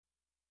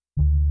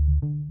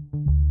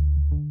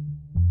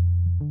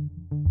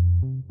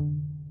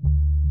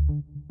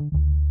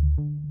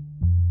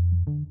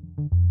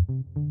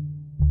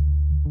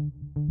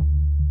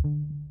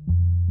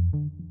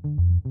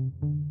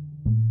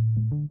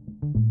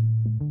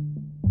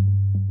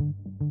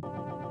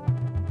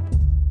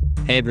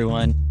Hey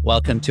everyone,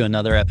 welcome to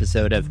another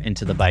episode of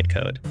Into the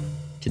Bytecode.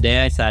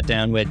 Today I sat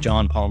down with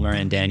John Palmer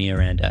and Danny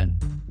Aranda.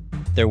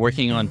 They're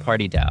working on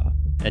PartyDAO,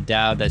 a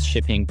DAO that's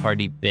shipping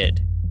PartyBid,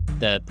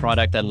 the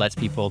product that lets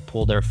people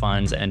pool their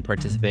funds and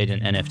participate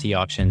in NFT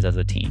auctions as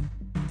a team.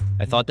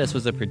 I thought this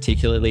was a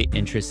particularly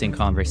interesting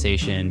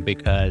conversation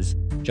because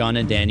John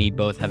and Danny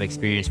both have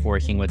experience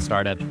working with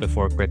startups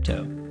before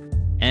crypto,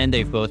 and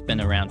they've both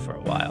been around for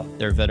a while.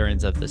 They're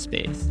veterans of the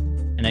space.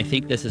 And I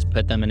think this has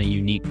put them in a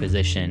unique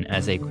position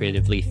as they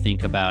creatively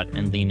think about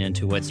and lean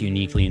into what's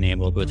uniquely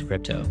enabled with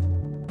crypto.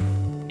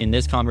 In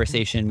this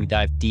conversation, we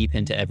dive deep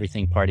into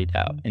everything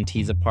PartyDAO and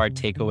tease apart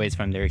takeaways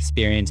from their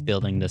experience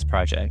building this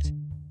project.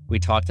 We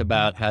talked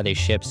about how they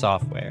ship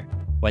software,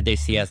 what they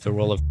see as the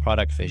role of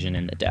product vision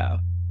in the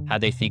DAO, how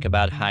they think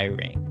about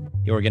hiring,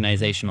 the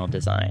organizational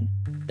design,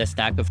 the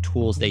stack of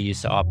tools they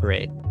use to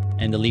operate,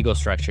 and the legal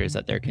structures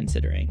that they're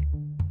considering.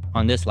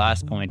 On this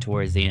last point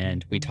towards the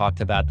end, we talked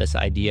about this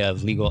idea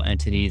of legal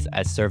entities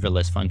as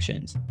serverless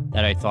functions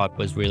that I thought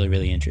was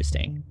really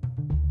interesting.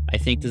 I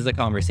think this is a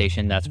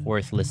conversation that's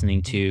worth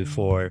listening to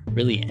for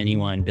really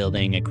anyone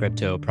building a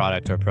crypto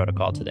product or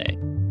protocol today.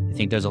 I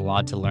think there's a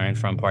lot to learn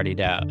from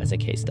PartyDAO as a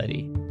case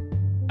study.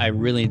 I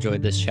really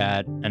enjoyed this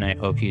chat, and I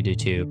hope you do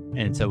too.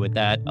 And so with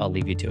that, I'll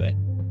leave you to it.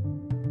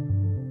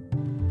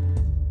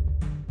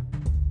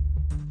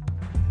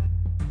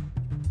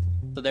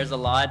 So there's a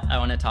lot I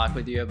want to talk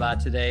with you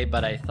about today,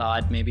 but I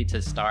thought maybe to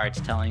start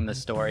telling the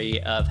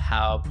story of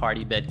how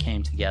PartyBid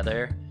came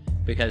together,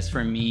 because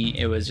for me,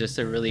 it was just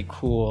a really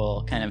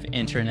cool kind of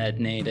internet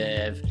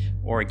native,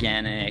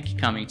 organic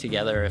coming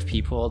together of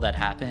people that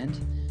happened.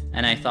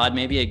 And I thought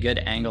maybe a good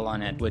angle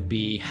on it would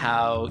be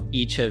how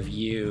each of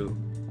you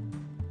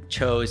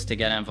chose to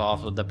get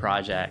involved with the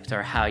project,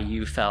 or how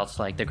you felt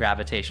like the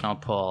gravitational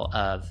pull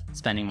of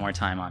spending more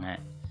time on it.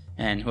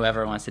 And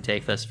whoever wants to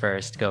take this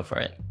first, go for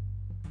it.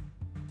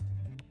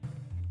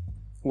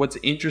 What's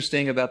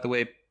interesting about the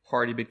way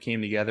PartyBid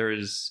came together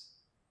is,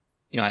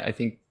 I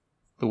think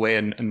the way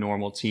a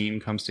normal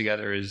team comes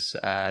together is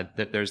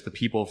that there's the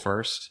people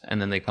first,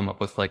 and then they come up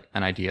with like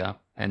an idea,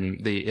 and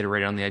they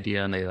iterate on the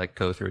idea, and they like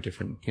go through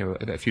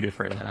a few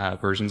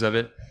different versions of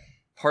it.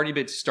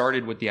 PartyBid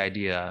started with the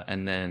idea,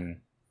 and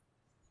then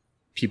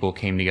people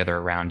came together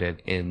around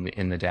it in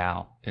the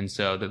DAO. And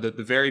so the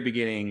very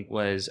beginning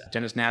was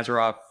Denis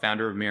Nazarov,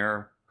 founder of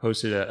Mirror,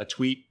 posted a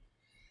tweet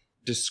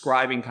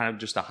describing kind of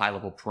just the high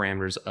level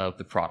parameters of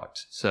the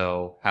product.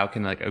 So how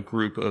can like a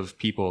group of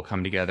people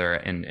come together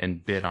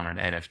and bid on an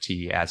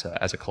NFT as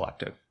a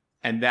collective?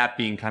 And that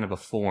being kind of a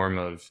form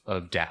of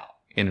DAO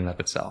in and of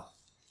itself.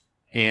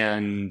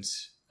 And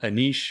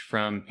Anish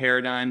from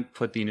Paradigm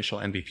put the initial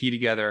MVP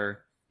together.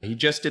 He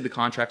just did the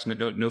contracts,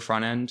 no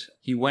front end.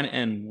 He went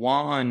and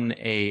won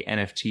a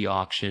NFT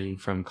auction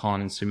from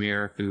Colin and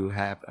Samir, who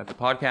have the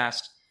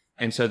podcast.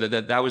 And so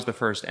that was the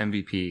first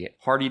MVP.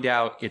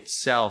 PartyDAO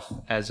itself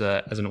as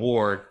an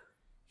org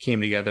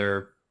came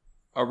together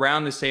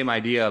around the same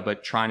idea,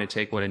 but trying to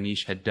take what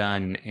Anish had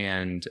done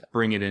and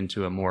bring it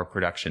into a more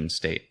production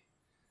state.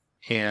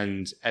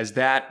 And as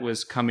that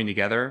was coming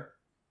together,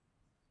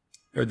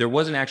 there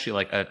wasn't actually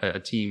like a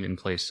team in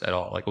place at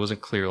all. Like it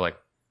wasn't clear like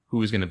who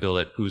was going to build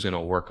it, who's going to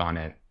work on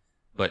it.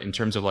 But in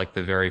terms of like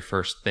the very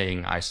first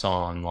thing I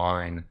saw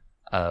online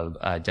of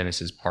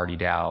Denis's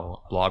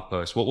PartyDAO blog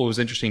post, what was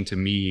interesting to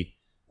me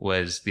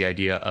was the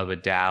idea of a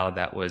DAO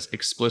that was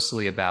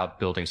explicitly about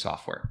building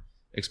software,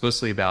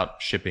 explicitly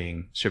about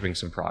shipping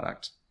some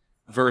product,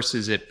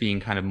 versus it being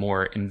kind of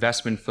more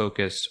investment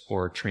focused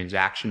or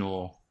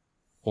transactional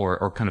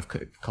or kind of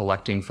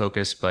collecting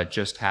focused, but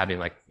just having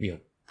like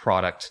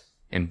product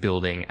and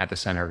building at the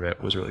center of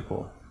it was really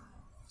cool.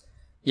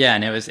 Yeah,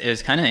 and it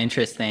was kind of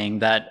interesting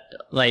that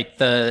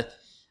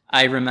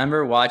I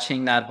remember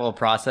watching that whole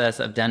process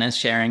of Denis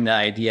sharing the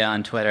idea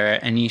on Twitter,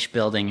 Anish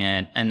building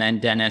it, and then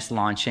Denis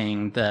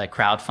launching the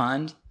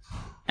crowdfund,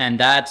 and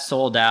that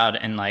sold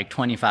out in like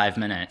 25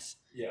 minutes.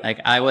 Yeah. Like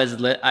I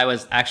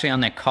was actually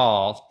on the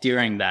call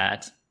during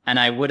that, and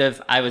I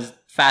was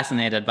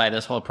fascinated by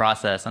this whole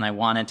process, and I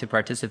wanted to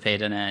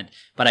participate in it,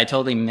 but I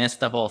totally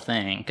missed the whole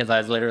thing because I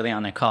was literally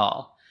on the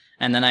call.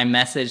 And then I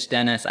messaged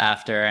Denis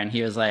after, and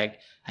he was like,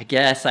 I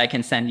guess I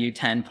can send you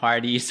 10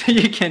 parties so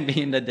you can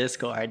be in the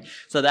Discord.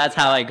 So that's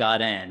how I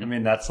got in. I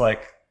mean, that's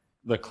like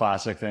the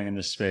classic thing in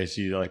this space.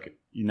 You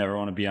never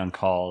want to be on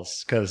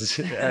calls because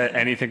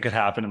anything could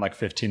happen in like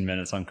 15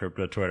 minutes on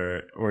crypto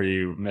Twitter, or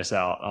you miss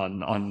out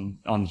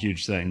on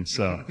huge things.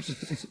 So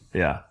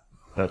yeah,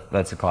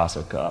 that's a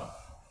classic.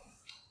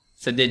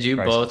 So did you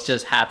both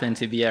just happen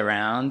to be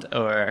around,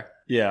 or?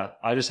 Yeah,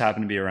 I just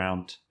happened to be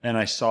around, and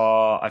I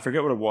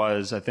forget what it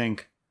was.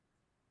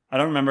 I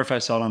don't remember if I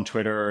saw it on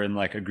Twitter or in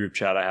like a group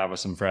chat I have with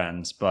some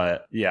friends,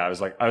 but yeah,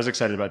 I was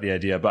excited about the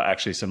idea, but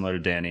actually similar to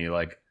Danny,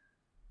 like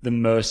the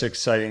most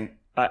exciting,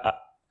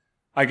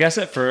 I guess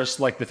at first,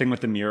 like the thing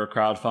with the Mirror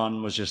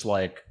crowdfund was just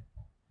like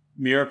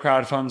Mirror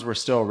crowdfunds were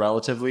still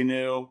relatively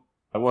new.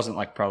 I wasn't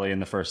like probably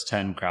in the first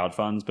 10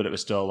 crowdfunds, but it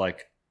was still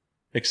like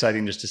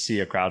exciting just to see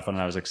a crowdfund.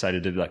 And I was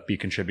excited to like be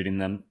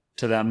contributing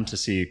to them to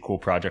see cool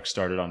projects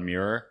started on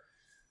Mirror.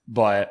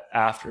 But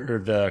after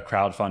the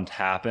crowdfund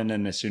happened,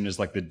 and as soon as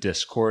like the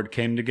Discord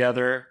came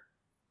together,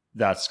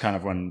 that's kind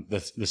of when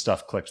the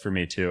stuff clicked for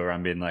me too, where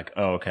I'm being like,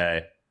 oh,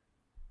 okay.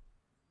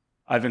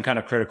 I've been kind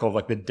of critical of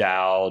like the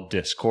DAO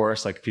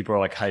discourse. Like people are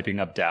like hyping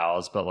up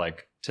DAOs, but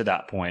like to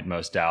that point,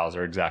 most DAOs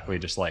are exactly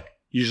just like,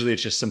 usually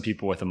it's just some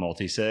people with a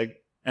multi-sig.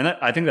 And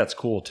I think that's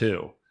cool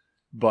too.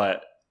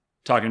 But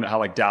talking about how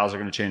like DAOs are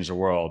going to change the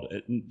world,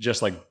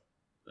 just like,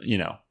 you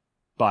know,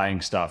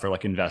 buying stuff or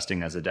like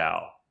investing as a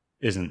DAO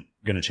isn't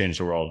going to change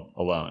the world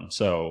alone.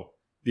 So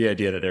the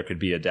idea that there could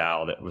be a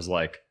DAO that was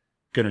like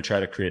going to try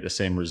to create the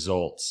same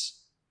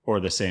results or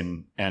the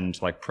same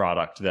end like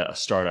product that a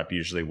startup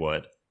usually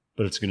would,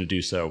 but it's going to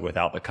do so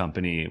without the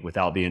company,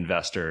 without the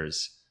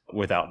investors,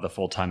 without the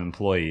full-time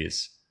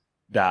employees,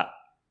 that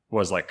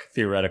was like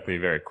theoretically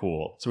very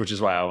cool. So which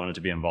is why I wanted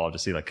to be involved to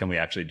see like, can we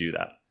actually do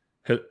that?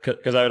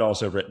 Because I had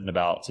also written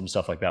about some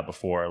stuff like that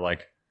before.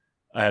 Like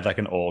I had like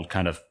an old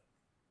kind of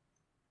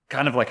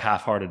like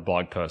half-hearted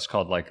blog post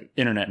called like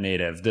Internet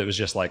Native that was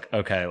just like,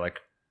 okay, like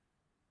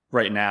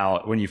right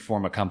now when you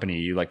form a company,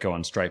 you like go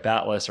on Stripe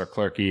Atlas or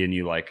Clerky and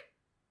you like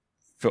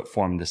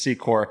form the C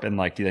Corp and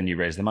like then you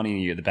raise the money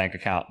and you get the bank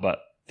account. But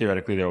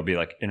theoretically there will be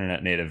like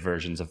Internet Native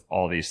versions of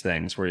all these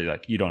things where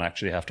you don't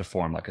actually have to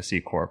form like a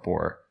C Corp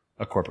or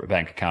a corporate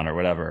bank account or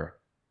whatever.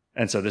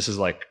 And so this is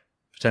like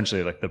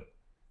potentially like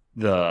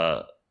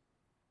the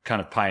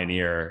kind of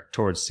pioneer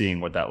towards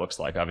seeing what that looks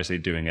like. Obviously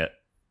doing a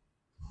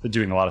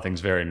lot of things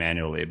very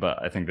manually,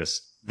 but I think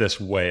this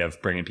way of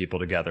bringing people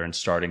together and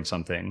starting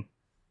something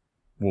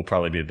will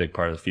probably be a big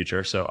part of the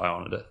future. So I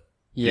wanted to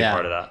be a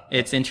part of that.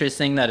 It's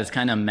interesting that it's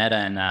kind of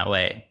meta in that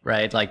way,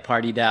 right? Like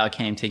PartyDAO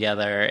came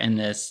together in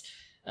this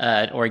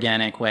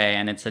organic way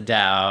and it's a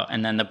DAO,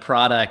 and then the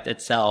product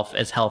itself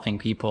is helping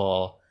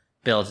people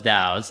build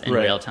DAOs in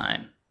real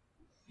time.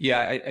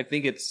 Yeah, I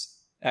think it's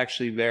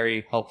actually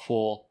very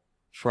helpful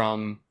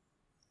from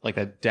like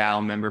a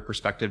DAO member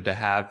perspective to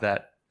have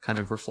that kind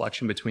of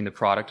reflection between the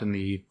product and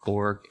the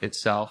org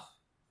itself.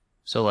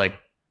 So like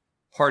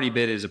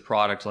PartyBit is a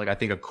product, like I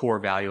think a core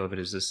value of it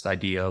is this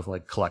idea of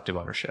like collective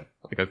ownership,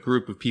 like a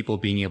group of people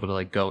being able to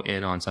like go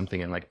in on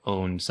something and like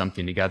own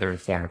something together and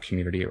form a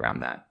community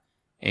around that.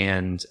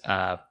 And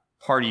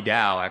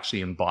PartyDAO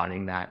actually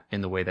embodying that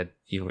in the way that,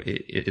 you know,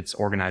 it's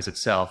organized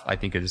itself, I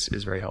think is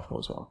very helpful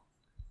as well.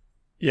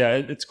 Yeah,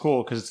 it's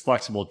cool because it's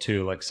flexible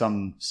too. Like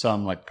some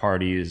like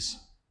parties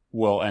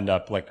will end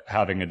up like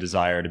having a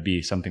desire to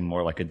be something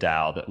more like a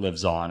DAO that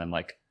lives on and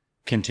like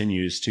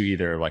continues to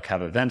either like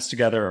have events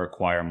together or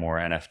acquire more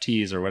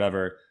NFTs or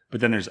whatever. But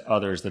then there's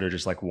others that are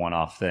just like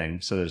one-off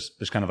things. So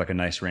there's kind of like a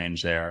nice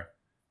range there.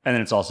 And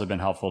then it's also been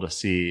helpful to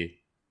see,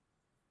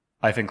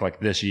 I think like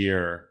this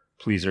year,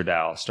 Pleaser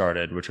DAO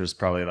started, which was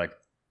probably like,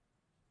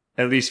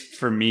 at least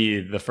for me,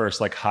 the first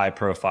like high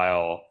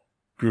profile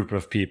group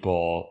of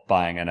people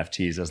buying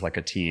NFTs as like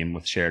a team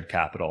with shared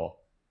capital.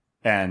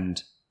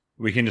 And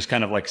we can just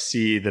kind of like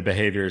see the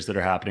behaviors that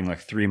are happening like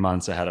 3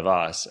 months ahead of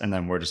us. And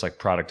then we're just like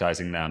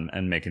productizing them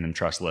and making them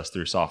trustless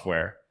through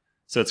software.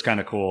 So it's kind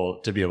of cool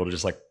to be able to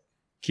just like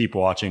keep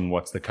watching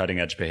what's the cutting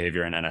edge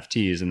behavior in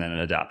NFTs and then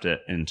adapt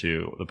it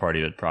into the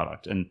PartyBit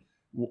product. And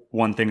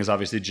one thing is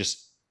obviously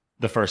just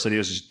the first idea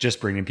is just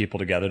bringing people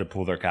together to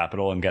pool their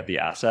capital and get the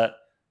asset.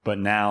 But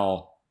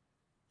now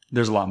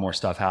there's a lot more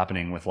stuff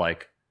happening with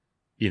like,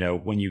 you know,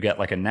 when you get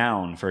like a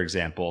noun, for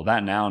example,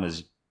 that noun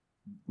is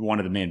one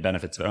of the main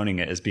benefits of owning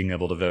it is being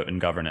able to vote in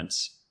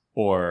governance.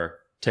 Or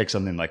take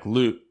something like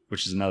Loot,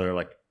 which is another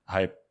like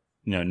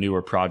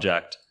newer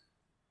project.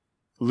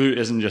 Loot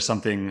isn't just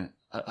something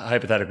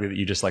hypothetically that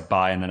you just like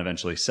buy and then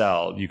eventually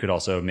sell. You could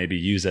also maybe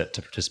use it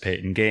to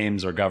participate in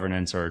games or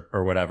governance or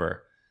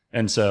whatever.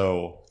 And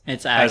so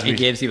it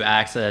gives you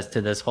access to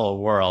this whole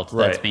world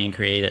that's being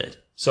created.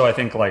 So I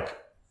think like,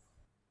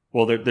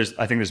 well,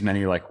 there's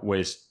many like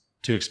ways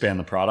to expand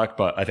the product,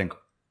 but I think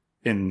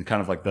in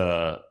kind of like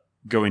the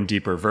going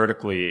deeper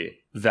vertically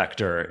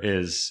vector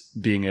is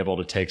being able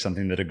to take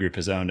something that a group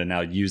has owned and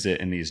now use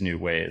it in these new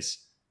ways.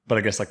 But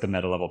I guess like the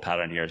meta level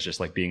pattern here is just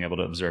like being able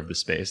to observe the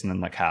space and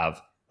then like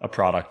have a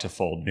product to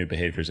fold new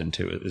behaviors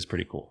into it is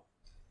pretty cool.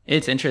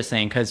 It's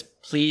interesting because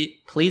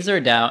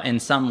Pleaser DAO in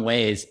some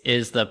ways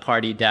is the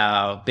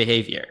PartyDAO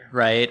behavior,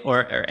 right?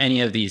 Or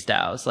any of these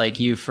DAOs. Like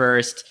you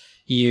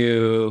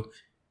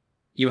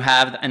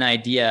have an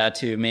idea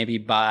to maybe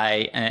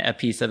buy a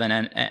piece of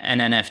an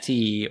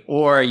NFT,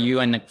 or you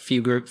and a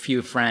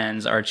few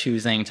friends are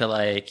choosing to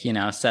like, you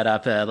know, set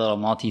up a little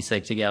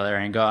multi-sig together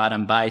and go out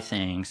and buy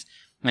things.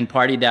 And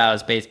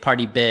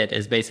PartyBit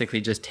is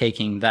basically just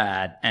taking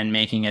that and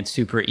making it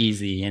super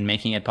easy and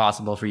making it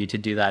possible for you to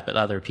do that with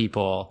other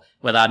people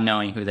without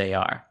knowing who they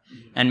are.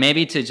 And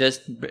maybe to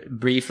just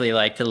briefly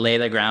like to lay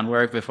the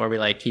groundwork before we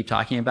like keep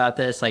talking about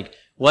this, like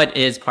what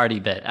is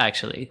PartyBit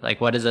actually?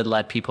 Like what does it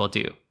let people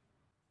do?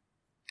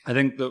 I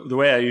think the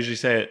way I usually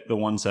say it, the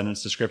one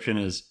sentence description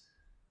is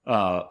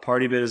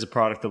PartyBit is a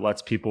product that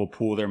lets people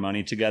pool their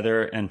money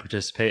together and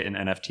participate in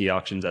NFT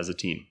auctions as a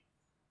team.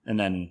 And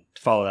then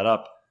to follow that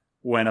up,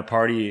 when a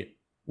party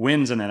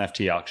wins an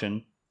NFT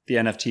auction, the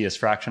NFT is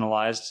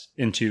fractionalized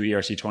into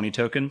ERC20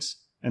 tokens,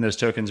 and those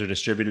tokens are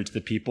distributed to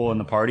the people in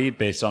the party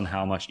based on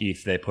how much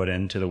ETH they put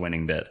into the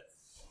winning bid.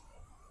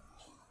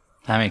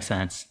 That makes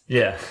sense.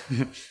 Yeah.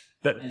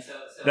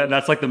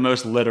 That's like the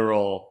most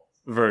literal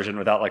version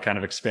without like kind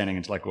of expanding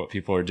into like what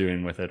people are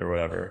doing with it or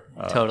whatever.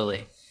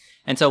 Totally.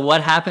 And so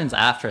what happens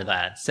after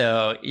that?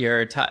 So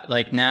you're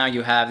like now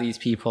you have these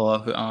people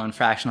who own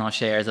fractional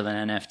shares of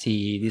an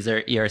NFT. These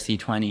are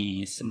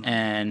ERC20s.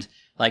 And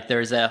like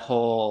there's a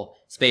whole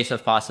space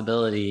of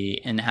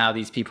possibility in how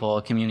these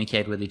people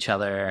communicate with each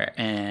other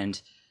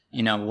and,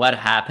 you know, what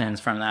happens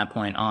from that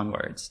point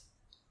onwards.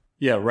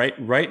 Yeah,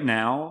 right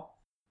now,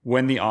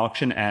 when the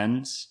auction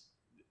ends,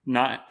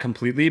 not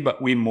completely,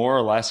 but we more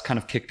or less kind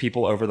of kick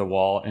people over the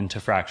wall into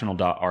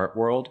fractional.art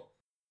world.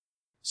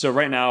 So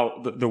right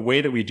now, the way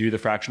that we do the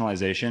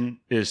fractionalization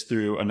is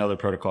through another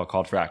protocol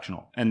called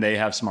Fractional. And they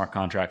have smart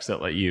contracts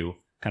that let you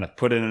kind of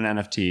put in an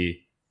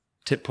NFT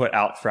to put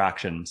out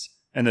fractions.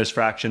 And those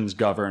fractions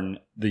govern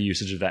the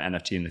usage of that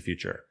NFT in the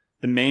future.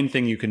 The main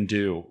thing you can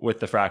do with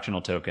the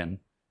fractional token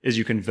is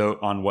you can vote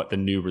on what the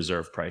new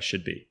reserve price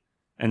should be.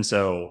 And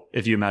so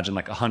if you imagine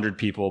like 100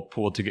 people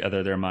pooled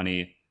together their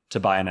money to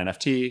buy an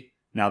NFT,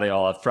 now they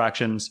all have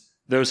fractions.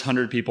 Those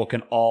 100 people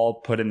can all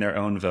put in their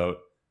own vote.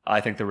 I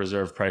think the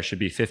reserve price should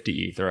be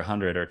 50 ETH or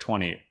 100 or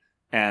 20.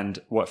 And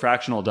what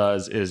Fractional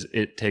does is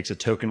it takes a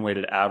token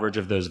weighted average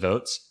of those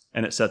votes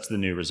and it sets the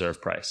new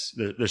reserve price.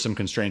 There's some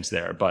constraints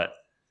there, but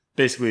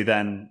basically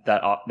then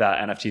that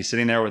NFT is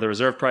sitting there with a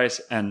reserve price,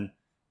 and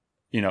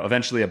you know,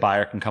 eventually a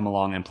buyer can come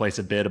along and place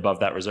a bid above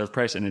that reserve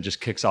price and it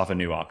just kicks off a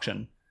new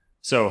auction.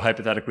 So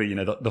hypothetically, you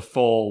know, the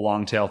full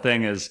long tail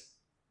thing is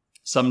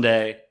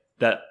someday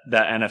that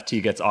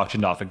NFT gets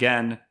auctioned off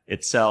again,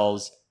 it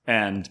sells,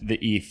 and the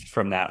ETH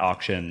from that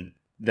auction,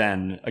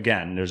 then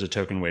again, there's a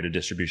token weighted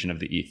distribution of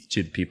the ETH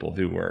to the people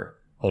who were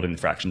holding the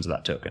fractions of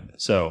that token.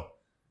 So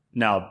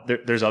now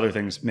there's other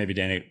things, maybe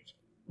Danny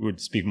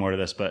would speak more to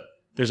this, but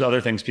there's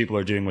other things people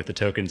are doing with the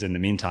tokens in the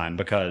meantime,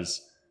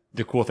 because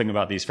the cool thing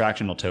about these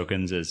fractional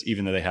tokens is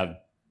even though they have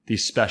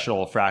these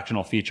special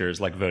fractional features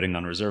like voting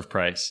on reserve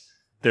price,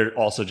 they're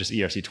also just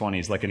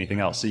ERC20s like anything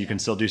else. So you can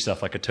still do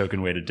stuff like a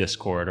token weighted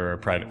Discord or a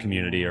private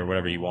community or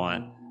whatever you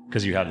want,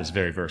 because you have this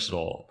very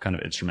versatile kind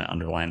of instrument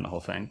underlying the whole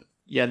thing.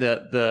 Yeah,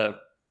 the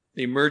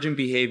emergent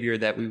behavior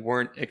that we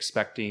weren't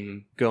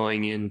expecting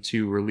going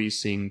into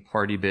releasing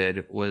Party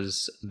Bid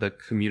was the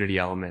community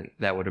element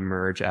that would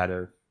emerge out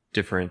of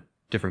different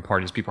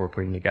parties people were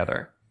putting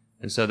together.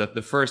 And so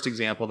the first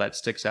example that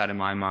sticks out in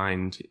my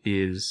mind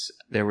is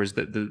there was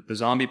the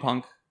zombie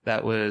punk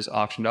that was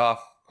auctioned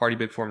off. Party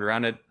Bid formed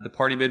around it. The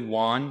Party Bid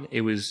won.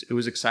 It was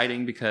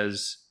exciting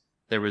because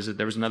there was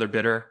another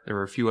bidder. There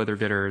were a few other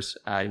bidders.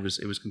 It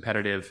was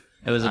competitive.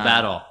 It was a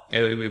battle.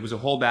 It was a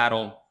whole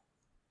battle.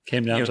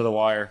 Came down to the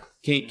wire.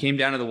 Came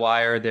down to the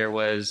wire. There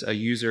was a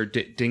user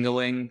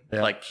Dingaling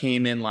like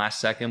came in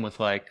last second with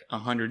like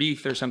 100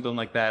 ETH or something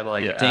like that.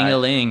 Like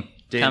Dingaling.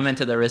 Come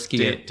into the risky.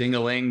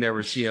 Dingaling. There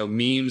was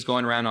memes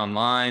going around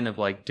online of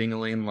like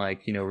Dingaling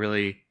like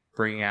really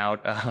bringing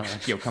out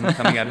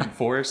coming out in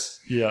force.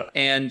 Yeah.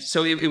 And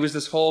so it was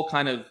this whole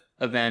kind of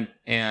event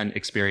and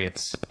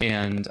experience,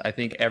 and I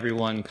think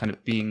everyone kind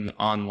of being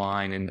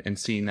online and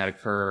seeing that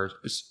occur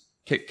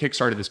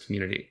kickstarted this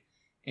community.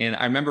 And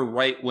I remember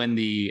right when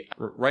the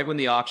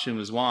auction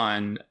was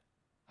won,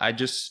 I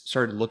just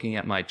started looking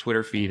at my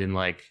Twitter feed and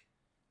like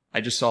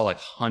I just saw like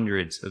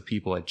hundreds of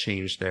people had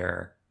changed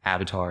their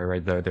avatar,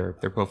 right, their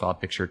profile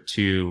picture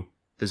to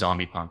the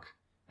zombie punk.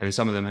 I mean,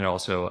 some of them had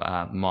also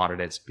modded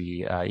it to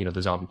be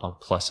the zombie punk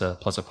plus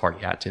a party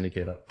hat to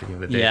indicate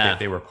that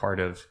they were part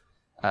of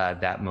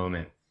that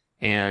moment.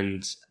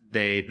 And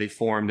they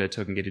formed a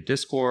token gated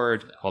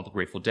Discord called the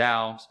Grateful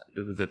DAO.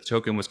 The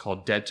token was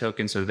called Dead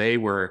Token, so they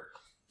were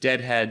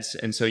deadheads,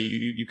 and so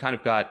you kind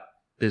of got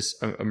this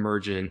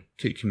emergent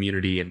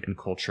community and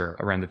culture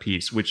around the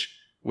piece, which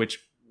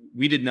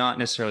we did not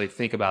necessarily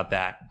think about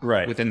that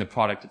within the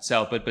product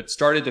itself, but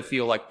started to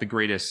feel like the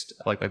greatest,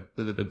 like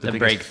the biggest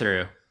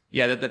breakthrough.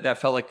 Yeah, that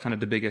felt like kind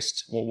of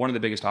one of the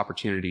biggest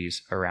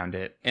opportunities around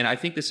it. And I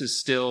think this is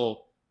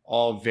still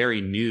all very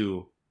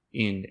new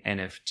in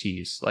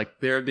NFTs.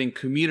 Like there have been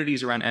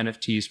communities around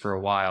NFTs for a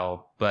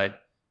while, but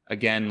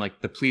again,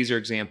 like the Pleaser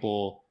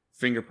example,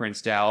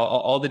 Fingerprints DAO,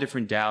 all the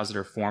different DAOs that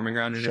are forming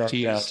around NFTs. Shark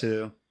DAO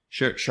too.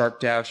 Shark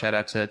DAO, shout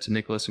out to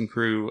Nicholas and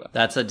crew.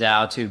 That's a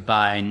DAO to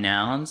buy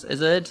nouns,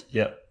 is it?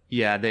 Yep.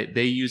 Yeah,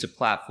 they use a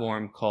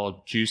platform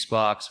called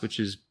Juicebox, which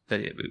is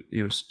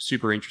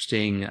super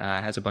interesting.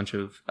 Has a bunch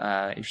of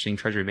interesting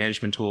treasury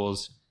management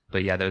tools.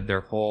 But yeah,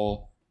 their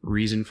whole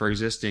reason for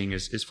existing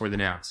is for the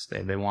nouns.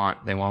 They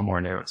want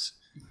more nouns.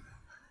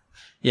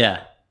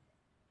 Yeah.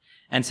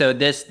 And so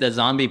the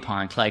zombie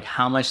punk, like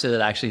how much did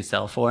it actually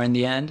sell for in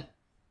the end?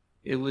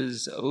 It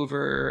was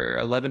over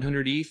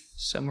 1,100 ETH,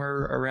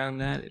 somewhere around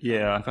that.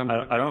 Yeah,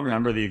 I don't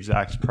remember the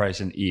exact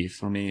price in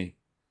ETH.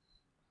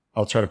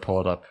 I'll try to pull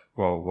it up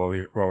while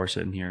we're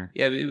sitting here.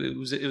 Yeah, it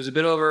was a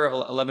bit over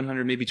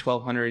 1,100, maybe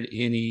 1,200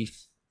 in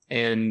ETH,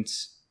 and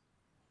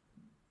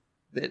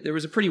there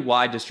was a pretty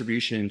wide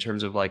distribution in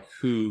terms of like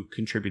who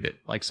contributed.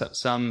 Like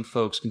some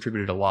folks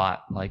contributed a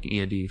lot, like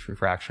E&D for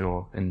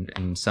fractional,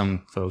 and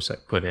some folks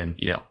that put in,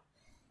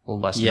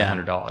 less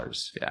than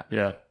 $100. Yeah.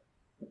 Yeah.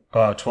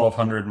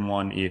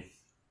 1,201 ETH.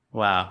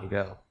 Wow. There you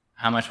go.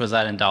 How much was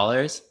that in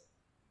dollars?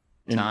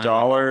 In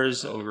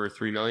dollars, over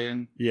 3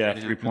 million. Yeah,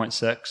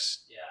 3.6.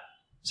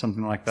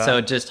 Something like that.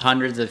 So just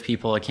hundreds of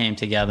people came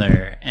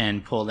together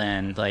and pulled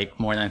in like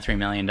more than $3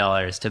 million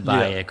to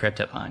buy a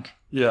CryptoPunk.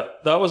 Yeah,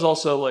 that was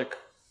also like,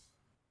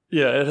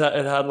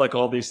 it had like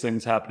all these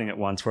things happening at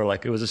once where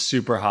like it was a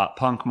super hot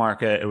punk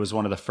market. It was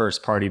one of the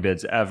first party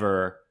bids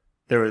ever.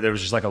 There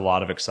was just like a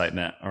lot of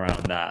excitement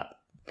around that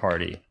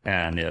party.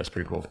 And yeah, it was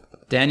pretty cool.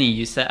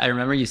 Danny, I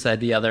remember you said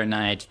the other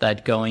night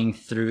that going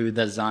through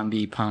the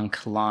zombie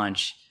punk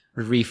launch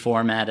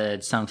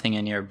reformatted something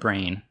in your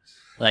brain.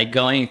 Like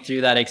going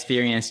through that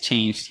experience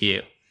changed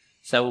you.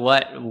 So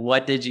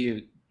what did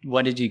you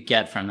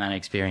get from that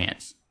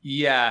experience?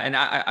 Yeah, and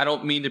I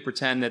don't mean to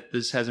pretend that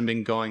this hasn't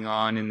been going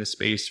on in the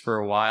space for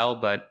a while,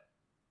 but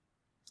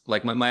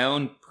like my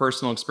own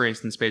personal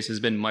experience in the space has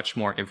been much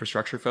more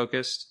infrastructure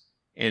focused.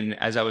 And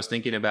as I was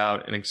thinking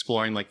about and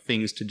exploring like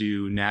things to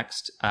do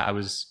next, I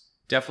was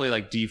definitely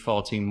like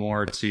defaulting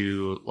more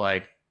to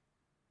like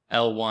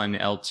L1,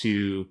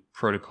 L2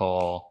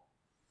 protocol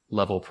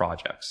level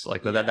projects.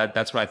 Like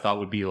that's what I thought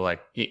would be like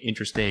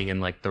interesting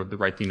and like the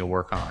right thing to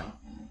work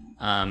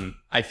on.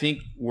 I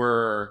think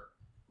we're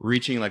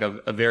reaching like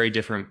a very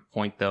different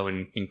point though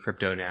in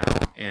crypto now.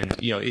 And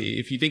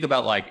if you think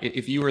about like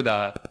if you're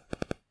like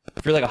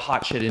a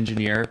hot shit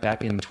engineer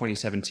back in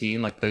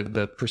 2017, like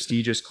the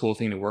prestigious cool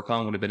thing to work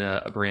on would have been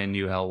a brand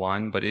new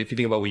L1. But if you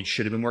think about what you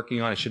should have been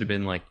working on, it should have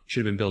been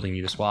building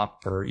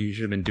Uniswap, or you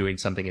should have been doing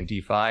something in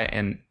DeFi.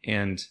 And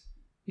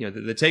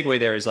the takeaway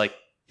there is like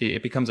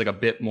it becomes like a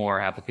bit more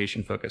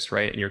application focused,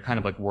 right? And you're kind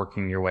of like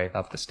working your way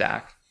up the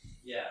stack.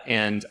 Yeah.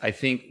 And I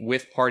think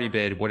with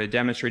PartyBid, what it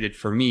demonstrated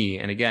for me,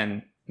 and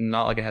again,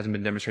 not like it hasn't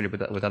been demonstrated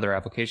with other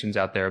applications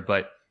out there,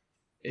 but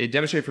it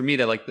demonstrated for me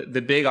that like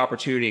the big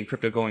opportunity in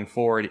crypto going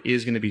forward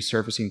is going to be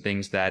surfacing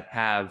things that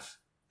have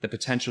the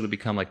potential to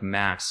become like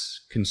mass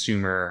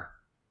consumer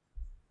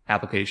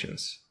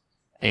applications.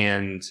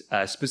 And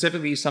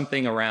specifically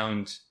something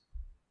around,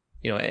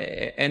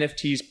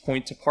 NFTs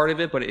point to part of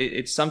it, but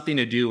it's something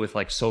to do with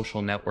like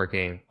social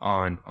networking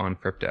on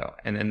crypto.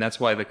 And that's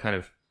why the kind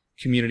of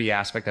community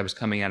aspect that was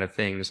coming out of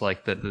things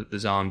like the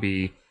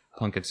zombie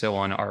punk and so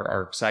on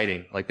are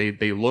exciting. Like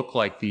they look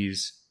like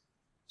these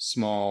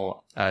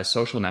small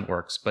social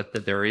networks, but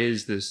that there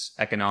is this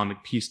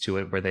economic piece to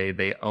it where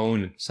they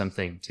own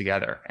something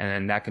together,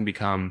 and that can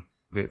become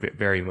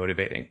very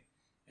motivating.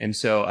 And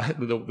so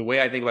the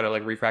way I think about it,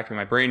 like refactoring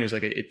my brain, is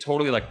like it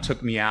totally like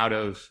took me out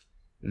of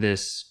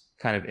this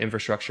kind of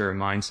infrastructure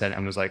mindset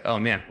and was like, oh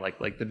man,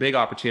 like the big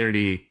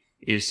opportunity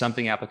is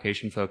something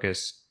application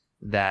focused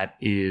that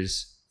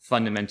is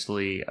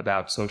fundamentally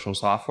about social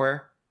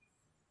software.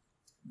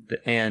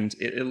 And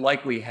it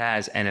likely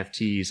has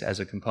NFTs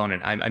as a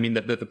component. I mean,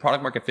 the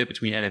product market fit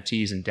between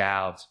NFTs and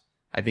DAOs,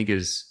 I think,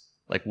 is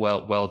like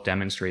well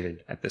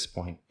demonstrated at this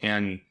point.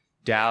 And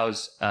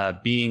DAOs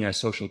being a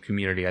social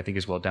community, I think,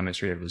 is well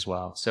demonstrated as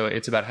well. So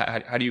it's about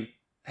how do you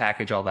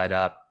package all that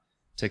up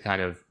to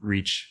kind of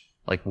reach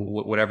like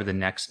whatever the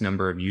next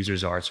number of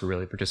users are to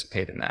really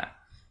participate in that.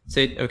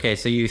 So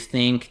you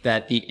think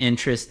that the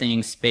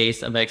interesting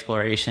space of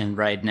exploration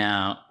right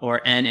now,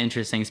 or an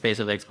interesting space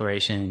of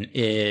exploration,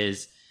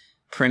 is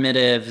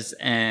primitives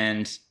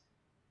and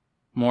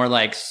more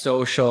like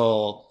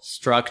social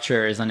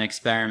structures and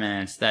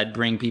experiments that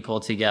bring people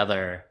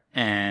together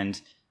and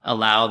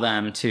allow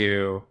them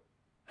to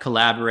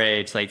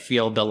collaborate, like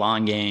feel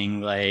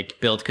belonging, like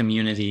build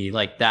community.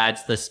 Like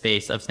that's the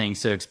space of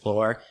things to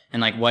explore.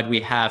 And like what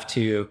we have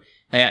to,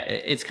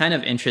 it's kind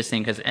of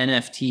interesting because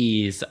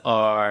NFTs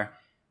are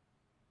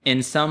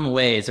in some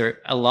ways, or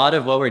a lot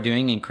of what we're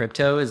doing in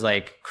crypto is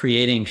like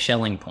creating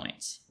Schelling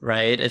points,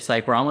 right? It's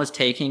like we're almost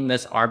taking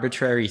this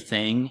arbitrary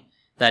thing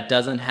that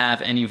doesn't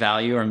have any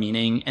value or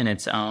meaning in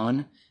its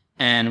own,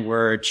 and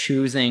we're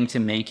choosing to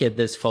make it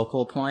this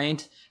focal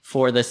point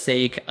for the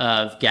sake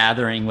of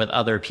gathering with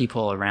other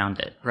people around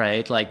it,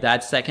 right? Like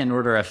that second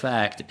order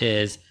effect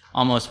is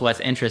almost what's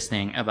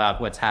interesting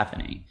about what's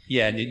happening.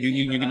 Yeah,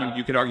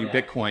 you could argue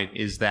Bitcoin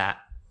is that,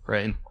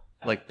 right?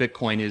 Like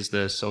Bitcoin is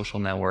the social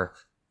network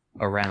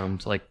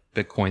around like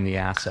Bitcoin, the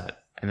asset.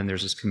 And then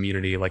there's this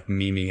community like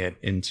memeing it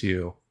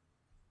into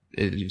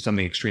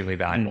something extremely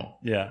valuable.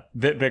 Yeah.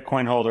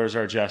 Bitcoin holders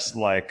are just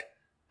like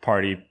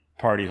party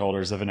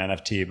holders of an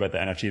NFT, but the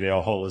NFT they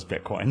all hold is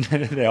Bitcoin.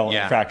 They all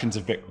own fractions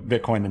of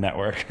Bitcoin, the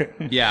network.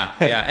 Yeah.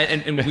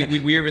 And we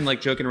were even like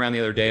joking around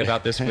the other day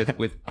about this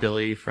with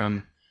Billy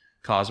from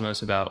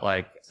Cosmos about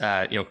like,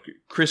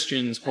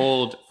 Christians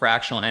hold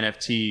fractional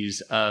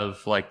NFTs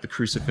of like the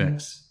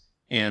crucifix.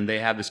 And they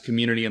have this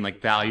community and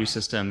like value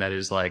system that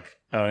is like,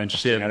 oh,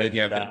 interesting.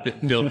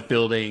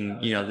 Building,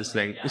 this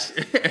thing.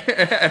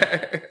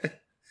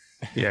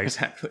 Yeah,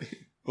 exactly.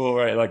 Well,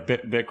 right. Like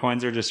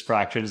Bitcoins are just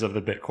fractions of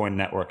the Bitcoin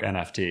network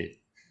NFT.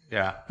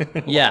 Yeah.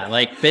 Yeah,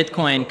 like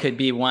Bitcoin could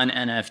be one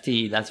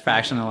NFT that's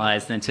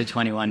fractionalized into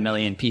 21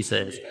 million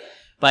pieces.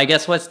 But I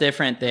guess what's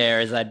different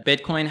there is that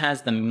Bitcoin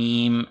has the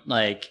meme,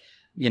 like,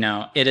 you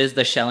know, it is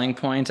the Schelling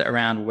point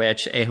around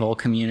which a whole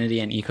community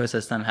and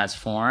ecosystem has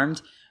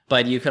formed.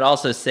 But you could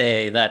also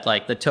say that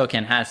like the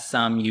token has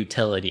some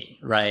utility,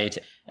 right?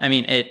 I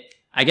mean,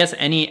 I guess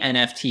any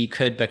NFT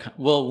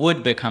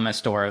would become a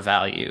store of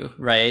value,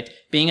 right?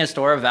 Being a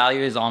store of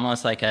value is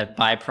almost like a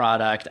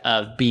byproduct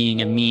of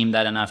being a meme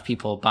that enough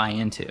people buy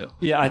into.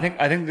 Yeah, I think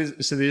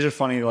these are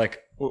funny. Like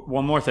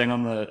one more thing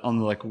on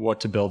the like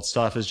what to build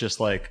stuff is just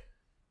like,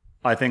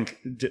 I think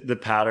the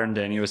pattern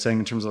Danny was saying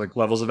in terms of like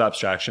levels of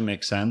abstraction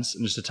makes sense.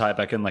 And just to tie it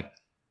back in like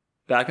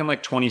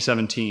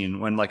 2017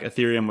 when like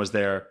Ethereum was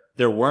there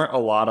weren't a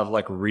lot of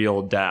like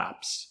real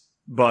dApps.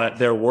 But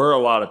there were a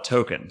lot of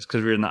tokens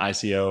because we were in the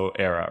ICO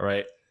era,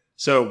 right?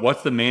 So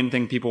what's the main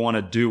thing people want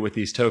to do with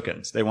these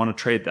tokens? They want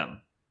to trade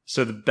them.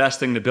 So the best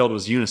thing to build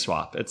was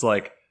Uniswap. It's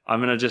like, I'm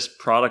going to just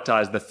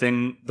productize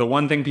the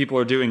one thing people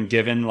are doing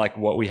given like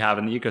what we have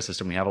in the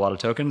ecosystem. We have a lot of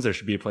tokens. There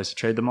should be a place to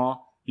trade them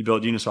all. You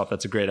build Uniswap.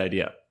 That's a great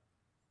idea.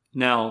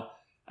 Now,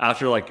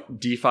 after like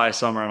DeFi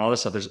summer and all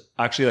this stuff, there's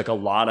actually like a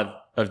lot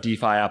of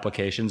DeFi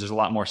applications. There's a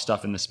lot more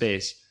stuff in the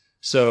space.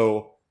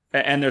 So,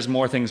 and there's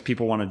more things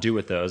people want to do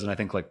with those. And I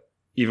think like,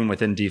 even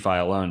within DeFi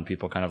alone,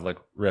 people kind of like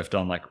riffed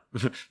on like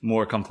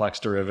more complex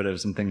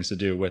derivatives and things to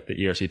do with the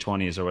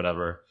ERC20s or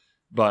whatever.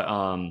 But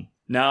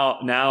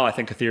now I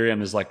think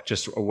Ethereum is like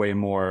just a way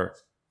more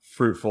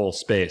fruitful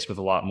space with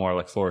a lot more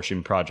like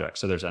flourishing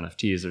projects. So there's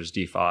NFTs, there's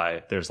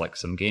DeFi, there's like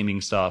some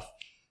gaming stuff.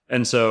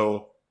 And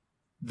so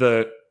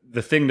the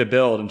thing to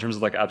build in terms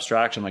of like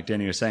abstraction, like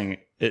Danny was saying,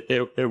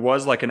 it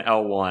was like an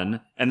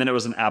L1 and then it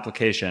was an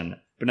application.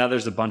 But now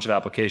there's a bunch of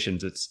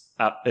applications.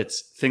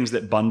 It's things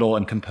that bundle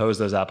and compose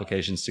those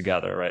applications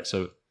together, right?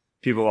 So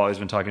people have always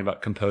been talking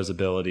about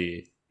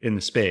composability in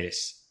the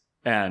space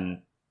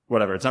and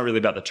whatever. It's not really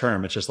about the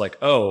term. It's just like,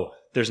 oh,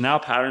 there's now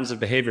patterns of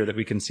behavior that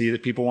we can see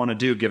that people want to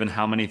do given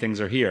how many things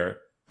are here,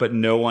 but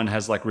no one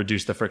has like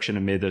reduced the friction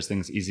and made those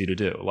things easy to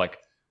do. Like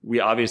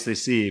we obviously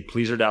see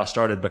PleaserDAO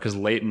started because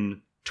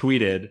Leighton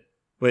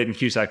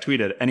Cusack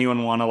tweeted,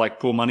 anyone want to like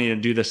pool money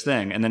and do this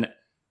thing? And then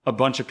a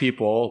bunch of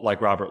people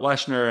like Robert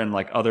Leshner and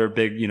like other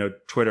big, you know,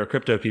 Twitter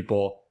crypto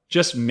people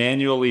just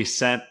manually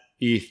sent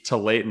ETH to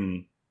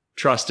Leighton,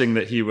 trusting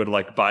that he would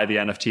like buy the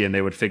NFT and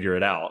they would figure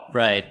it out.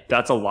 Right.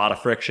 That's a lot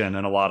of friction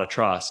and a lot of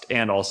trust.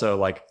 And also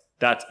like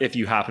that's if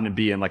you happen to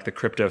be in like the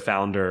crypto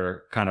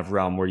founder kind of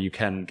realm where you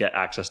can get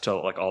access to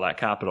like all that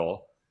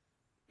capital.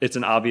 It's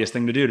an obvious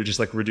thing to do to just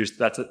like reduce.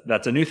 That's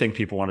a new thing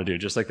people want to do.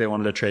 Just like they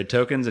wanted to trade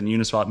tokens and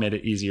Uniswap made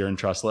it easier and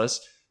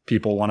trustless.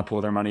 People want to pool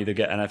their money to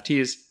get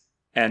NFTs.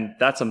 And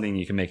that's something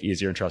you can make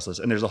easier and trustless.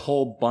 And there's a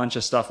whole bunch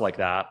of stuff like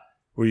that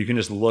where you can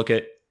just look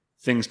at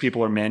things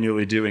people are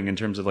manually doing in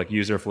terms of like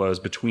user flows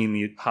between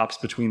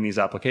these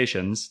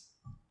applications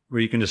where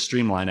you can just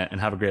streamline it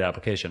and have a great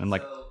application. And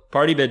like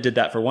PartyBid did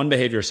that for one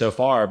behavior so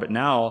far, but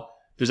now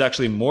there's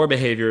actually more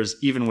behaviors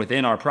even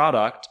within our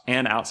product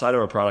and outside of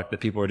our product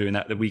that people are doing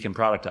that we can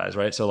productize,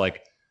 right? So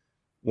like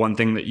one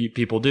thing that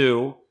people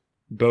do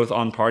both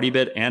on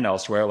PartyBid and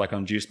elsewhere, like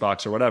on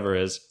Juicebox or whatever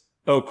is,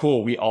 oh,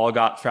 cool, we all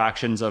got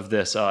fractions of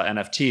this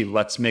NFT.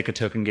 Let's make a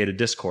token gated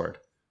Discord.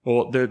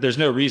 Well, there's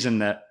no reason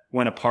that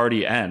when a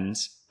party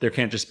ends, there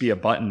can't just be a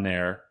button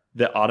there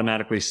that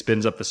automatically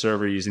spins up the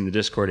server using the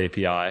Discord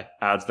API,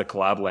 adds the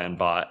CollabLand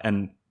bot,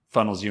 and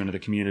funnels you into the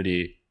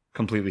community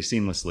completely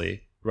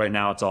seamlessly. Right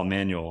now, it's all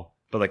manual.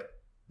 But like,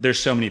 there's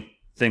so many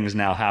things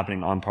now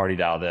happening on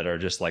PartyDAO that are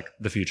just like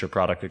the future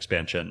product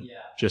expansion. Yeah.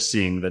 Just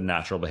seeing the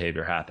natural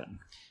behavior happen.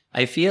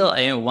 I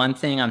feel one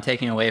thing I'm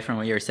taking away from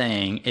what you're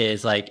saying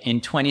is like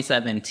in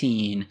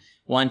 2017,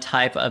 one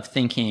type of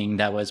thinking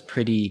that was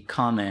pretty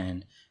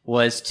common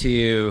was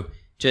to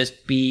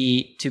just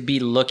be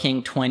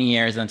looking 20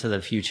 years into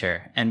the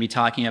future and be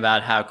talking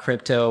about how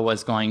crypto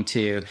was going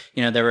to,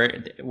 you know,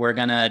 we're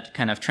going to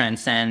kind of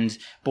transcend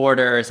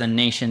borders and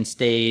nation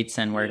states,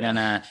 and we're going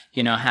to,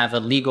 you know, have a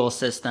legal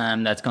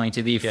system that's going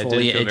to be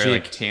fully very,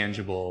 like,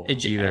 tangible.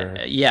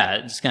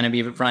 It's going to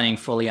be running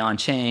fully on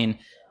chain.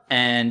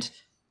 And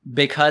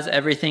because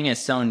everything is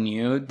so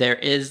new, there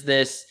is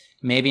this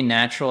maybe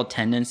natural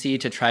tendency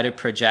to try to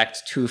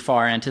project too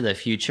far into the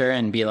future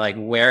and be like,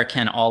 where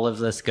can all of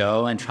this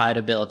go, and try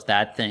to build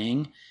that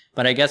thing.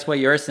 But I guess what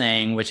you're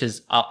saying, which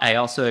is I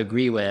also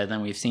agree with,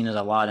 and we've seen it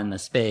a lot in the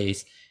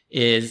space,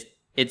 is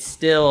it's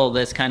still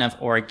this kind of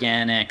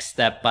organic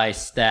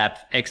step-by-step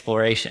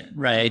exploration,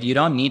 right? You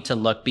don't need to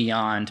look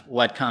beyond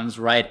what comes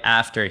right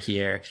after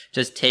here.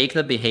 Just take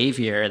the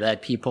behavior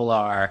that people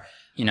are,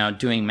 you know,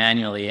 doing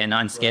manually and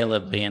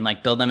unscalably, and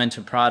like build them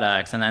into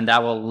products, and then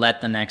that will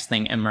let the next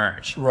thing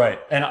emerge. Right.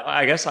 And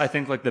I guess I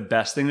think like the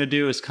best thing to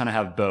do is kind of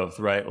have both,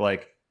 right?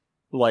 Like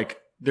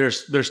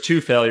there's two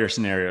failure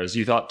scenarios.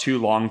 You thought too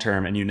long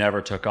term and you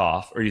never took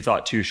off, or you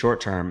thought too short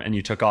term and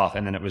you took off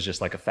and then it was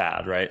just like a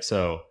fad, right?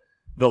 So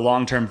the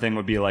long term thing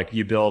would be like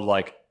you build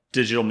like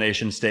digital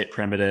nation state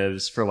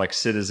primitives for like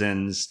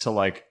citizens to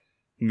like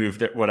move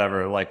their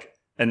whatever, like,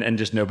 and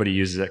just nobody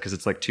uses it because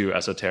it's like too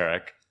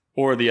esoteric.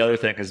 Or the other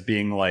thing is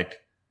being like,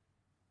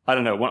 I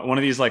don't know, one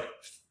of these like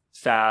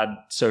fad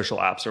social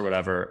apps or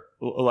whatever.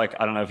 Like,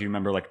 I don't know if you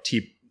remember like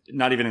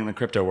not even in the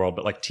crypto world,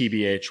 but like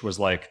TBH was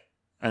like,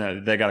 I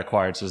know they got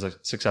acquired, so it was a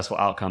successful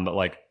outcome, but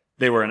like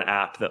they were an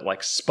app that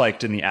like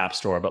spiked in the app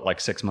store, but like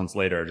 6 months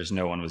later, just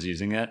no one was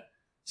using it.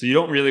 So you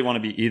don't really want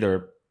to be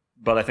either.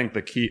 But I think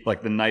the key,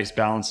 like the nice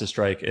balance to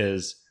strike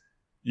is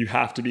you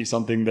have to be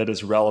something that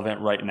is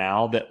relevant right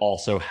now that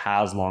also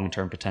has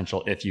long-term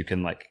potential if you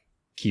can like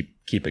keep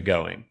it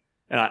going.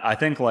 And I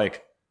think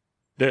like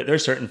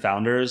there's certain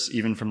founders,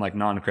 even from like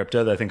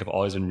non-crypto, that I think have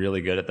always been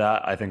really good at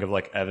that. I think of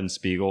like Evan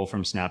Spiegel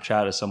from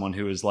Snapchat as someone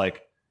who is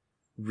like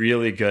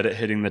really good at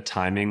hitting the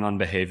timing on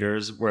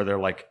behaviors where they're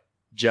like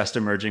just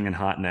emerging and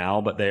hot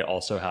now, but they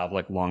also have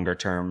like longer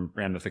term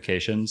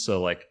ramifications.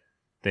 So like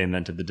they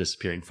invented the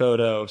disappearing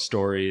photo,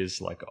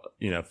 stories, like,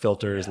 you know,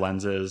 filters,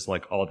 lenses,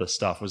 like all this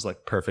stuff was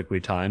like perfectly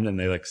timed, and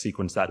they like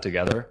sequenced that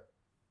together.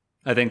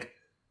 I think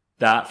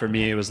that for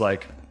me, it was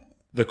like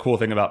the cool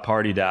thing about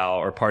PartyDAO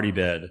or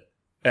PartyBid.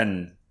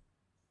 And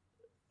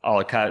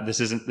this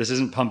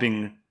isn't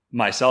pumping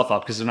myself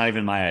up because it's not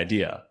even my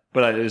idea,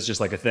 but it was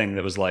just like a thing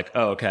that was like,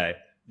 oh, okay,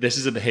 this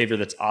is a behavior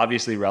that's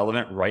obviously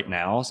relevant right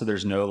now. So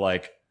there's no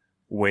like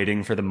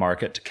waiting for the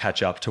market to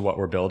catch up to what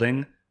we're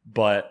building.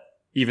 But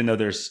even though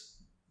there's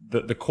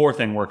the core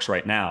thing works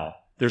right now,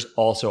 there's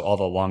also all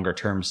the longer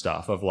term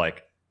stuff of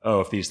like,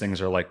 oh, if these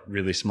things are like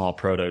really small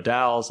proto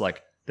DAOs,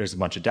 like there's a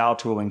bunch of DAO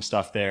tooling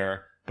stuff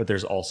there, but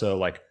there's also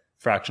like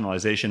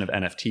fractionalization of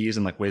NFTs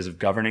and like ways of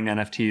governing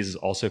NFTs is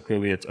also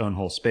clearly its own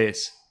whole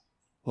space,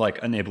 like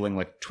enabling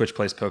like Twitch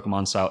Plays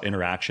Pokemon style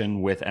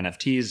interaction with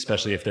NFTs,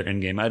 especially if they're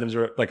in-game items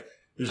or like.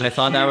 I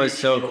thought that was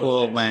so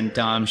cool when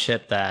Dom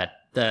shipped that.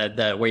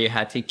 The where you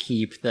had to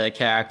keep the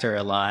character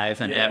alive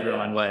and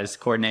everyone was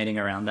coordinating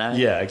around that.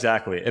 Yeah,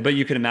 exactly. But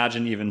you can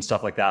imagine even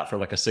stuff like that for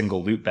like a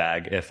single loot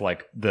bag. If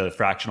like the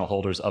fractional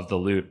holders of the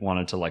loot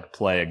wanted to like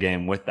play a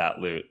game with that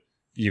loot,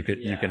 you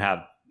can have.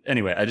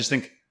 Anyway, I just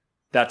think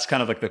that's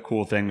kind of like the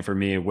cool thing for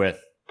me with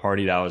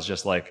PartyDAO is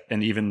just like,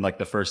 and even like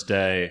the first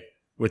day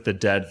with the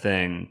dead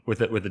thing, with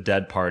the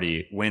dead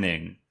party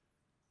winning,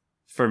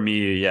 for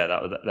me,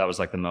 that was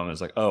like the moment.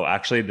 It's like, oh,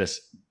 actually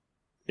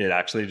it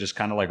actually just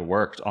kind of like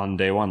worked on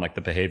day one. Like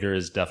the behavior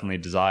is definitely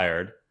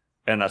desired,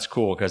 and that's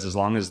cool because as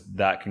long as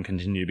that can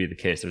continue to be the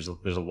case, there's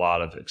a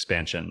lot of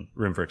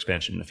room for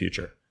expansion in the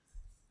future.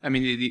 I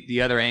mean,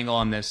 the other angle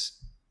on this,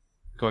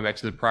 going back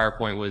to the prior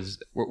point,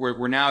 was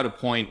we're now at a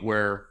point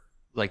where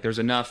like there's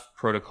enough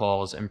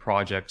protocols and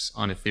projects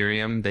on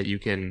Ethereum that you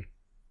can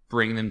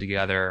bring them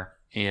together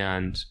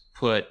and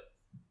put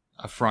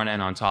a front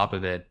end on top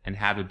of it and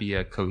have it be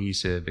a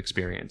cohesive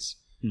experience.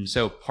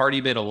 So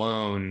PartyBid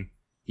alone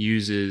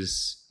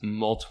uses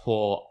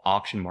multiple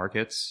auction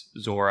markets,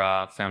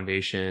 Zora,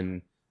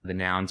 Foundation, the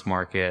Nouns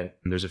market,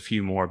 and there's a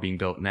few more being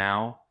built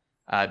now.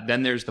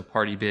 Then there's the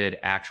PartyBid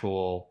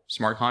actual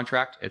smart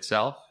contract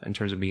itself in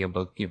terms of being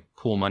able to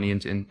pool money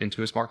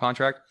into a smart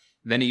contract.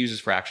 Then it uses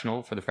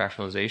Fractional for the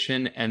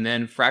fractionalization. And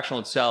then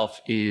Fractional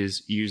itself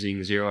is using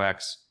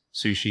 0x,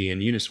 Sushi,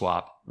 and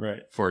Uniswap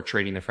for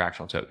trading the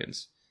fractional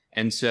tokens.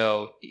 And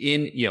so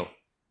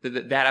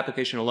that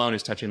application alone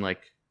is touching like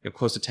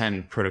close to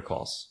 10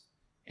 protocols.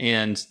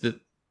 And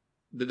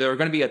there are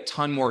going to be a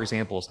ton more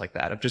examples like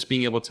that of just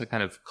being able to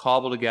kind of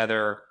cobble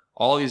together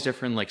all these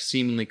different like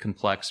seemingly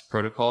complex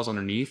protocols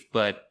underneath,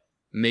 but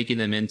making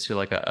them into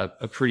like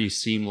a pretty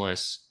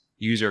seamless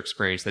user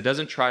experience that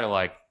doesn't try to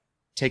like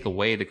take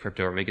away the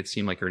crypto or make it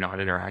seem like you're not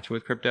interacting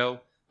with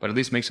crypto, but at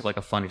least makes it like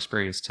a fun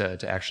experience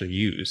to actually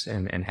use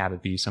and have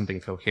it be something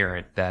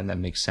coherent that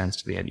makes sense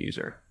to the end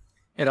user.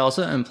 It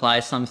also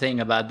implies something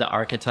about the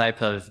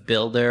archetype of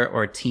builder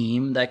or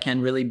team that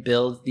can really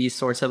build these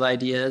sorts of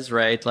ideas,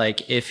 right?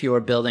 Like if you're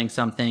building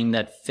something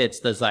that fits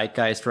the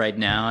zeitgeist right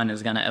now and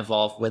is going to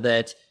evolve with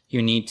it,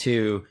 you need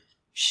to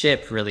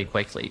ship really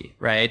quickly,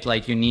 right?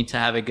 Like you need to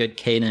have a good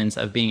cadence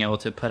of being able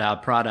to put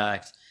out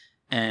product,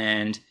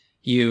 and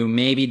you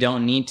maybe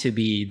don't need to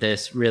be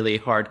this really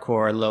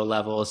hardcore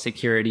low-level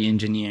security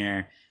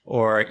engineer,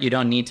 or you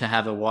don't need to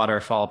have a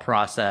waterfall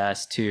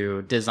process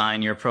to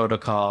design your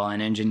protocol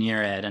and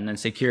engineer it and then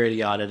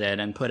security audit it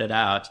and put it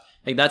out.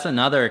 Like that's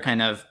another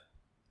kind of,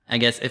 I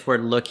guess, if we're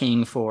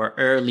looking for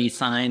early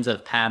signs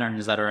of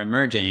patterns that are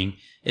emerging,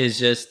 is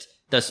just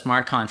the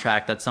smart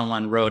contract that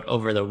someone wrote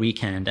over the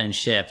weekend and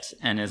shipped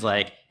and is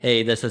like,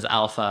 hey, this is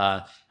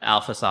alpha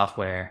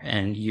software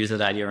and use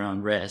it at your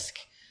own risk.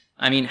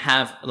 I mean,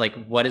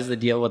 what is the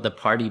deal with the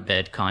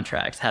PartyBid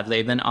contracts? Have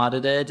they been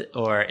audited,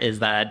 or is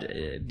that,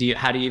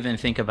 how do you even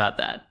think about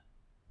that?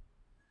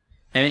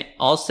 I mean,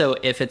 also,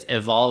 if it's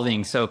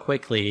evolving so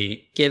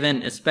quickly,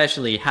 given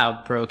especially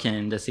how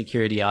broken the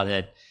security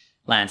audit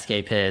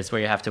landscape is,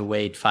 where you have to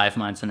wait 5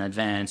 months in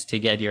advance to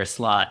get your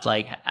slot,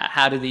 like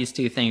how do these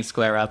two things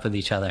square up with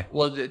each other?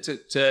 Well,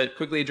 to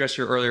quickly address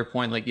your earlier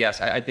point, like,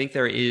 yes, I think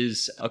there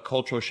is a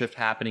cultural shift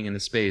happening in the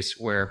space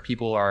where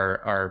people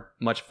are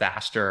much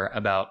faster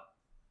about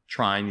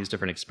trying these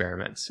different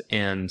experiments.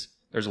 And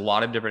There's a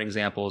lot of different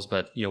examples,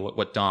 but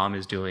what Dom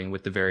is doing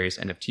with the various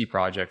NFT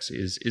projects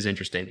is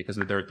interesting because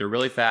they're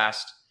really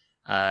fast.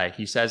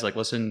 He says like,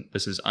 listen,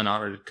 this is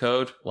unaudited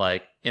code,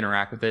 like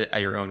interact with it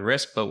at your own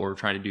risk. But what we're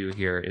trying to do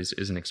here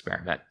is an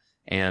experiment.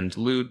 And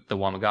Loot, the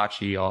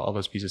Wamagachi, all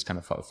those pieces kind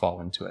of fall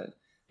into it.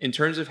 In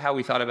terms of how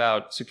we thought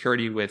about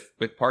security with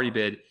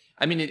PartyBid,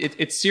 I mean,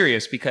 it's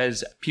serious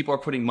because people are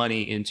putting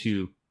money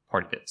into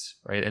PartyBids,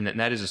 right? And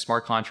that is a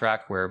smart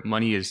contract where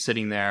money is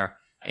sitting there.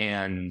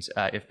 And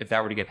if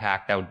that were to get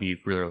hacked, that would be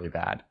really, really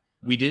bad.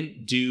 We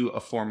didn't do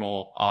a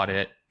formal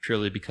audit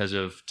purely because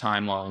of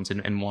timelines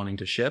and wanting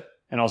to ship.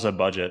 And also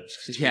budget.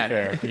 To be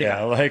fair.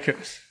 Yeah, like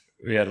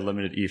we had a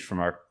limited ETH from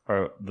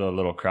the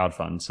little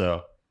crowdfund.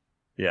 So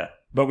yeah.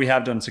 But we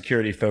have done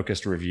security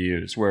focused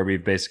reviews where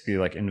we've basically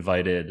like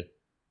invited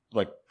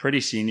like pretty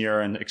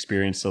senior and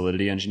experienced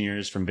Solidity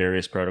engineers from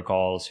various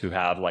protocols who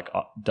have like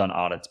done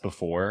audits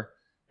before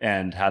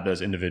and had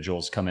those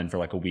individuals come in for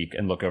like a week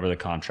and look over the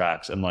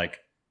contracts. And like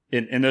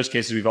in those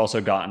cases, we've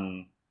also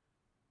gotten,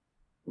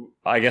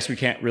 I guess we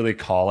can't really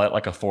call it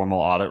like a formal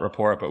audit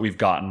report, but we've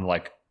gotten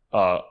like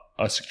a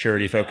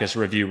security focused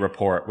review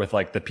report with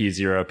like the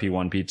P0,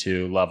 P1,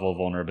 P2 level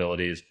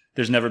vulnerabilities.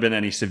 There's never been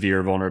any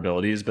severe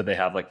vulnerabilities, but they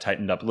have like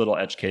tightened up little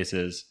edge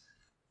cases.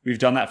 We've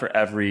done that for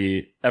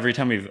every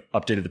time we've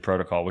updated the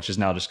protocol, which is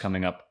now just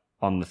coming up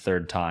on the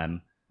third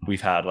time.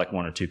 We've had like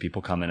 1 or 2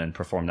 people come in and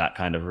perform that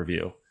kind of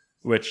review,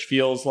 which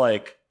feels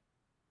like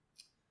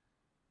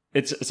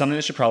it's something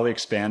that should probably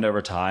expand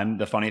over time.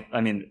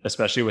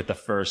 Especially with the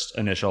first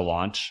initial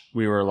launch,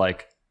 we were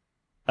like,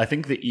 I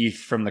think the ETH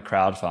from the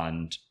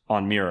crowdfund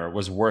on Mirror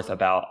was worth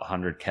about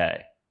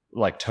 100K,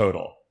 like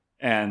total.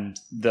 And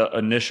the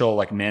initial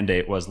like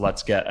mandate was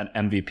let's get an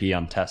MVP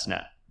on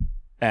testnet.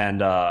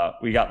 And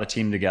we got the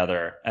team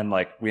together and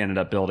like we ended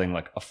up building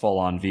like a full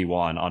on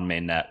V1 on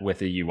mainnet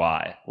with a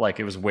UI. Like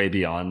it was way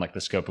beyond like the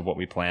scope of what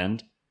we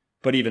planned.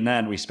 But even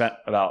then we spent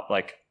about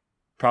like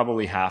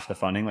probably half the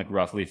funding, like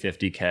roughly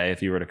 50K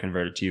if you were to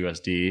convert it to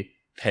USD,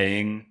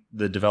 paying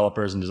the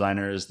developers and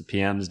designers, the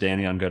PMs,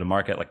 Danny on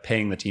go-to-market, like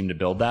paying the team to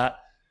build that.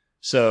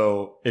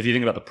 So if you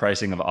think about the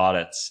pricing of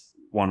audits,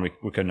 one, we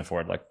couldn't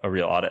afford like a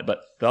real audit. But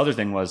the other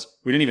thing was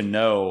we didn't even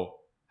know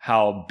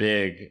how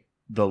big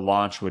the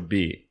launch would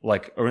be.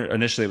 Like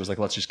initially it was like,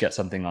 let's just get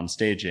something on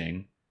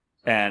staging.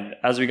 And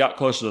as we got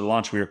closer to the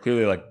launch, we were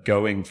clearly like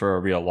going for a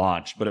real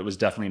launch, but it was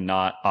definitely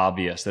not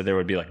obvious that there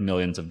would be like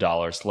millions of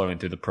dollars flowing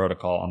through the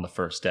protocol on the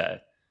first day.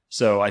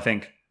 So I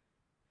think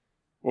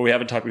we've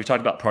talked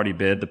about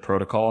PartyBid, the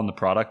protocol and the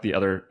product. The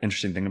other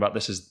interesting thing about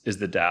this is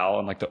the DAO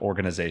and like the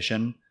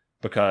organization,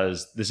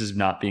 because this is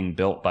not being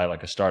built by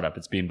like a startup.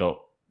 It's being built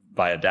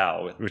by a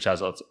DAO, which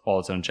has all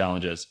its own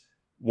challenges.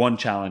 One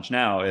challenge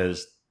now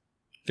is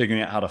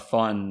figuring out how to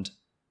fund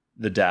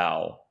the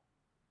DAO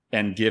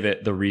and give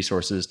it the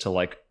resources to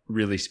like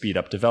really speed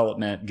up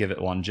development, give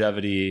it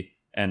longevity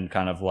and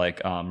kind of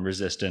like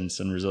resistance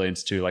and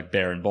resilience to like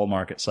bear and bull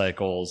market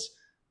cycles.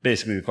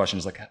 Basically, the question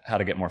is like how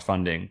to get more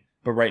funding.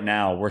 But right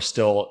now, we're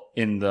still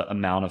in the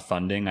amount of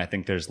funding. I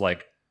think there's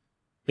like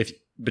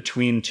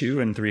between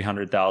 $200,000 and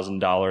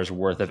 $300,000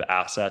 worth of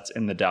assets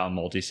in the DAO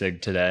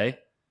multisig today,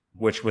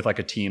 which with like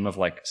a team of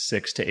like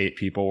 6 to 8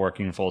 people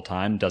working full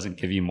time doesn't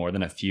give you more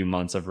than a few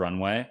months of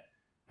runway.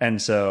 And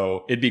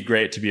so it'd be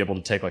great to be able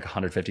to take like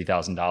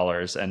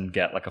 $150,000 and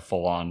get like a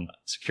full on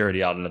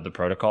security audit of the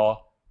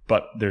protocol.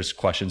 But there's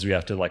questions we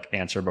have to like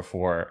answer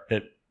before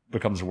it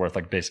becomes worth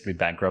like basically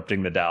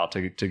bankrupting the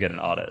DAO to get an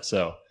audit.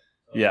 So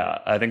yeah,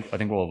 I think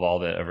we'll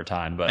evolve it over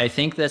time. But I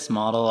think this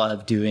model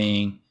of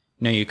doing,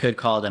 you could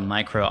call it a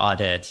micro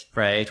audit,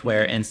 right?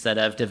 Where instead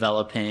of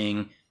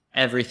developing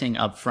everything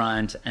up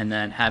front and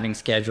then having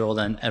scheduled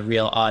a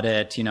real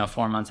audit,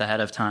 4 months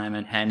ahead of time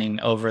and handing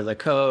over the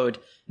code,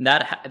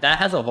 that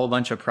has a whole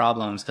bunch of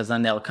problems because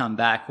then they'll come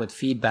back with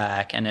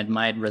feedback and it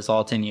might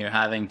result in you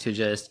having to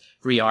just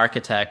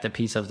re-architect a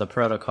piece of the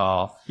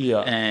protocol. Yeah.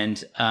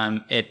 And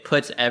it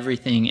puts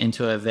everything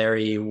into a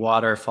very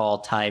waterfall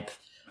type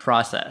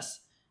process.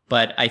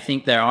 But I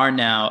think there are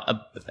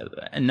now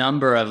a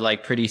number of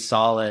like pretty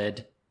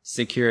solid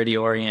security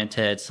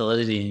oriented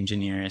Solidity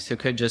engineers who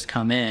could just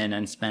come in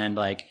and spend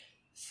like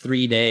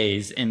 3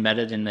 days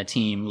embedded in the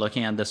team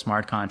looking at the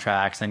smart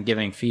contracts and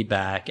giving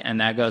feedback. And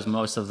that goes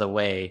most of the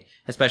way,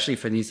 especially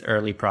for these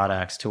early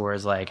products,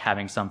 towards like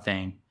having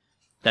something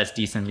that's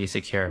decently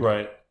secure.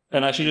 Right.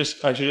 And I should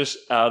just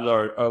add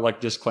our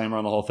like disclaimer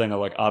on the whole thing of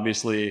like,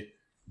 obviously,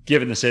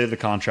 given the state of the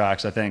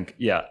contracts, I think,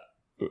 yeah,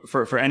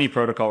 for any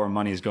protocol where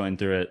money is going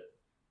through it,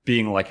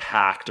 being like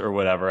hacked or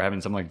whatever,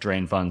 having some like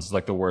drain funds is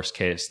like the worst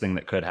case thing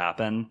that could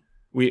happen.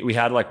 We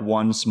had like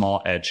one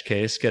small edge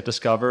case get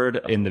discovered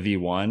in the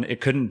V1.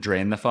 It couldn't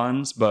drain the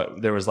funds,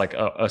 but there was like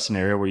a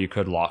scenario where you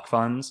could lock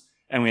funds.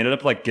 And we ended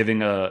up like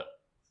giving a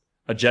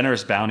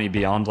generous bounty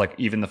beyond like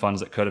even the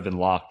funds that could have been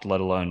locked, let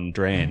alone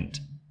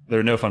drained. There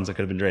are no funds that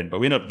could have been drained, but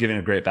we ended up giving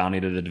a great bounty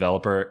to the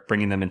developer,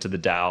 bringing them into the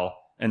DAO.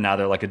 And now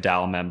they're like a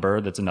DAO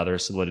member that's another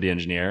Solidity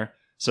engineer.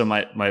 So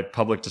my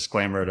public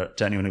disclaimer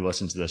to anyone who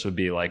listens to this would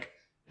be like,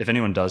 if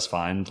anyone does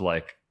find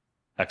like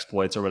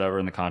exploits or whatever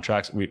in the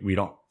contracts. We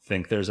don't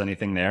think there's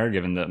anything there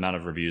given the amount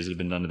of reviews that have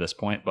been done to this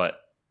point, but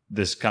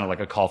this kind of like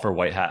a call for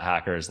white hat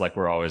hackers. Like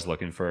we're always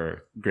looking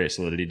for great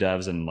Solidity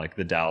devs, and like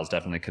the DAO is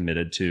definitely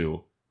committed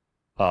to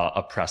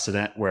a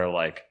precedent where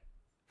like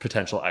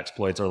potential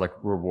exploits are like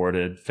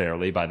rewarded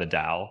fairly by the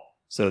DAO,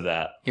 so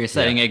that you're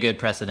setting a good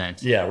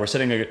precedent. Yeah, we're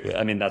setting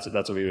I mean, that's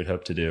what we would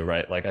hope to do,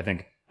 right? Like I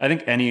think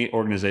any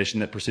organization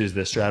that pursues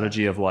this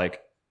strategy of like,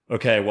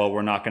 okay, well,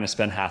 we're not going to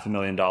spend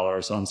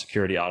 $500,000 on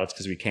security audits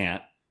because we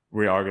can't.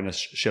 We are going to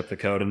ship the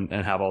code and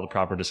have all the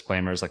proper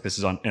disclaimers. Like this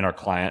is in our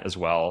client as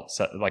well,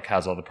 like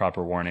has all the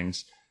proper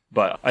warnings.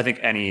 But I think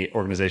any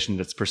organization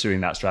that's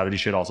pursuing that strategy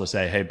should also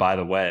say, hey, by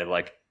the way,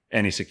 like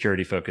any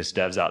security focused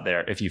devs out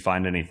there, if you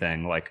find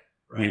anything, like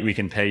we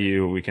can pay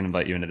you, we can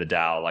invite you into the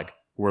DAO. Like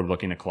we're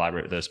looking to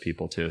collaborate with those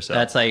people too. So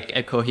that's like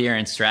a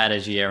coherent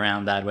strategy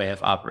around that way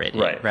of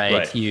operating,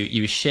 right?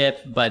 You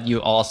ship, but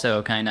you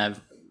also kind of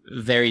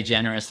very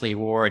generously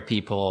reward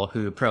people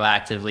who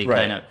proactively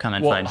kind of come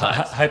and find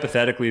bugs.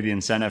 Hypothetically, the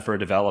incentive for a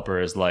developer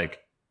is like,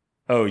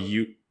 oh,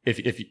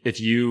 if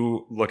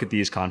you look at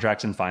these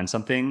contracts and find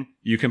something,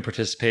 you can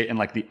participate in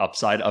like the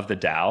upside of the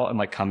DAO and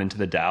like come into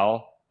the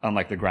DAO on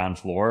like the ground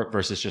floor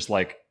versus just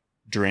like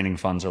draining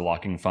funds or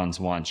locking funds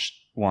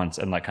once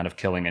and like kind of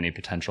killing any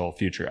potential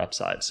future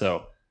upside.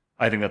 So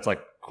I think that's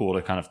like cool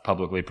to kind of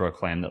publicly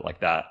proclaim that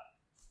like that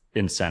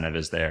incentive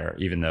is there,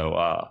 even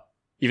though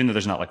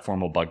there's not like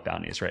formal bug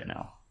bounties right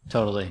now.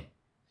 Totally.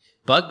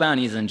 Bug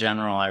bounties in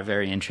general are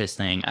very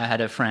interesting. I had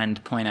a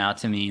friend point out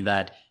to me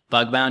that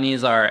bug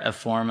bounties are a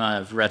form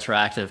of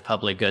retroactive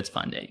public goods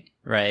funding,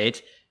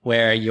 right?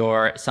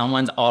 Where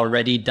someone's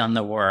already done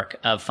the work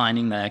of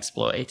finding the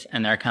exploit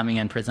and they're coming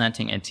and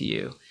presenting it to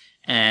you.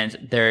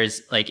 And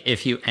there's like,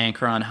 if you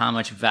anchor on how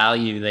much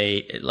value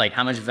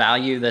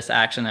this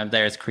action of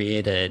theirs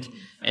created,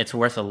 it's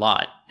worth a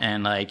lot.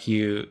 And like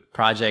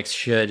projects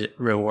should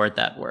reward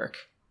that work.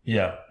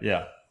 Yeah,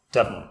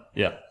 definitely.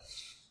 Yeah.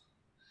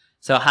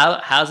 So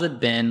how's it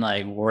been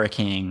like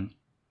working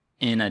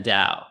in a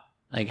DAO?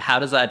 Like how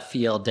does that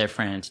feel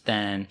different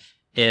than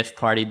if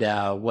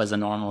PartyDAO was a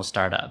normal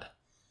startup?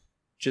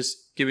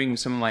 Just giving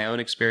some of my own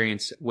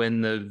experience,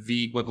 when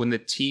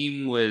the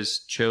team was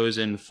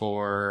chosen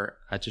for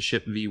to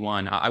ship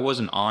V1, I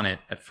wasn't on it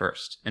at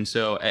first. And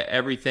so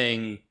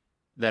everything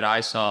that I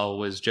saw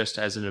was just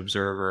as an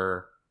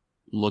observer,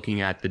 looking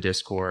at the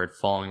Discord,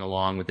 following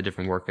along with the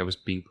different work that was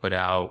being put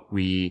out.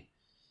 We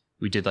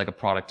did like a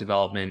product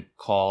development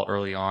call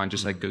early on,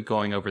 just like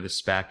going over the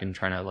spec and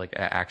trying to like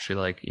actually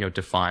like,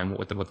 define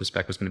what the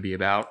spec was going to be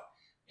about.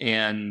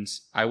 And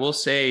I will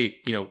say,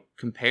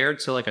 compared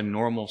to like a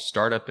normal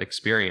startup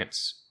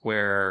experience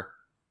where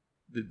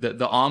the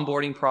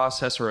onboarding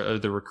process or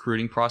the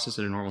recruiting process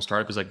at a normal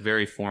startup is like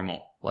very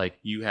formal. Like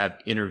you have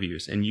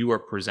interviews and you are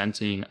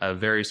presenting a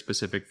very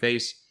specific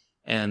face,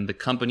 and the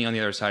company on the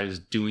other side is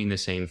doing the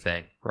same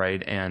thing,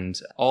 right? And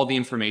all the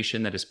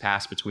information that is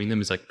passed between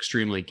them is like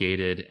extremely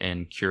gated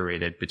and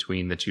curated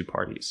between the two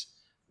parties.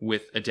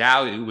 With a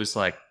DAO, it was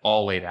like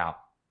all laid out.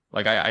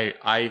 Like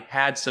I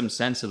had some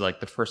sense of like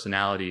the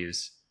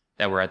personalities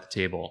that were at the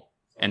table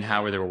and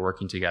how they were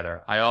working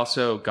together. I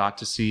also got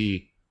to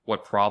see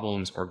what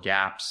problems or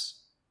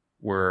gaps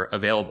were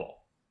available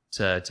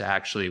to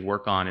actually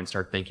work on and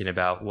start thinking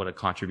about what a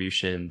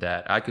contribution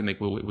that I could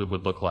make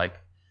would look like.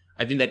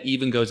 I think that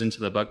even goes into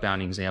the bug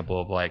bounty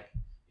example of like,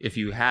 if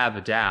you have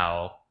a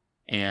DAO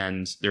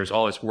and there's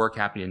all this work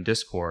happening in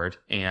Discord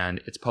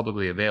and it's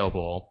publicly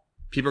available,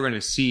 people are going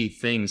to see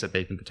things that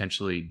they can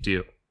potentially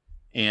do.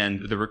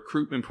 And the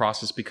recruitment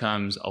process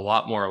becomes a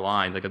lot more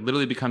aligned. Like it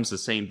literally becomes the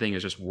same thing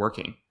as just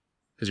working,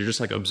 because you're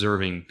just like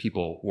observing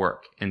people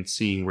work and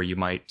seeing where you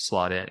might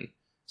slot in.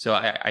 So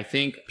I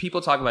think people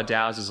talk about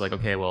DAOs as like,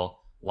 okay, well,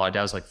 a lot of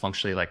DAOs like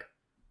functionally like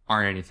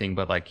aren't anything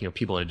but like,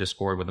 people in a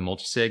Discord with a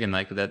multisig, and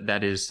like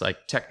that is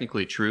like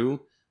technically true.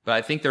 But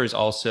I think there's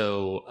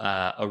also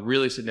a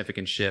really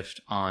significant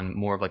shift on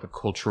more of like a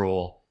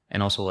cultural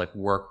and also like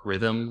work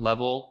rhythm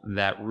level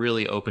that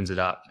really opens it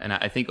up. And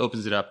I think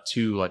opens it up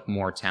to like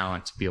more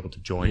talent to be able to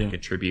join and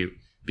contribute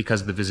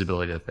because of the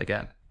visibility that they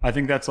get. I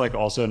think that's like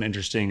also an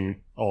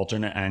interesting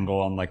alternate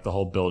angle on like the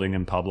whole building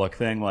in public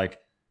thing. Like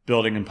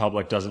building in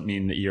public doesn't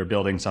mean that you're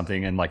building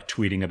something and like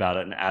tweeting about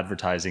it and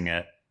advertising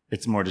it.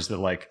 It's more just that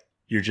like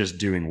you're just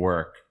doing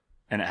work,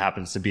 and it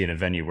happens to be in a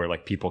venue where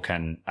like people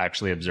can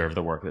actually observe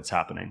the work that's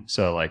happening.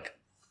 So like,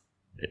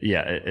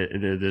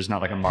 there's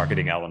not like a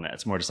marketing element.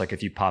 It's more just like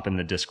if you pop in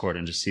the Discord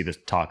and just see the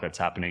talk that's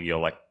happening,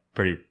 you'll like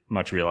pretty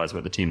much realize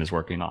what the team is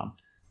working on.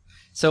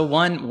 So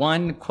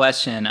one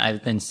question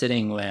I've been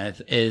sitting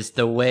with is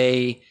the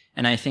way,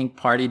 and I think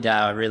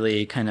PartyDAO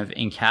really kind of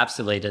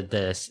encapsulated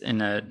this in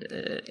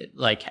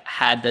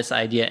had this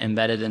idea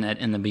embedded in it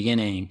in the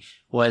beginning,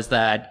 was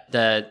that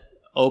the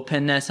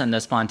openness and the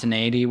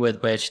spontaneity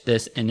with which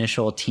this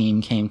initial team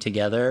came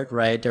together,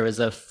 right? There was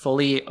a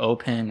fully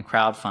open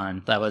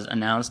crowdfund that was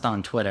announced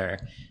on Twitter,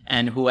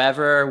 and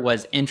whoever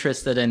was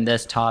interested in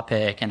this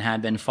topic and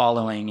had been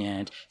following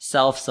it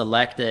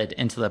self-selected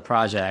into the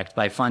project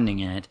by funding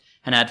it.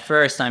 And at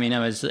first, I mean, it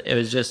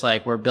was just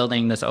like, we're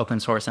building this open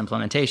source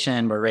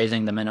implementation. We're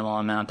raising the minimal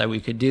amount that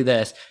we could do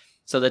this.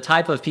 So the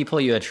type of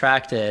people you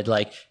attracted,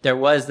 like there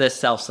was this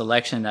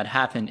self-selection that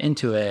happened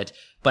into it.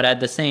 But at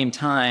the same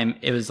time,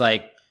 it was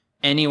like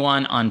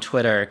anyone on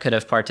Twitter could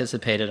have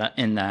participated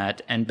in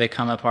that and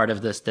become a part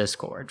of this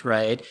Discord,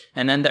 right?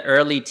 And then the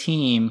early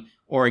team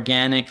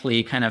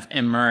organically kind of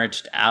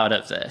emerged out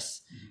of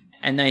this.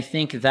 And I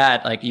think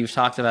that, like, you've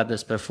talked about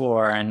this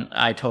before, and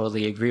I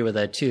totally agree with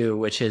it too,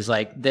 which is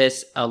like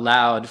this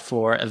allowed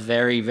for a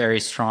very,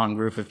 very strong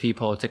group of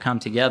people to come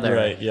together.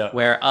 Right, yeah.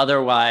 Where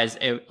otherwise,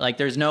 like,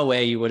 there's no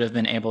way you would have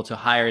been able to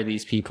hire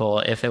these people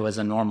if it was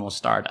a normal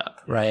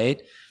startup,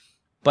 right?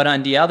 But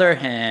on the other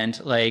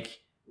hand, like,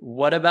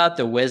 what about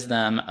the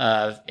wisdom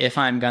of, if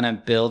I'm going to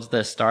build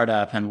this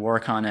startup and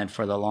work on it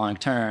for the long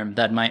term,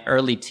 that my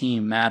early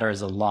team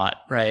matters a lot,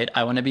 right?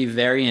 I want to be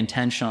very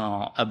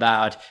intentional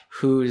about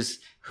who's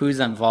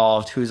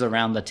involved, who's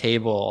around the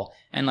table.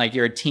 And like,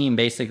 your team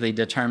basically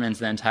determines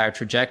the entire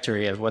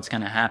trajectory of what's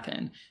going to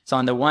happen. So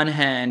on the one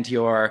hand,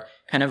 you're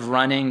kind of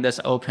running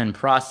this open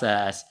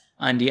process.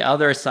 On the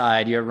other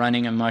side, you're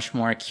running a much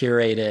more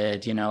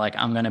curated, you know, like,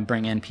 I'm going to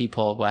bring in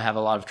people who I have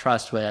a lot of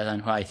trust with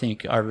and who I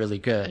think are really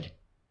good.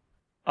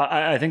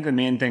 I think the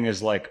main thing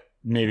is, like,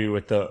 maybe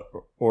with the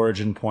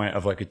origin point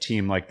of like a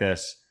team like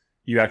this,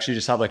 you actually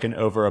just have like an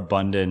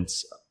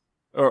overabundance,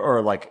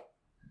 or like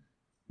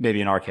maybe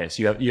in our case,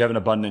 you have an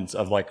abundance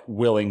of like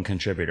willing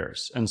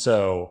contributors. And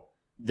so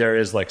there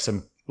is like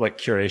some like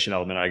curation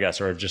element, I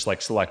guess, or just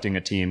like selecting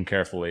a team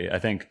carefully. I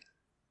think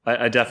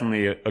I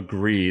definitely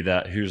agree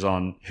that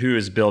who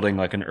is building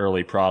like an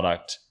early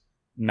product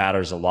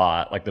matters a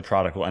lot. Like, the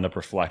product will end up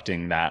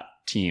reflecting that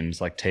team's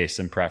like tastes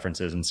and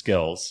preferences and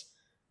skills.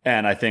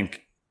 And I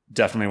think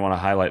definitely want to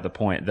highlight the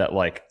point that,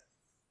 like,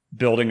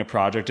 building a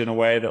project in a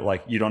way that,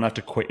 like, you don't have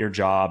to quit your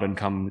job and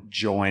come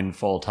join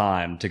full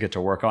time to get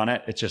to work on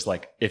it. It's just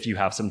like, if you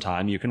have some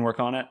time, you can work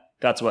on it.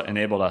 That's what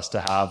enabled us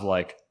to have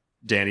like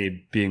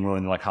Danny being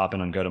willing to like hop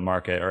in on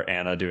go-to-market, or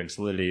Anna doing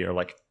Solidity, or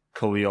like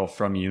Khalil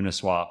from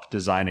Uniswap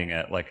designing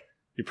it. Like,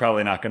 you're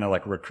probably not going to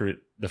like recruit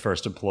the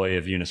first employee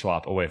of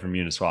Uniswap away from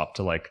Uniswap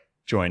to like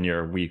join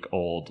your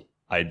week-old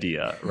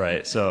idea,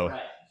 right? So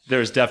right.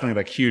 There's definitely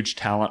like huge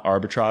talent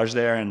arbitrage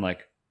there, and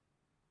like,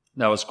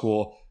 that was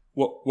cool.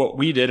 What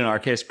we did in our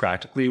case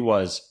practically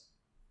was,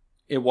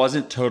 it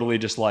wasn't totally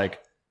just like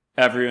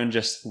everyone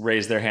just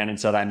raised their hand and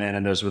said, I'm in,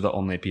 and those were the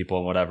only people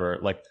and whatever.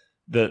 Like,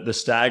 the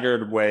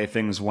staggered way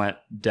things went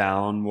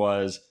down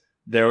was,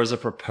 there was a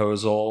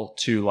proposal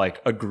to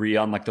like agree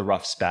on like the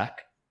rough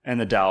spec, and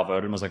the DAO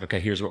voted and was like, okay,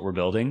 here's what we're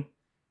building.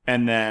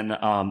 And then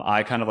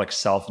I kind of like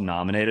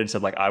self-nominated,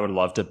 said like, I would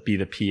love to be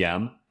the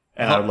PM.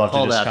 And I would love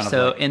to just kind of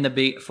so like, in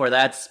the for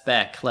that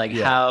spec, like,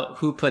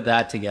 who put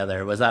that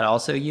together? Was that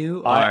also you?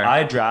 Or?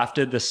 I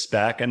drafted the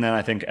spec, and then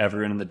I think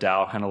everyone in the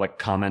DAO kind of like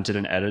commented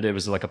and edited. It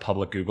was like a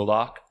public Google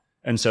Doc.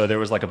 And so there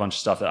was like a bunch of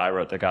stuff that I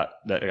wrote that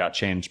got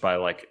changed by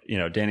like, you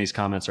know, Danny's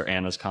comments or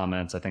Anna's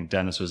comments. I think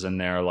Dennis was in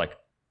there. Like,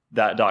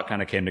 that doc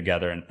kind of came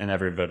together, and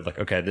everyone voted like,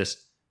 okay,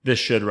 this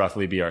should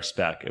roughly be our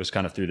spec. It was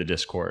kind of through the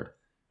Discord.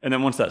 And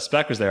then once that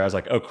spec was there, I was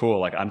like, oh, cool.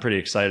 Like, I'm pretty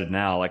excited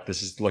now. Like,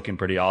 this is looking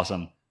pretty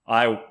awesome.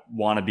 I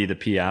want to be the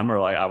PM, or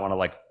like, I want to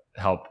like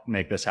help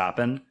make this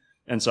happen.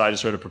 And so I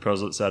just wrote a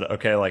proposal that said,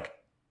 okay, like,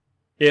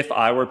 if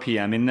I were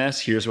PMing this,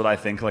 here's what I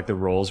think like the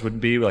roles would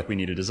be. Like, we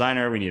need a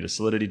designer, we need a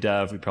Solidity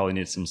dev, we probably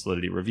need some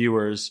Solidity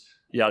reviewers,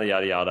 yada,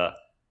 yada, yada.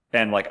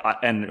 And like,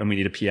 and we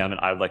need a PM,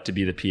 and I would like to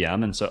be the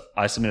PM. And so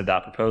I submitted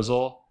that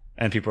proposal,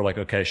 and people were like,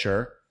 okay,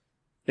 sure.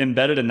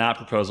 Embedded in that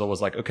proposal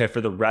was like, okay,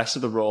 for the rest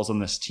of the roles on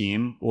this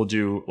team, we'll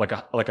do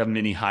like a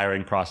mini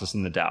hiring process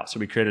in the DAO. So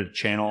we created a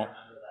channel.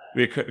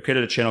 We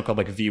created a channel called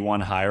like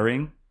V1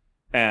 Hiring.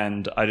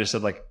 And I just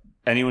said like,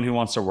 anyone who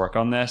wants to work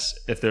on this,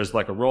 if there's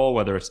like a role,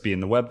 whether it's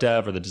being the web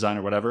dev or the designer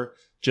or whatever,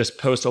 just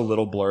post a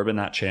little blurb in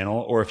that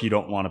channel. Or if you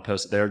don't want to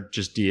post it there,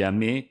 just DM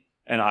me,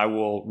 and I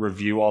will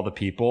review all the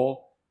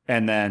people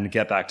and then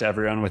get back to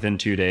everyone within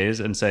 2 days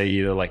and say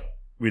either like,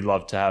 we'd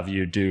love to have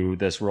you do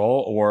this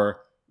role,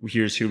 or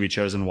here's who we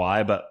chose and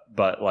why,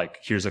 but like,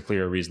 here's a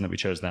clear reason that we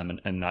chose them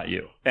and not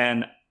you.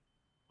 And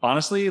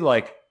honestly,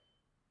 like,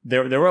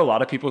 there were a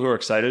lot of people who were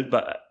excited,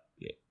 but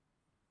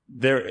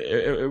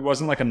it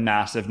wasn't like a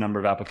massive number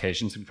of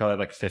applications. We probably had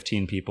like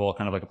 15 people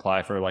kind of like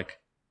apply for like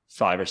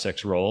 5 or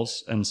 6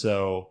 roles. And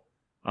so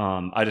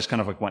I just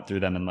kind of like went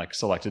through them and like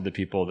selected the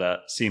people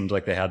that seemed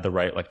like they had the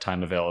right like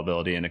time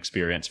availability and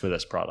experience for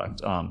this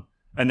product.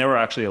 And there were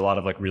actually a lot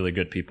of like really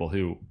good people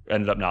who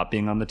ended up not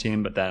being on the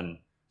team, but then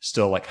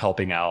still like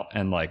helping out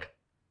and like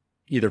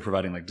either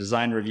providing like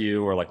design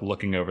review or like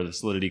looking over the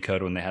Solidity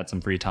code when they had some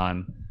free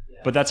time.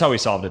 But that's how we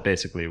solved it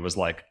basically, was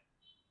like,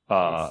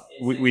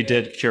 we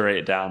did curate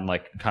it down,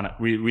 like kind of,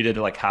 we did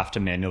like have to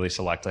manually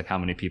select like how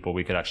many people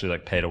we could actually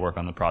like pay to work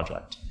on the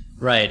project.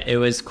 Right. It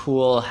was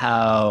cool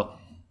how,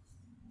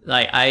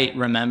 like, I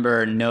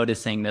remember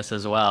noticing this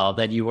as well,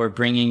 that you were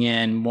bringing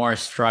in more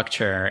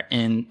structure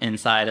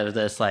inside of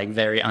this like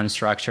very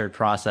unstructured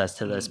process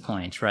to this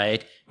point,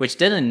 right? Which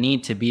didn't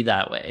need to be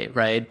that way,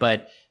 right?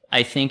 But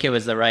I think it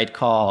was the right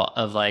call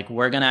of like,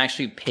 we're going to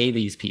actually pay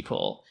these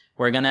people.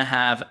 We're going to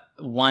have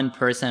one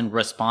person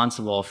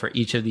responsible for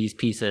each of these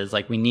pieces.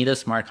 Like, we need a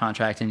smart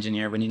contract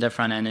engineer. We need a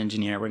front end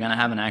engineer. We're going to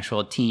have an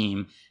actual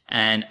team,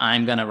 and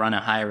I'm going to run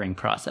a hiring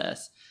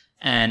process.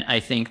 And I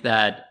think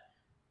that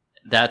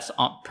that's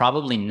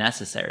probably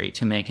necessary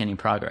to make any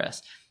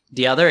progress.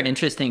 The other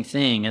interesting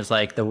thing is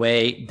like the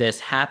way this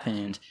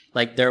happened,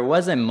 like there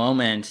was a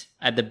moment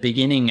at the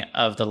beginning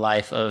of the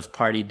life of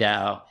Party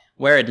DAO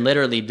where it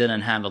literally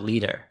didn't have a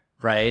leader,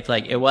 right?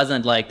 Like it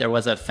wasn't like there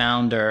was a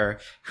founder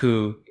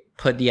who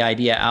put the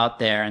idea out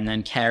there and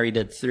then carried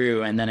it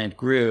through and then it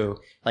grew.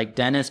 Like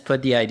Dennis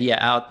put the idea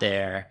out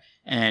there,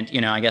 and, you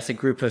know, I guess a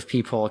group of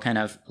people kind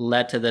of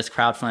led to this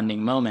crowdfunding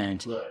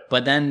moment. Right.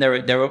 But then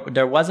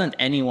there wasn't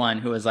anyone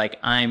who was like,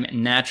 I'm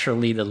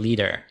naturally the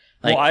leader.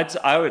 Like,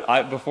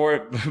 well,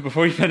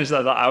 before you finish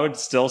that, I would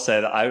still say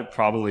that I would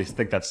probably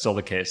think that's still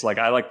the case. Like,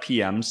 I like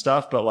PM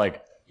stuff, but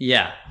like,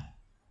 yeah,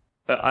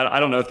 I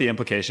don't know if the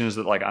implication is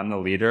that like I'm the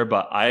leader,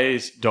 but I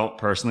don't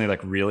personally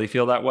like really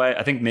feel that way.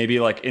 I think maybe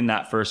like in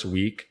that first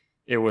week,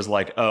 it was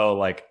like, oh,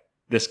 like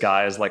this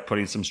guy is like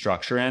putting some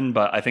structure in.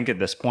 But I think at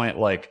this point,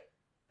 like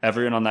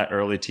everyone on that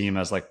early team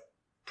has like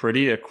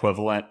pretty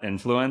equivalent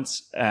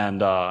influence.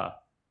 And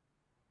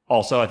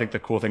also, I think the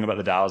cool thing about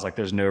the DAO is like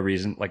there's no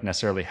reason like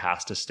necessarily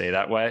has to stay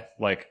that way.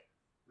 Like,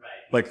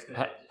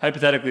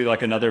 hypothetically,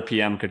 like another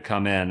PM could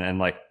come in and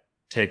like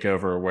take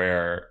over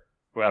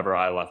wherever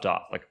I left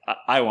off. Like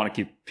I want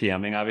to keep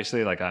PMing,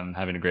 obviously. Like I'm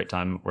having a great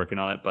time working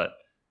on it, but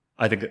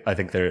I think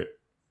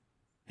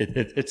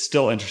it's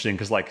still interesting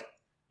because like,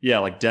 yeah,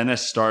 like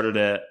Dennis started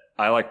it.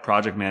 I like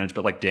project manage,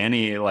 but like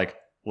Danny like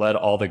led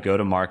all the go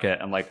to market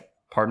and like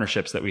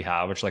partnerships that we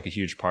have, which is like a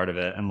huge part of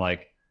it. And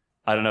like,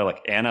 I don't know, like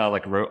Anna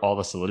like wrote all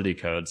the Solidity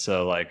code.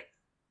 So like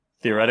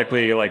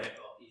theoretically, like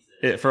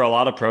for a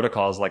lot of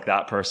protocols, like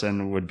that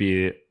person would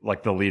be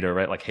like the leader,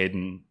 right? Like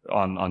Hayden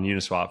on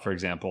Uniswap, for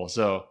example.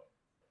 So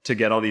to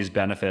get all these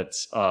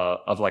benefits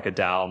of like a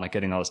DAO and like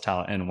getting all this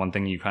talent, and one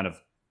thing you kind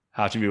of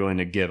have to be willing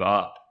to give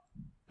up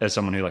as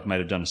someone who like might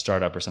have done a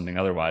startup or something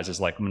otherwise is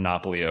like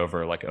monopoly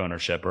over like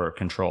ownership or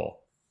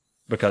control,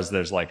 because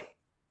there's like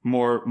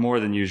more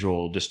than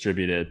usual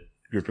distributed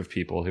group of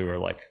people who are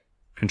like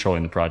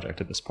controlling the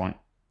project at this point.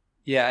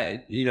 Yeah,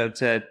 you know,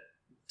 to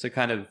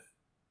kind of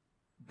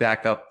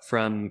back up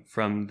from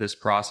this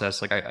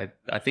process, like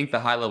I think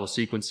the high level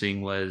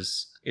sequencing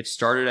was, it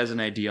started as an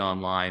idea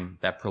online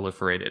that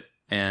proliferated.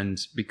 And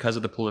because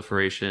of the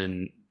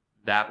proliferation,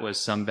 that was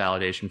some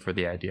validation for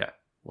the idea.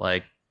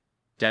 Like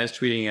Dennis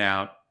tweeting it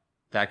out,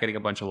 that getting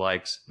a bunch of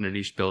likes, and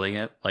Anish building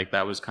it, like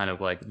that was kind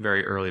of like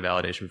very early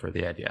validation for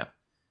the idea.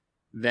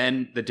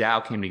 Then the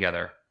DAO came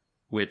together,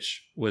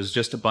 which was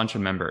just a bunch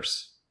of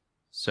members.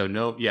 So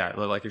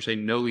like you're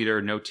saying, no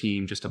leader, no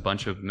team, just a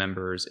bunch of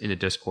members in a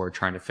Discord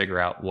trying to figure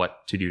out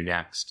what to do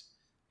next.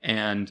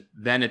 And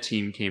then a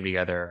team came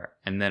together,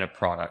 and then a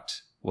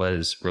product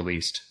was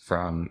released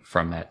from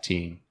that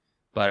team.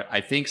 But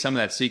I think some of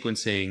that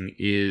sequencing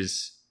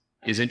is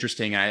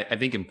interesting, and I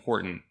think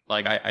important.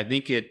 Like I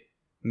think it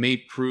may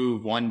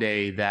prove one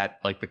day that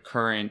like the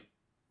current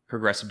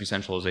progressive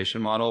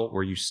decentralization model,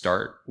 where you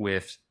start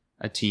with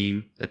a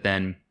team that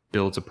then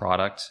builds a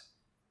product,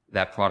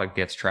 that product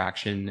gets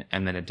traction,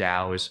 and then a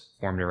DAO is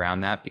formed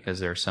around that because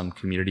there's some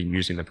community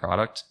using the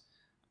product,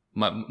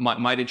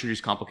 might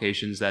introduce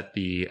complications that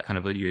the kind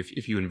of,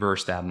 if you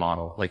inverse that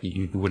model, like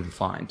you wouldn't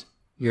find.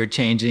 You're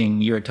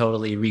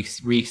totally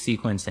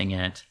resequencing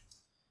it.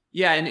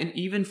 Yeah. And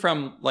even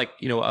from like,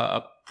 you know,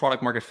 a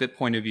product market fit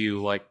point of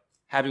view, like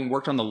having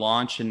worked on the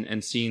launch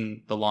and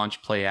seen the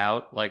launch play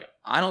out, like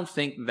I don't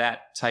think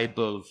that type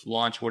of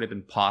launch would have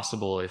been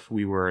possible if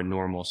we were a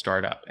normal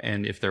startup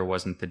and if there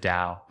wasn't the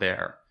DAO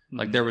there. Mm-hmm.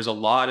 Like there was a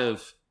lot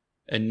of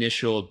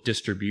initial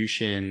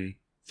distribution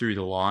through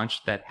the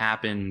launch that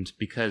happened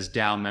because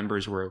DAO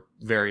members were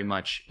very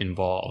much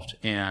involved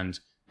and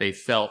they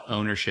felt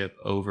ownership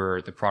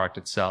over the product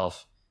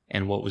itself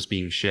and what was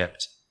being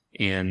shipped.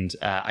 And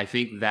I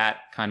think that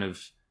kind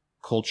of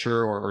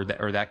culture or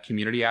that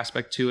community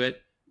aspect to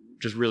it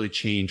just really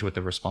changed what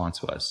the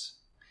response was.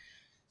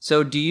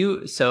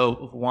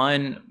 So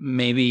one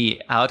maybe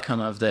outcome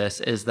of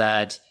this is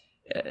that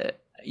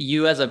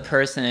you as a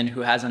person who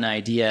has an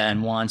idea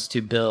and wants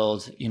to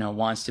build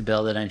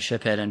it and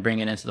ship it and bring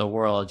it into the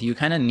world, you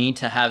kind of need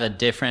to have a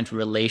different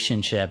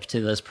relationship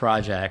to this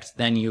project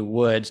than you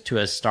would to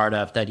a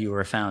startup that you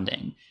were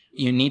founding.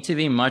 You need to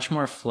be much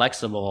more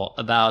flexible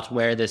about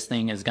where this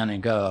thing is going to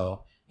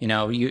go. You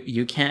know,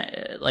 you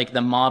can't, like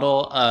the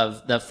model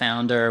of the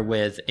founder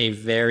with a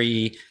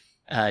very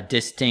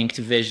distinct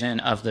vision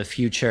of the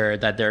future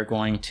that they're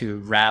going to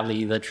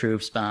rally the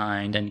troops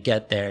behind and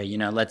get there. You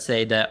know, let's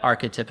say the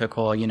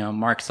archetypical, you know,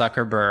 Mark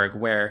Zuckerberg,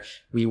 where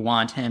we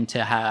want him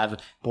to have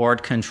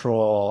board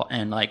control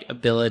and like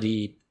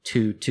ability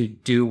to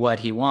do what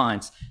he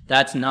wants.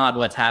 That's not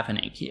what's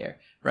happening here,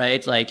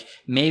 right? Like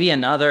maybe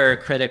another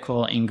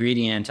critical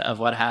ingredient of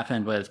what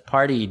happened with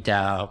Party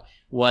DAO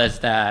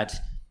was that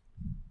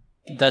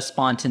the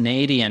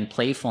spontaneity and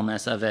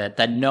playfulness of it,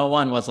 that no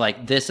one was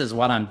like, this is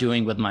what I'm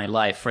doing with my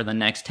life for the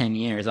next 10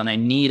 years. And I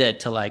need it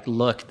to like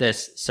look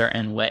this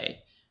certain way,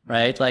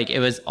 right? Like it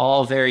was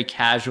all very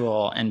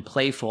casual and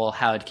playful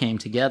how it came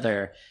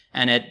together.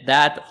 And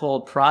that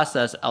whole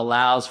process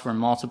allows for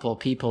multiple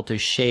people to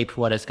shape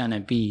what it's going to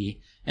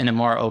be in a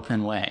more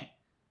open way.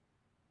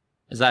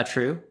 Is that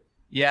true?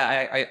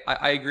 Yeah,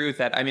 I agree with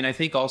that. I mean, I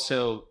think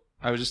also,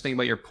 I was just thinking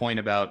about your point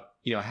about,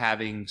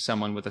 having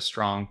someone with a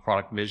strong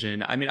product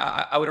vision. I mean,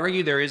 I would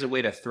argue there is a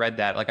way to thread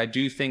that. Like, I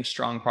do think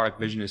strong product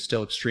vision is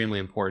still extremely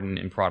important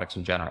in products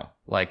in general.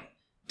 Like,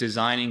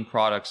 designing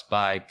products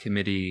by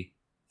committee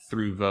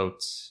through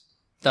votes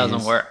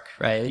doesn't work,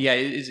 right?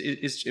 Yeah,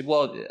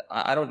 well,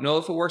 I don't know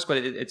if it works, but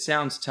it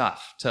sounds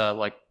tough to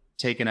like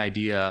take an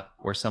idea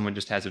where someone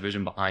just has a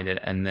vision behind it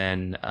and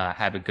then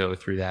have it go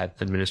through that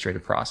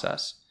administrative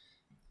process.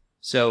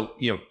 So,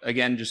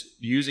 again, just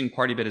using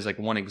PartyBit as like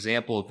one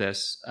example of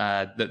this,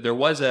 there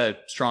was a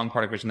strong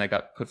product vision that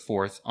got put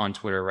forth on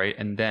Twitter, right?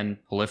 And then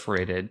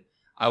proliferated.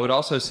 I would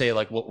also say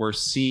like what we're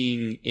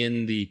seeing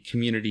in the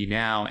community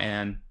now,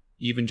 and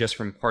even just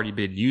from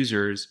PartyBit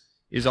users,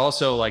 is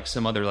also like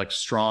some other like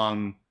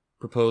strong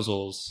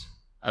proposals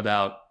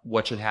about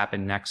what should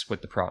happen next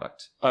with the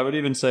product. I would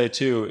even say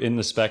too, in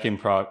the speccing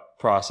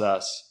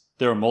process,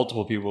 there were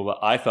multiple people that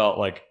I felt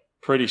like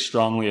pretty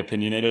strongly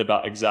opinionated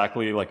about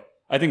exactly like,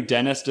 I think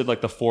Dennis did like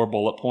the 4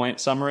 bullet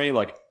point summary,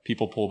 like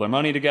people pull their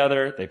money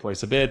together, they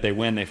place a bid, they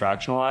win, they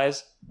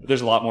fractionalize.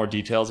 There's a lot more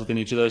details within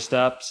each of those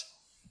steps.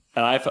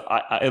 And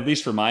I at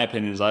least for my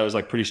opinions, I was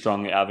like pretty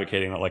strongly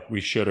advocating that like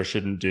we should or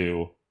shouldn't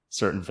do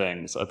certain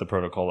things at the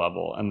protocol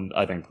level. And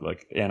I think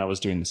like Anna was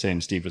doing the same,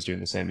 Steve was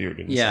doing the same, you were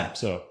doing the same.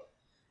 So,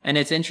 and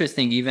it's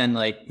interesting, even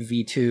like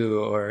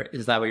V2, or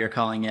is that what you're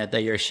calling it,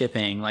 that you're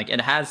shipping, like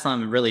it has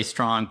some really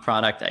strong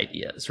product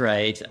ideas,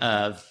 right?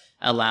 Of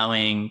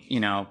allowing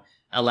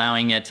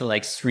it to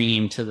like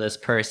stream to this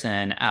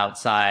person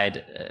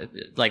outside,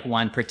 like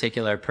one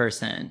particular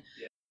person.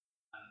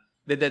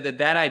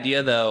 That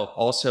idea though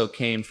also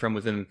came from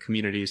within the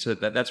community. So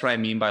that's what I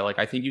mean by like,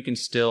 I think you can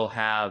still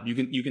have,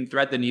 you can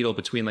thread the needle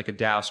between like a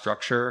DAO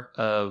structure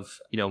of,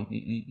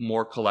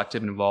 more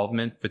collective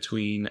involvement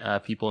between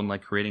people in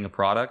like creating a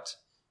product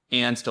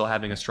and still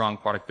having a strong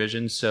product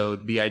vision. So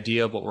the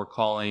idea of what we're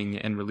calling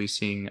and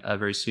releasing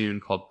very soon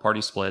called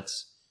party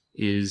splits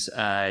is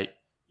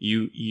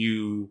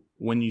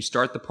when you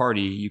start the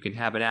party, you can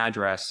have an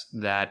address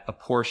that a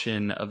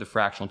portion of the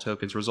fractional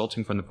tokens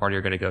resulting from the party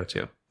are going to go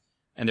to.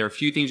 And there are a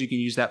few things you can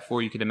use that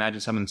for. You could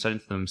imagine someone setting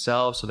it for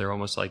themselves. So they're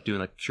almost like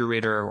doing like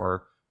curator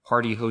or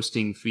party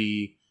hosting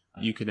fee.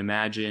 You could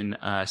imagine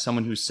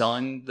someone who's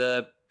selling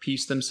the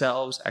piece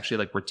themselves actually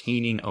like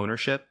retaining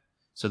ownership.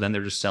 So then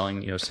they're just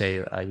selling, say,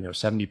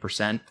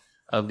 70%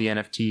 of the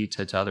NFT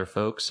to other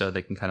folks. So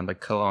they can kind of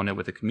like co-own it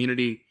with the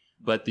community.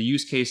 But the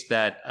use case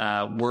that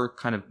we're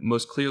kind of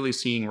most clearly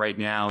seeing right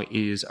now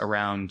is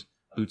around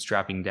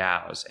bootstrapping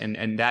DAOs.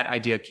 And that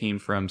idea came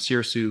from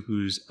Sirsu,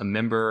 who's a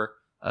member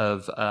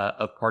of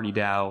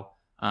PartyDAO,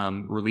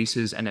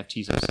 releases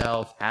NFTs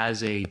himself,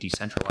 has a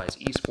decentralized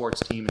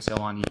esports team and so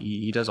on.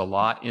 He does a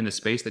lot in the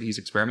space that he's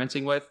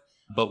experimenting with.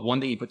 But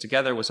one thing he put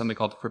together was something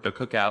called the Crypto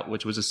Cookout,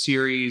 which was a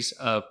series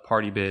of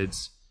party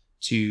bids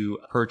to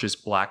purchase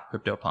black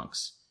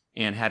CryptoPunks,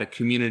 and had a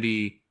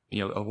community, a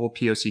whole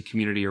POC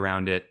community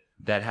around it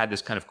that had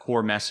this kind of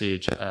core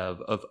message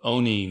of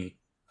owning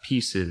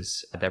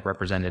pieces that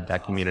represented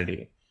that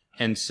community.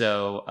 And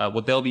so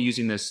what they'll be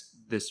using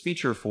this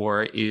feature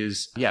for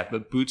is,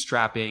 but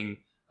bootstrapping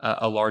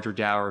a larger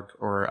DAO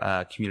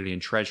or community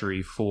and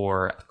treasury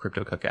for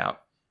Crypto Cookout.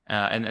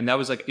 And that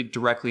was like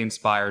directly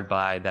inspired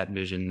by that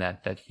vision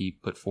that he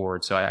put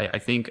forward. So I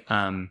think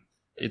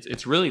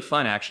it's really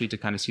fun actually to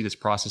kind of see this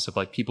process of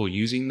like people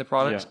using the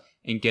product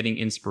and getting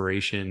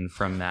inspiration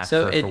from that.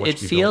 So it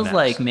feels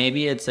like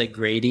maybe it's a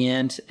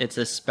gradient, it's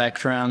a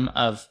spectrum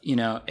of,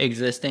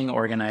 existing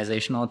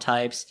organizational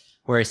types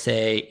where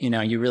say,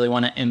 you really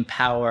want to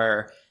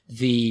empower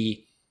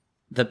the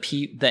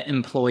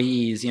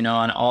employees,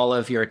 on all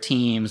of your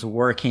teams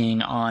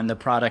working on the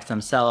product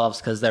themselves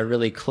because they're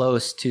really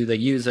close to the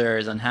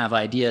users and have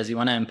ideas. You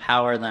want to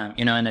empower them,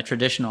 in a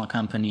traditional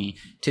company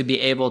to be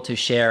able to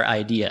share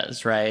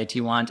ideas, right?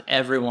 You want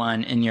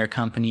everyone in your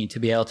company to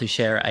be able to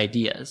share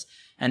ideas.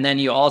 And then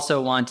you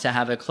also want to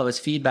have a close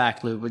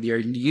feedback loop with your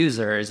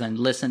users and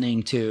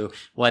listening to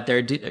what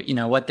they're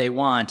what they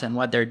want and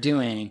what they're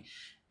doing.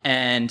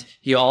 And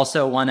you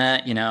also want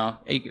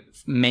to,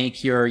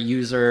 make your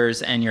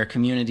users and your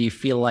community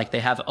feel like they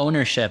have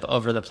ownership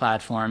over the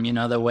platform,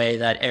 the way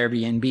that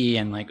Airbnb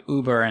and like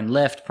Uber and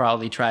Lyft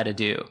probably try to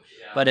do.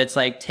 Yeah. But it's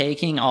like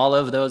taking all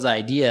of those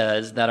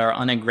ideas that are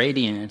on a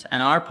gradient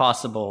and are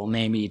possible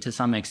maybe to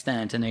some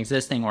extent in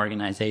existing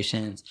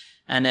organizations.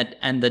 And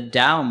the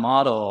DAO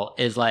model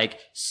is like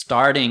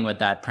starting with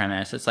that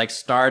premise. It's like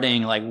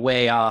starting like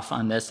way off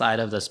on this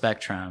side of the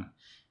spectrum.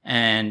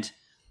 And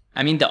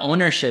I mean, the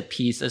ownership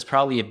piece is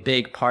probably a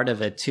big part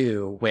of it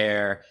too,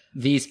 where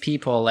these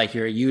people, like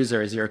your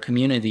users, your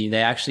community,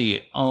 they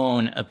actually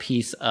own a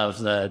piece of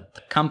the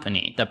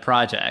company, the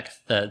project,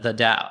 the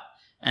DAO,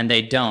 and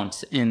they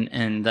don't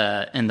in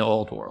the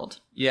old world.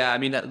 Yeah, I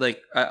mean,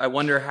 like, I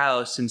wonder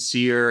how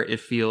sincere it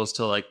feels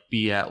to like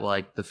be at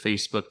like the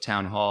Facebook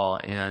town hall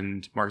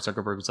and Mark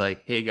Zuckerberg was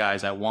like, "Hey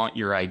guys, I want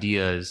your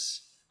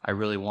ideas. I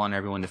really want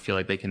everyone to feel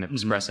like they can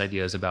express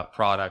ideas about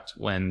product,"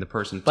 when the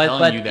person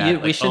telling you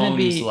that we shouldn't owns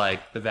be,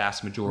 like the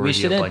vast majority. We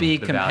shouldn't of, like, be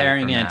the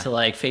comparing value from it that. to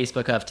like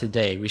Facebook of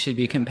today. We should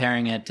be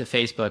comparing it to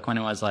Facebook when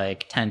it was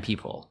like 10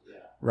 people,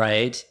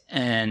 right?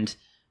 And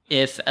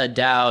if a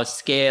DAO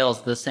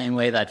scales the same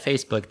way that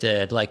Facebook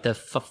did, like the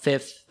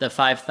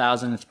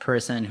 5,000th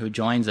person who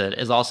joins it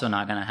is also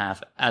not going to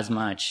have as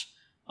much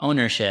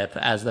ownership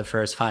as the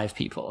first 5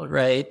 people,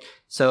 right?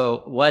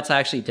 So what's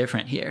actually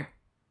different here?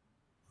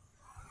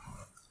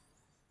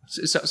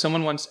 So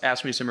someone once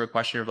asked me a similar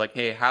question of like,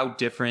 "Hey, how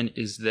different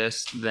is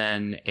this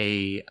than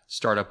a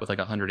startup with like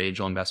 100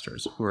 angel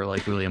investors who are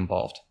like really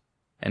involved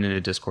and in a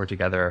Discord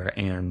together,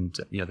 and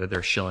you know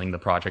they're shilling the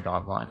project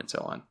online and so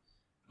on?"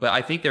 But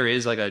I think there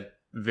is like a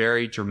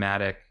very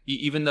dramatic,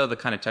 even though the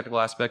kind of technical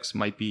aspects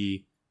might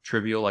be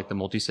trivial, like the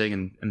multisig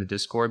and the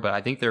Discord, but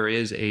I think there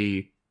is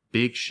a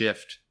big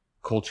shift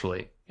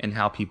culturally in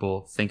how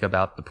people think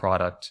about the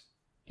product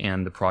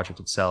and the project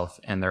itself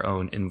and their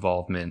own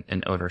involvement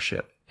and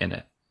ownership in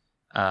it.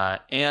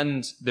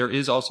 And there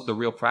is also the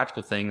real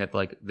practical thing that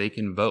like they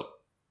can vote,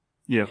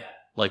 Yeah.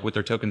 like with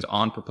their tokens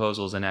on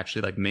proposals and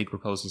actually like make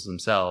proposals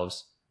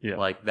themselves. Yeah.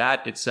 Like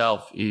that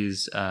itself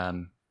is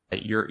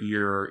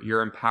your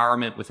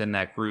empowerment within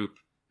that group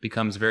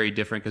becomes very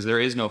different because there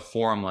is no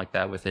forum like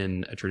that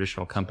within a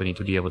traditional company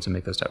to be able to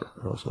make those type of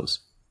proposals.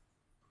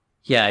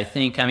 Yeah,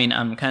 I mean,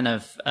 I'm kind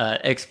of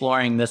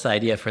exploring this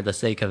idea for the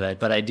sake of it,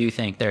 but I do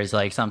think there's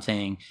like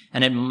something,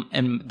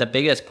 and the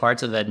biggest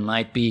parts of it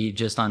might be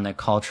just on the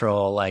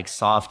cultural, like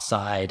soft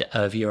side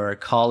of you're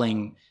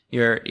calling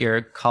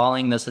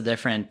this a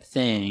different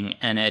thing,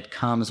 and it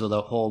comes with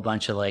a whole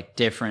bunch of like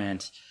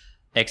different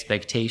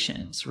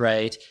expectations,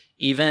 right?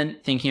 Even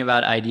thinking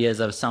about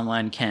ideas of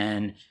someone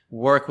can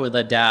work with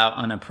a DAO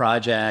on a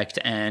project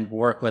and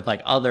work with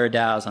like other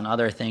DAOs on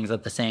other things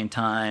at the same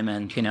time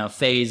and, you know,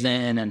 phase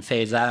in and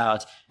phase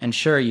out. And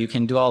sure, you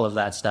can do all of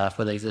that stuff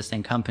with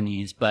existing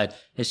companies, but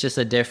it's just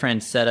a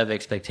different set of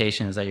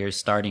expectations that you're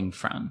starting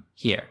from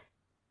here.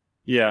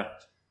 Yeah.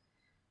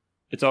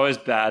 It's always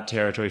bad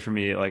territory for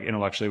me, like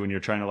intellectually, when you're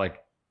trying to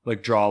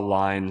like draw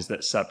lines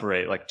that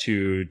separate like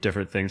two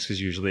different things,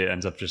 because usually it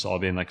ends up just all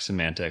being like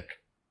semantic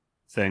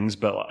things.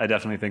 But I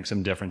definitely think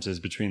some differences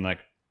between like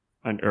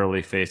an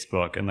early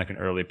Facebook and like an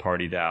early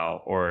party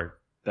DAO, or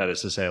that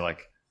is to say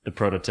like the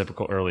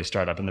prototypical early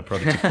startup and the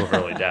prototypical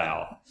early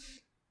DAO.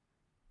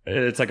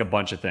 It's like a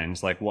bunch of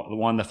things. Like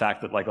one, the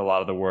fact that like a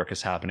lot of the work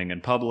is happening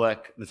in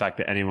public, the fact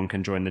that anyone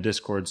can join the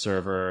Discord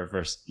server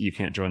versus you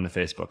can't join the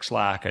Facebook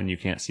Slack and you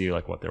can't see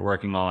like what they're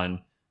working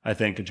on. I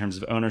think in terms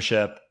of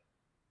ownership,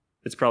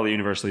 it's probably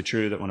universally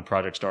true that when a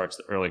project starts,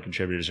 the early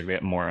contributors are going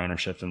to get more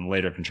ownership than the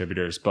later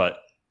contributors. But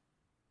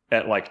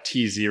at like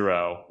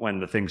T0, when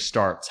the thing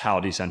starts, how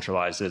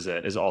decentralized is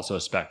it is also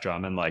a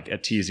spectrum. And like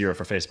at T0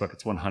 for Facebook,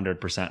 it's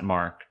 100%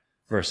 Mark,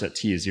 versus at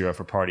T0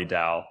 for Party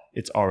DAO,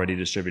 it's already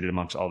distributed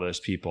amongst all those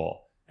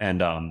people.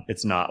 And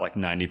it's not like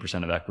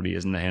 90% of equity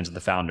is in the hands of the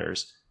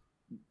founders.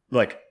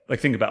 Like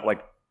think about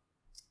like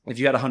if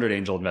you had 100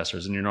 angel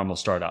investors in your normal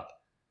startup,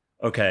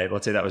 okay,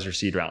 let's say that was your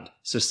seed round.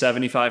 So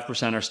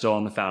 75% are still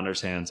in the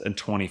founders' hands and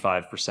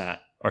 25%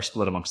 are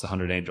split amongst the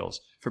 100 angels.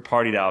 For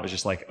Party DAO, it's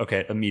just like,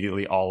 okay,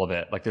 immediately all of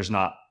it. Like there's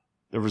not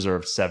the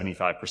reserved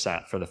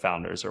 75% for the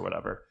founders or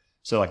whatever.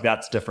 So like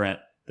that's different.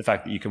 The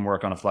fact that you can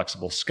work on a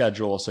flexible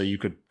schedule, so you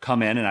could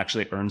come in and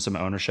actually earn some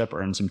ownership,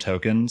 earn some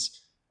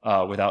tokens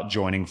without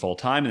joining full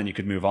time, and then you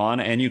could move on.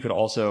 And you could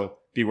also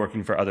be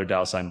working for other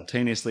DAOs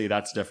simultaneously.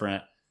 That's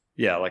different.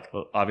 Yeah, like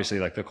obviously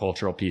like the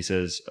cultural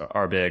pieces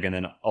are big, and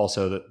then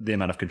also the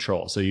amount of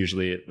control. So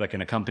usually like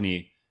in a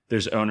company,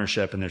 there's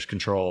ownership and there's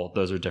control.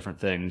 Those are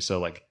different things. So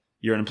like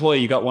you're an employee,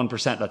 you got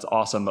 1%, that's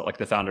awesome, but like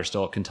the founder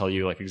still can tell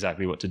you like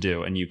exactly what to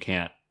do, and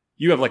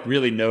you have like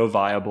really no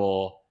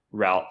viable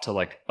route to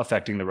like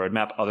affecting the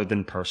roadmap other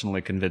than personally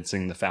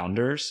convincing the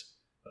founders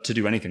to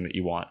do anything that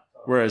you want.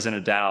 Whereas in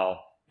a DAO,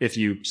 if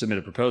you submit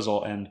a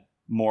proposal and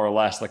more or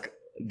less like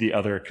the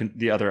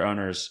other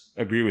owners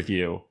agree with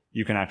you,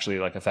 you can actually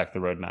like affect the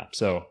roadmap.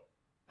 So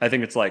I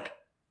think it's like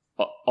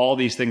all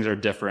these things are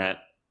different.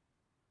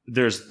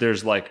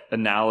 There's like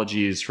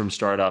analogies from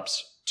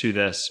startups to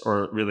this,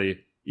 or really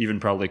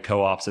even probably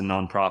co-ops and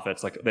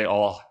nonprofits. Like they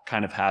all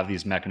kind of have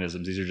these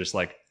mechanisms. These are just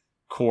like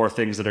core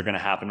things that are going to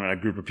happen when a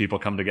group of people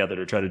come together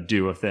to try to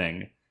do a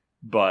thing.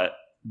 But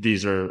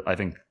these are, I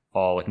think,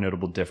 all like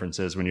notable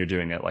differences when you're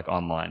doing it like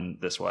online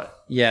this way.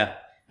 Yeah.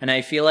 And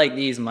I feel like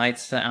these might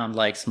sound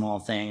like small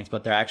things,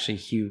 but they're actually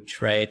huge,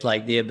 right?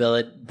 Like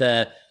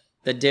the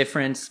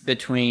difference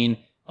between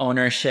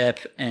ownership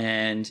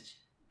and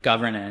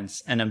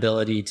governance and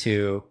ability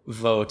to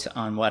vote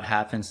on what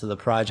happens to the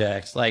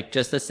project. Like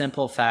just the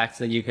simple fact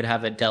that you could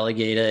have a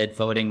delegated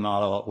voting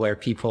model where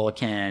people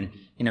can,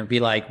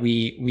 be like,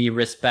 we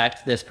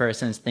respect this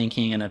person's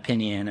thinking and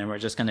opinion, and we're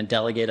just going to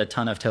delegate a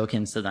ton of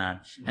tokens to them.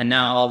 And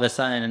now all of a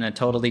sudden, in a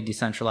totally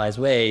decentralized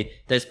way,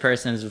 this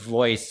person's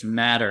voice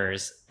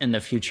matters in the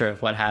future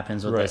of what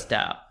happens with this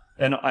DAO.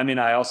 And I mean,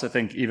 I also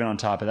think even on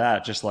top of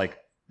that, just like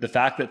the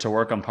fact that to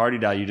work on Party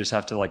DAO, you just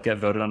have to like get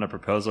voted on a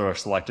proposal or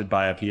selected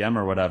by a PM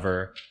or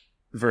whatever,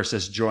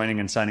 versus joining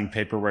and signing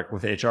paperwork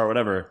with HR or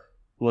whatever.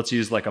 Let's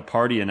use like a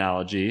party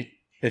analogy.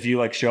 If you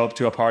like show up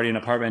to a party in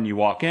an apartment and you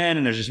walk in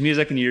and there's just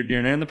music and you're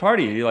in the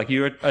party,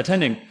 you're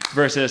attending,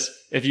 versus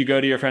if you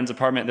go to your friend's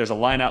apartment, there's a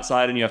line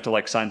outside and you have to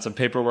like sign some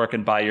paperwork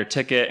and buy your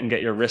ticket and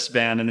get your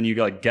wristband and then you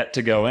like get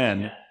to go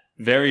in. Yeah.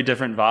 Very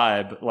different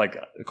vibe, like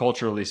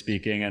culturally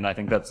speaking. And I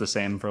think that's the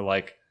same for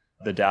like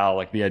the DAO,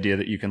 like the idea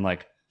that you can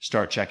like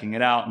start checking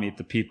it out, meet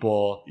the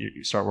people,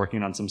 you start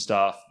working on some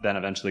stuff, then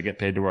eventually get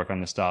paid to work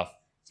on the stuff.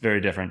 It's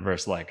very different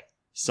versus like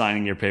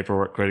signing your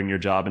paperwork, quitting your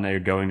job, and now you're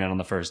going in on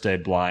the first day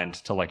blind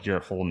to like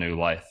your whole new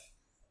life.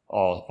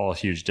 All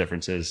huge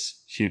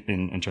differences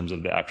in terms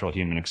of the actual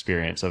human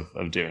experience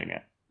of doing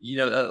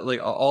it.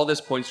 Like all this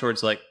points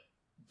towards like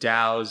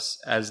DAOs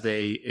as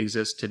they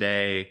exist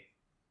today,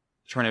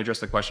 trying to address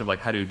the question of like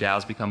how do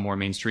DAOs become more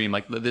mainstream.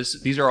 Like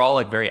these are all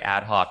like very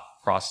ad hoc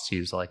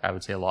processes. Like I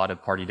would say a lot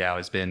of Party DAO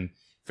has been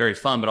very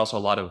fun, but also a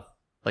lot of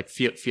like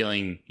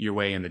feeling your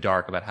way in the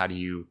dark about how do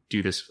you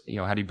do this,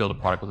 how do you build a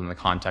product within the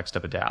context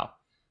of a DAO.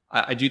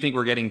 I do think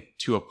we're getting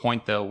to a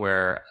point though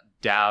where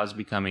DAOs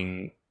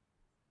becoming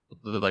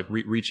like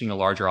reaching a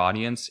larger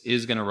audience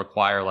is going to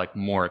require like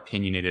more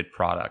opinionated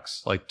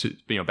products. Like to,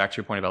 back to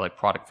your point about like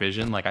product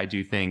vision, like I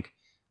do think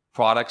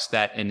products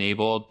that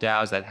enable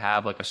DAOs that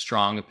have like a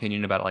strong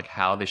opinion about like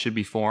how they should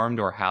be formed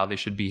or how they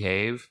should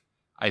behave,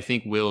 I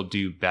think will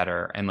do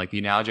better. And like the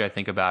analogy I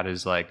think about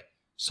is like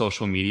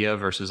social media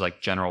versus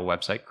like general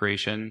website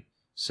creation.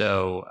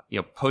 So,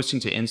 posting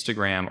to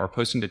Instagram or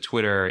posting to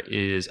Twitter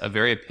is a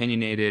very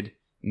opinionated,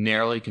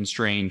 narrowly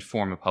constrained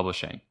form of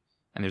publishing.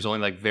 And there's only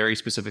like very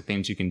specific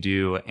things you can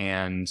do.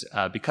 And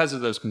because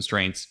of those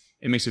constraints,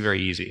 it makes it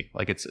very easy.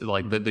 Like it's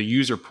like the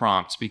user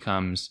prompt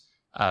becomes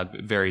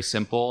very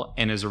simple.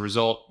 And as a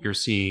result, you're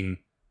seeing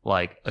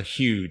like a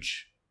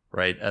huge,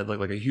 right?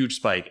 Like a huge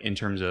spike in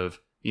terms of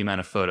the amount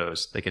of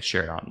photos that get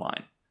shared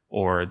online,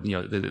 or,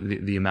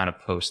 the amount of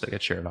posts that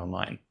get shared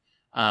online.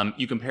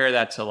 You compare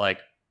that to like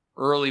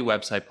early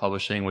website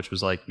publishing, which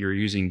was like you're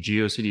using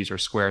GeoCities or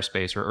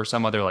Squarespace or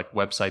some other like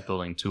website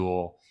building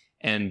tool,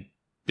 and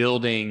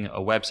building a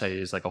website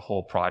is like a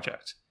whole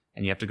project.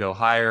 And you have to go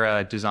hire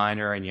a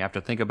designer and you have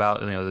to think about,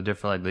 the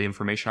different, like the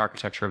information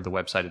architecture of the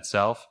website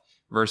itself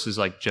versus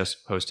like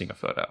just posting a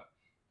photo.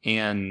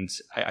 And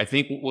I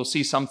think we'll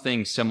see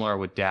something similar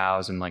with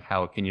DAOs and like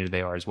how opinionated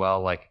they are as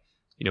well. Like,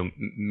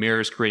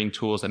 Mirror's creating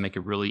tools that make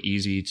it really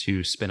easy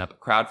to spin up a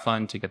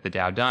crowdfund to get the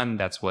DAO done.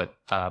 That's what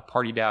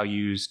Party DAO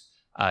used.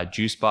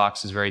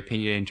 Juicebox is very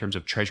opinionated in terms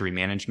of treasury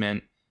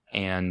management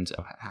and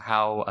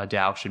how a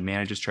DAO should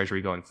manage its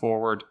treasury going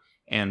forward.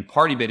 And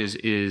Partybit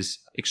is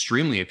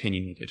extremely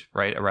opinionated,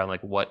 right, around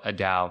like what a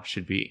DAO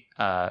should be.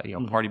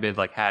 Partybit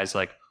like has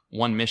like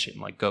one mission,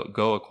 like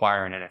go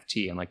acquire an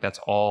NFT, and like that's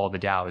all the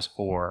DAO is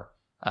for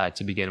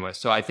to begin with.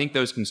 So I think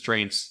those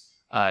constraints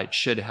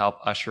should help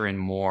usher in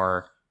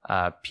more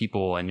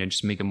people and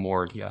just make them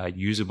more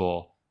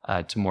usable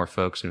to more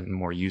folks and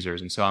more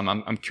users. And so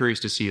I'm curious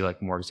to see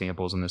like more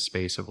examples in this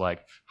space of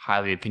like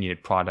highly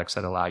opinionated products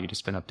that allow you to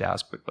spin up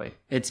DAOs quickly.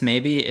 It's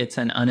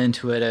an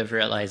unintuitive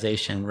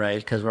realization, right?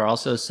 Because we're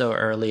also so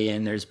early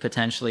and there's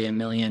potentially a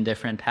million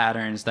different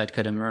patterns that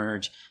could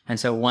emerge. And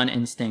so one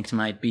instinct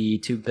might be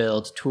to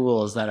build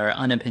tools that are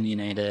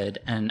unopinionated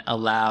and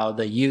allow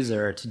the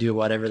user to do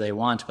whatever they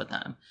want with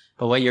them.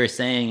 But what you're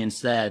saying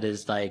instead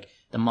is like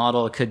the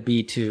model could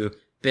be to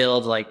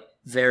build like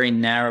very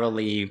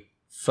narrowly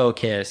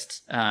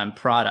focused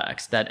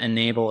products that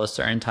enable a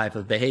certain type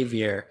of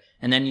behavior.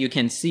 And then you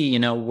can see,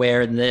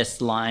 where this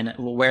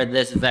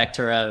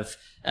vector of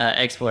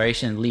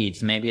exploration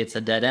leads. Maybe it's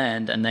a dead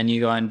end, and then you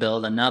go and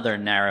build another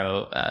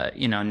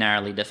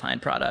narrowly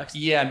defined product.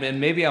 Yeah, and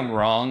maybe I'm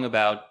wrong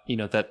about,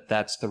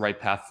 that's the right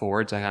path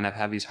forward to kind of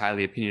have these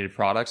highly opinionated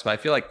products, but I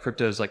feel like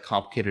crypto is like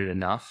complicated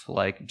enough.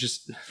 Like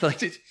just like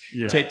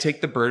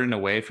take the burden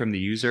away from the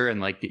user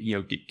and like,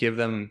 give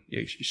them,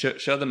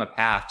 show them a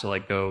path to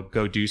like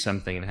go do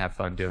something and have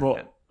fun doing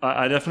it.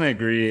 I definitely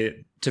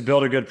agree. To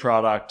build a good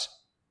product,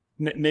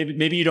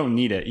 maybe you don't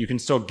need it. You can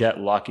still get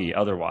lucky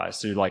otherwise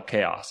through like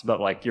chaos. But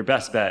like your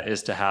best bet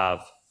is to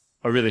have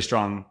a really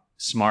strong,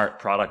 smart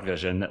product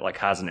vision that like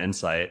has an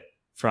insight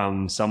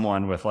from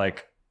someone with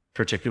like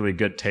particularly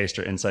good taste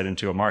or insight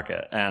into a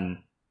market. And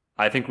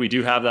I think we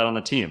do have that on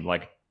the team.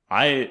 Like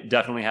I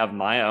definitely have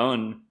my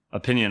own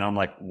opinion on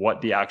like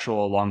what the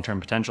actual long-term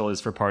potential is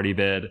for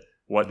Partybid,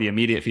 what the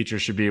immediate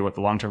features should be, what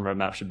the long-term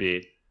roadmap should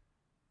be.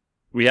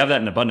 We have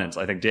that in abundance.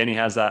 I think Danny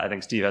has that. I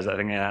think Steve has that. I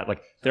think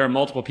like there are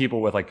multiple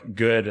people with like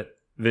good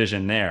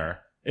vision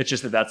there. It's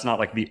just that that's not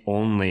like the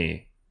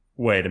only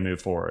way to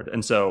move forward.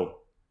 And so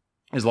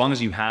as long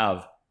as you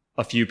have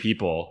a few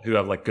people who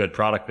have like good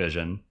product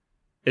vision,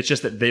 it's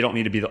just that they don't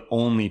need to be the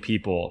only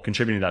people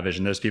contributing to that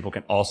vision. Those people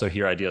can also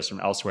hear ideas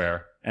from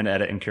elsewhere and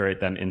edit and curate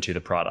them into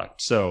the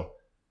product. So,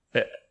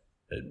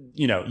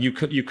 you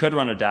could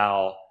run a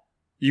DAO.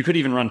 You could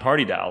even run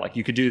Party DAO. Like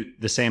you could do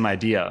the same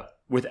idea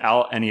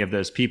without any of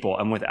those people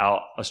and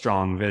without a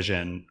strong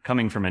vision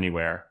coming from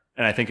anywhere.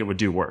 And I think it would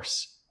do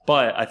worse.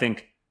 But I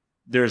think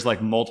there's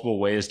like multiple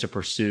ways to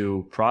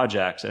pursue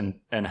projects and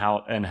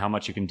how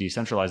much you can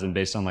decentralize them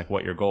based on like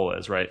what your goal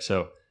is, right?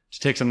 So to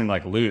take something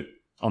like Loot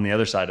on the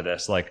other side of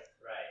this, like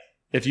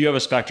if you have a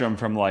spectrum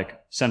from like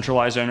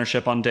centralized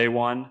ownership on day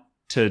one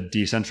to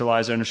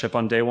decentralized ownership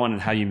on day one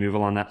and how you move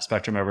along that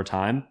spectrum over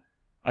time,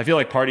 I feel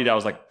like Party DAO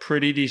is like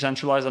pretty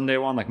decentralized on day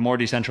one, like more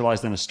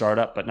decentralized than a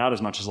startup, but not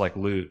as much as like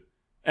Loot.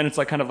 And it's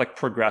like kind of like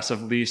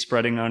progressively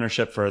spreading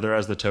ownership further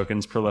as the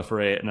tokens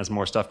proliferate and as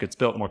more stuff gets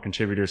built, more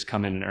contributors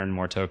come in and earn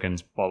more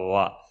tokens, blah, blah,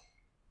 blah.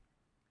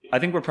 I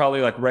think we're probably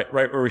like right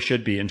where we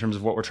should be in terms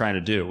of what we're trying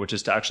to do, which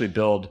is to actually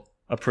build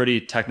a pretty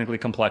technically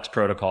complex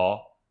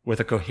protocol with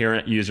a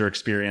coherent user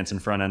experience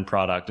and front end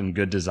product and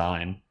good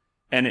design.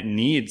 And it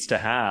needs to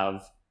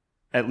have,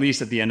 at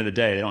least at the end of the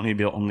day, they don't need to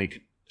be the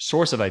only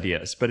source of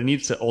ideas, but it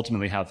needs to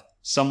ultimately have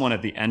someone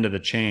at the end of the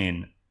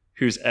chain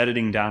who's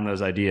editing down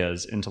those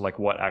ideas into like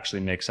what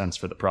actually makes sense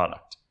for the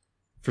product.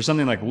 For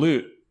something like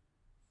Loot,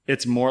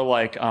 it's more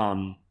like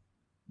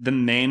the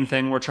main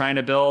thing we're trying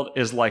to build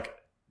is like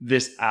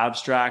this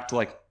abstract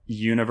like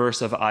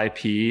universe of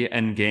IP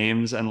and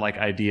games and like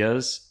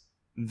ideas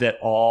that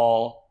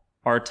all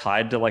are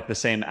tied to like the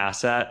same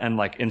asset and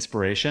like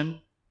inspiration,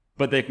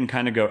 but they can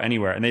kind of go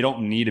anywhere and they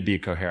don't need to be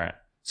coherent.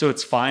 So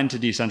it's fine to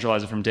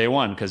decentralize it from day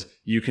one because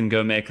you can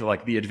go make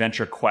like the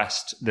adventure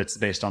quest that's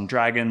based on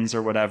dragons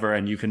or whatever,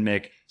 and you can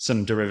make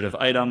some derivative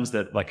items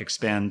that like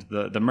expand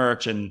the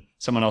merch, and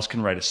someone else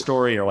can write a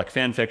story or like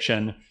fan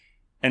fiction.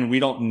 And we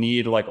don't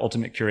need like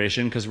ultimate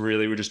curation because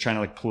really we're just trying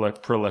to like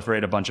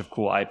proliferate a bunch of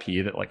cool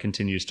IP that like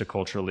continues to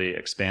culturally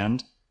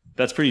expand.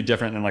 That's pretty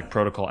different than like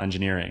protocol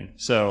engineering.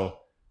 So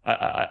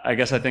I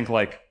guess I think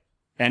like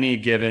any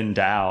given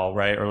DAO,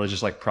 right, or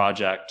just like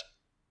project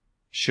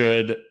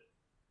should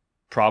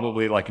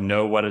probably like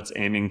know what it's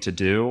aiming to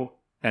do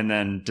and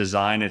then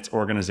design its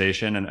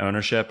organization and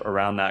ownership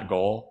around that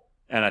goal.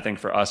 And I think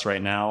for us right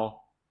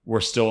now,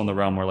 we're still in the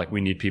realm where like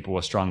we need people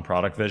with strong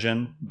product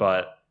vision,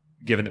 but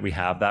given that we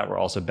have that, we're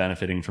also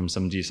benefiting from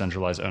some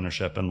decentralized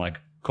ownership and like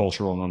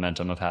cultural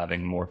momentum of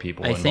having more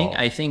people involved.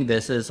 I think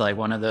this is like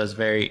one of those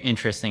very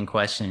interesting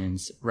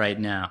questions right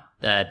now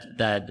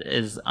that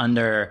is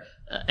under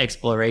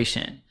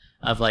exploration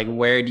of like,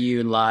 where do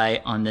you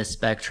lie on this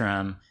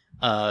spectrum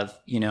of,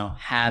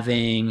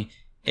 having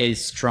a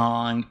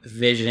strong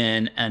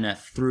vision and a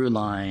through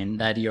line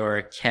that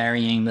you're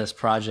carrying this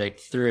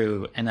project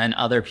through, and then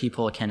other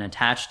people can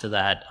attach to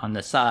that on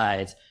the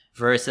sides,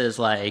 versus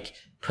like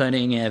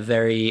putting a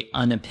very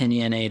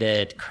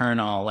unopinionated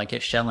kernel, like a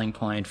Schelling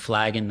point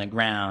flag in the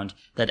ground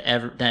that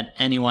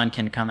anyone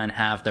can come and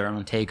have their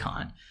own take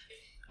on.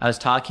 I was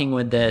talking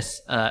with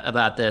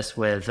about this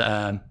with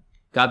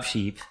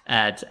Gubsheep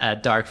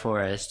at Dark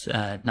Forest,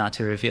 not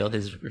to reveal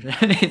his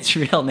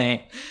real name.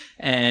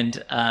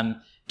 And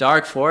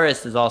Dark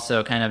Forest is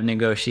also kind of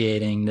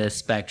negotiating this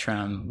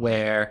spectrum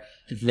where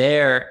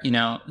their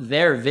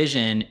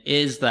vision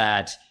is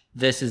that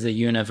this is a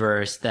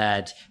universe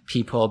that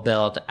people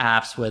build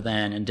apps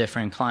within and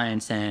different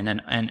clients in,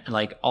 and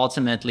like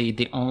ultimately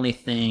the only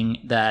thing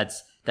that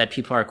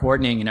people are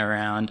coordinating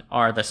around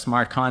are the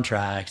smart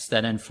contracts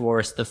that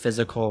enforce the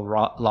physical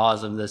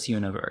laws of this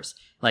universe,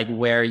 like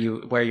where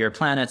your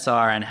planets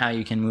are and how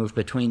you can move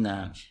between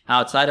them.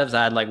 Outside of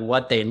that, like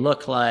what they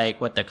look like,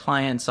 what the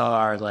clients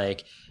are,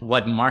 like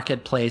what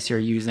marketplace you're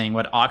using,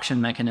 what auction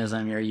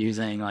mechanism you're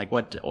using, like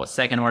what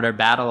second order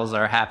battles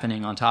are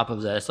happening on top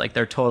of this, like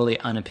they're totally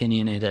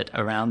unopinionated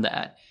around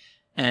that.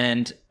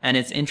 And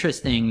it's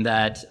interesting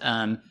that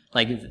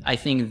like I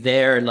think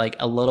they're like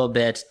a little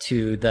bit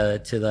to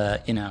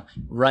the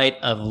right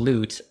of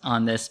Loot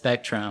on this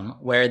spectrum,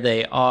 where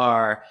they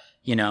are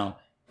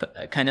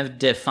kind of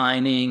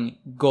defining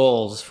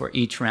goals for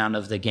each round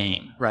of the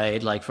game,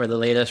 right? Like for the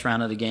latest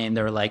round of the game,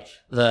 they were like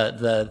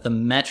the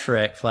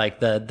metric, like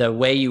the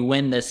way you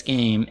win this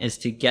game is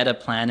to get a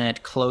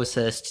planet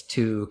closest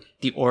to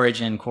the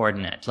origin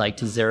coordinate, like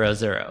to 0,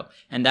 0.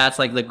 And that's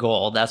like the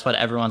goal. That's what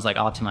everyone's like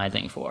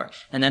optimizing for.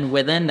 And then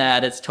within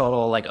that, it's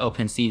total like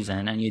open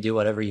season and you do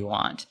whatever you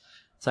want.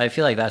 So I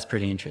feel like that's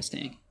pretty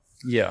interesting.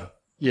 Yeah,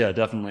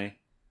 definitely.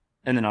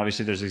 And then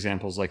obviously there's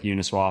examples like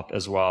Uniswap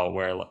as well,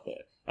 where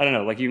I don't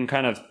know, like you can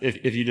kind of,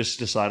 if you just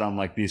decide on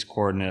like these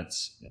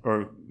coordinates,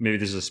 or maybe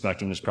this is a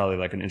spectrum, there's probably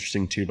like an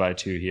interesting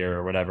 2x2 here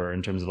or whatever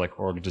in terms of like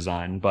org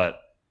design,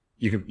 but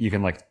you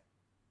can like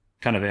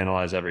kind of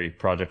analyze every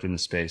project in the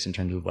space in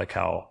terms of like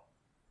how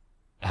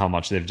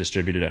much they've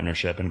distributed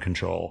ownership and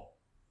control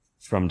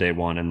from day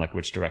one and like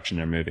which direction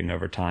they're moving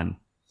over time.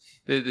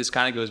 This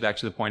kind of goes back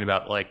to the point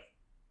about like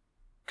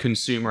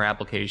consumer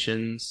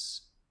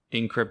applications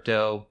in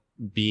crypto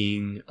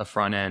being a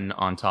front end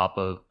on top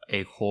of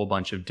a whole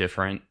bunch of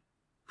different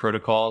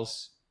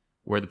protocols,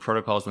 where the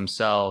protocols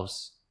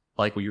themselves,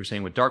 like what you were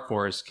saying with Dark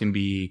Forest, can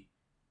be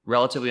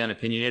relatively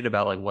unopinionated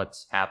about like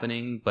what's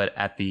happening, but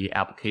at the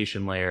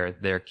application layer,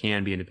 there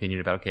can be an opinion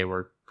about, okay,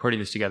 we're putting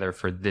this together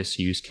for this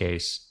use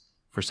case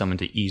for someone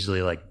to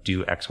easily like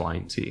do X, Y,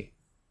 and Z.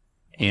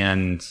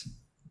 And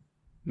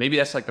maybe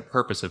that's like the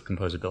purpose of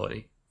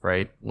composability,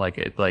 right? Like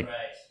it,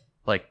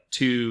 like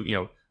two, you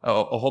know,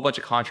 a whole bunch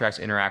of contracts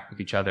interact with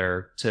each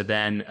other to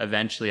then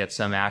eventually at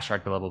some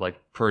abstract level, like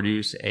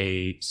produce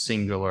a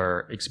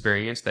singular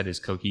experience that is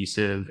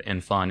cohesive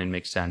and fun and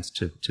makes sense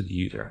to the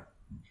user.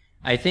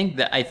 I think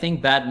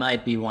that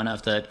might be one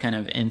of the kind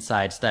of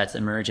insights that's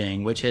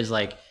emerging, which is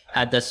like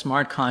at the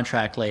smart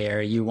contract layer,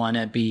 you want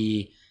to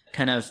be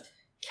kind of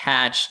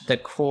catch the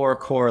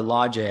core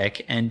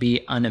logic and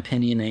be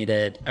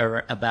unopinionated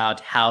about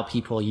how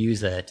people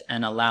use it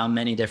and allow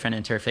many different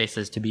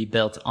interfaces to be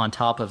built on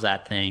top of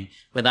that thing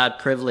without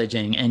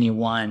privileging any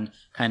one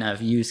kind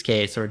of use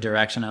case or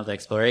direction of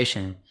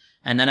exploration.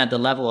 And then at the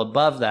level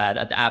above that,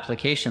 at the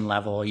application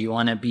level, you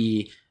want to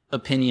be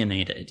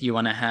opinionated. You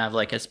want to have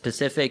like a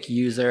specific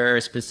user,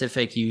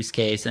 specific use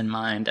case in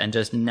mind and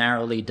just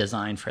narrowly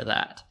design for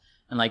that.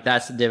 And like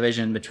that's the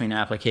division between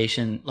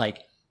application, like,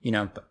 you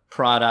know,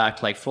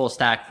 product, like full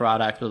stack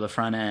product with a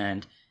front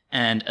end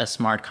and a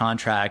smart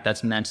contract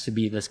that's meant to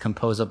be this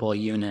composable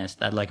unit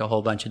that like a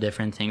whole bunch of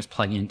different things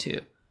plug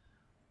into.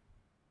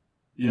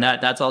 Yeah. And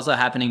that's also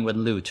happening with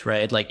Loot,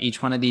 right? Like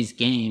each one of these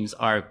games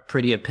are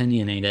pretty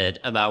opinionated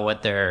about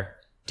what they're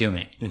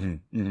doing.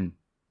 Mm-hmm. Mm-hmm.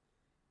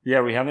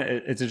 Yeah, we haven't,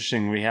 it's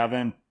interesting. We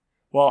haven't,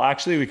 well,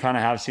 actually we kind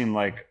of have seen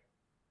like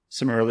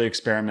some early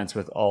experiments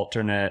with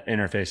alternate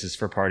interfaces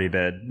for Party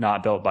Bid,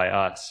 not built by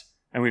us.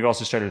 And we've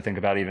also started to think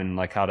about even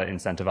like how to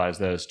incentivize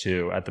those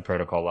too at the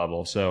protocol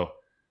level. So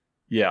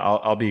yeah,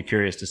 I'll be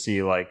curious to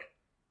see like,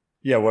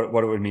 yeah,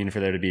 what it would mean for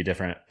there to be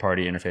different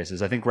party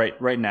interfaces. I think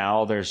right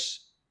now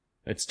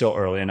it's still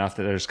early enough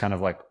that there's kind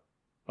of like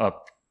a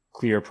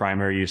clear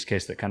primary use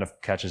case that kind of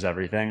catches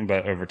everything.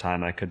 But over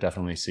time, I could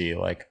definitely see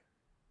like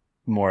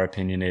more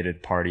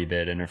opinionated Party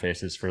Bid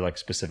interfaces for like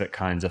specific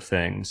kinds of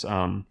things.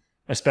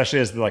 Especially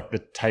as like the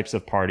types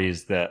of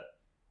parties that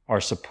are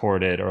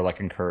supported or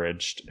like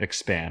encouraged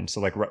expand. So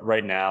like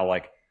right now,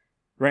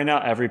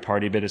 every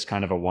Party Bid is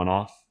kind of a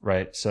one-off,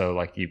 right? So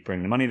like you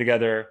bring the money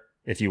together.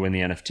 If you win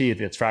the NFT,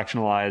 it's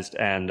fractionalized,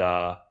 and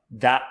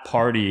that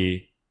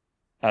party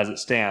as it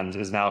stands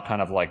is now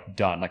kind of like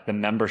done. Like the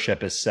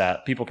membership is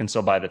set. People can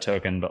still buy the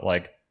token, but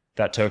like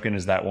that token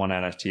is that one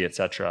NFT,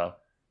 etc.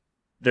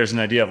 There's an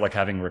idea of like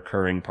having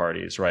recurring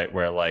parties, right?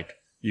 Where like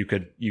you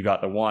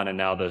got the one and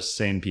now those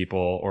same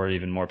people or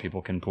even more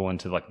people can pool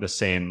into like the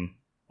same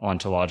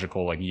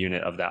ontological like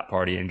unit of that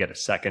party and get a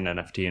second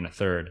NFT and a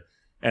third.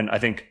 And I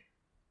think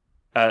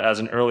as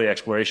an early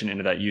exploration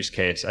into that use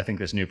case, I think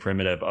this new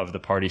primitive of the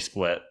party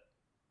split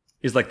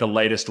is like the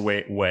lightest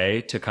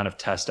way to kind of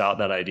test out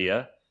that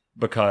idea,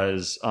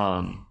 because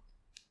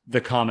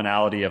the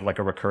commonality of like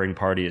a recurring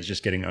party is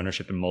just getting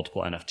ownership in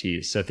multiple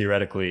NFTs. So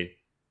theoretically,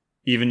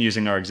 even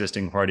using our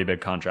existing Party Bid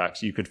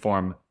contracts, you could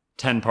form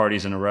 10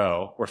 parties in a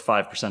row where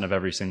 5% of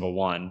every single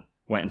one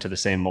went into the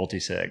same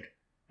multisig.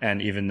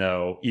 And even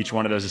though each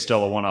one of those is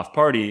still a one-off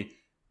party,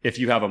 if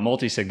you have a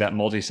multisig, that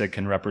multisig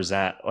can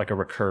represent like a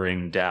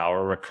recurring DAO or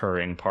a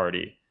recurring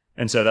party.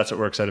 And so that's what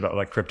we're excited about,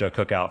 like Crypto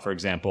Cookout, for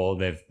example.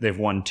 They've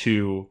won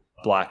 2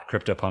 Black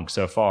CryptoPunks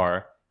so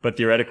far. But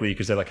theoretically, you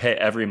could say like, hey,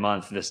 every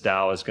month this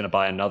DAO is going to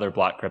buy another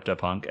Black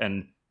CryptoPunk.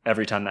 And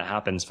every time that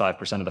happens,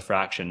 5% of the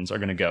fractions are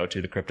going to go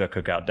to the Crypto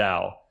Cookout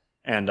DAO.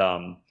 And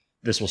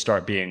this will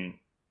start being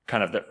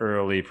kind of the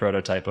early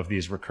prototype of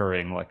these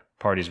recurring like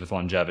parties with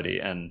longevity.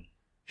 And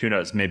who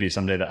knows, maybe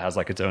someday that has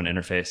like its own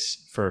interface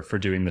for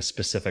doing this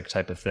specific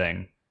type of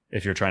thing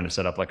if you're trying to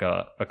set up like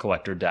a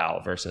collector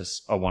DAO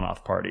versus a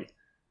one-off party.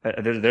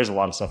 There's a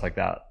lot of stuff like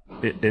that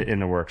in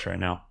the works right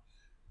now.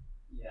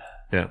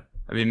 Yeah.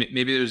 I mean,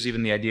 maybe there's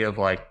even the idea of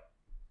like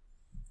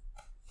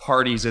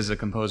parties as a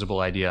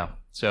composable idea.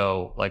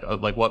 So like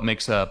what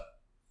makes up,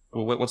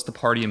 what's the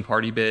party in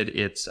Party Bid?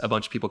 It's a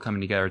bunch of people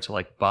coming together to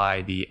like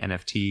buy the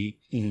NFT.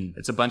 Mm-hmm.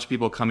 It's a bunch of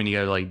people coming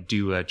together to like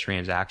do a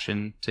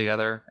transaction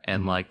together.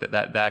 And like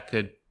that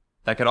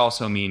could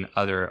also mean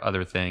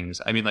other things.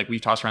 I mean, like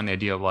we've tossed around the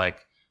idea of like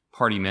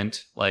party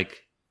mint,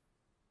 like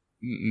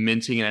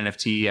minting an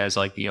NFT as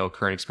like, you know,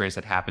 current experience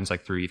that happens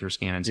like through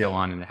Etherscan and so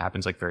on. And it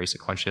happens like very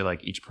sequentially,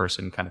 like each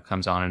person kind of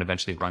comes on and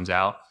eventually runs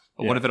out.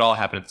 But what if it all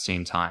happened at the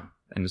same time?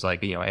 And it's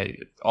like, you know,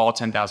 all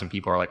 10,000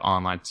 people are like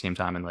online at the same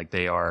time and like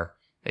they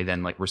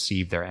then like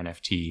receive their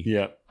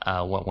NFT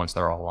once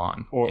they're all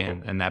on.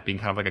 And that being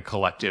kind of like a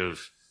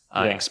collective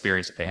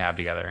experience that they have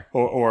together.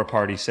 Or a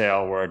party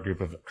sale where a group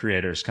of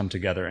creators come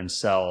together and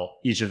sell,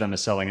 each of them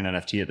is selling an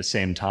NFT at the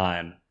same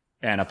time.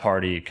 And a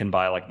party can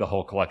buy like the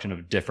whole collection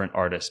of different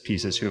artist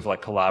pieces who have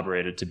like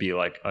collaborated to be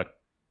like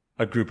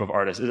a group of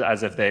artists,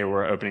 as if they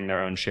were opening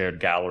their own shared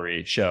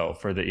gallery show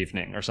for the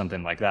evening or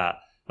something like that.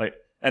 Like,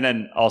 and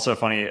then also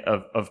funny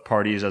of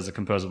parties as a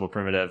composable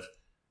primitive.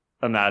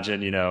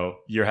 imagine,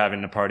 you're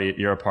having a party at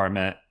your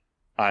apartment.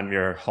 I'm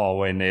your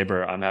hallway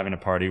neighbor. I'm having a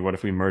party. What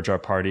if we merge our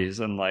parties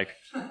and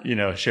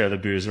share the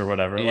booze or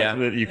whatever? Yeah.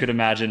 Like, you could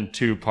imagine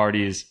two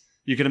parties.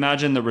 You could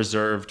imagine the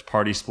reserved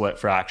party split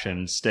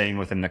fractions staying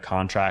within the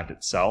contract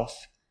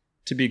itself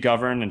to be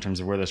governed in terms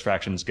of where those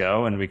fractions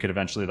go. And we could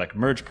eventually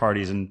merge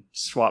parties and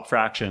swap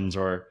fractions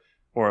or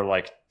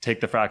take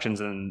the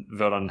fractions and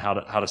vote on how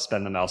to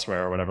spend them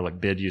elsewhere or whatever,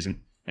 bid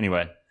using.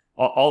 Anyway,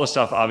 all the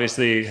stuff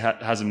obviously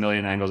has a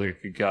million angles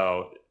it could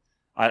go.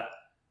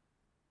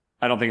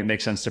 I don't think it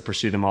makes sense to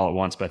pursue them all at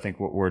once, but I think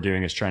what we're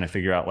doing is trying to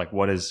figure out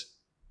what is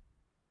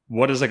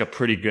a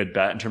pretty good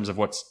bet in terms of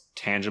what's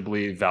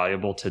tangibly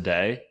valuable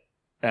today.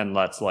 And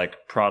let's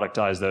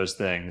productize those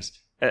things.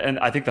 And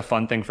I think the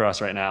fun thing for us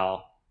right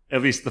now,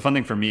 at least the fun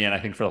thing for me, and I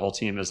think for the whole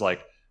team, is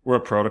we're a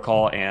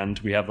protocol and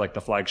we have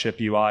the flagship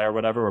UI or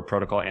whatever, we're a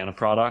protocol and a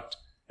product.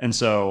 And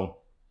so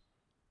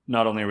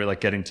not only are we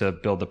getting to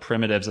build the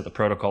primitives at the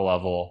protocol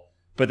level,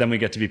 but then we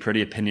get to be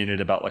pretty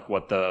opinionated about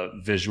what the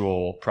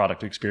visual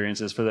product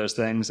experience is for those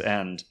things.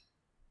 And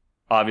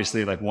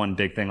obviously one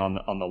big thing on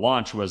the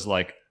launch was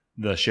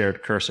the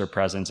shared cursor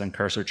presence and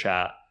cursor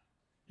chat.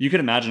 You could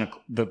imagine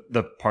the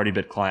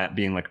PartyBit client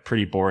being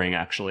pretty boring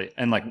actually,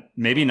 and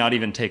maybe not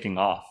even taking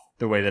off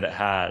the way that it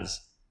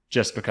has,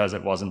 just because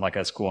it wasn't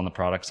as cool on the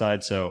product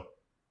side. So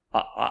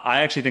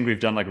I actually think we've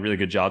done a really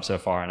good job so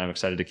far, and I'm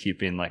excited to keep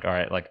being all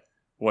right,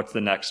 what's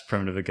the next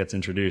primitive that gets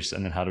introduced,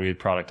 and then how do we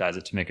productize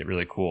it to make it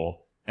really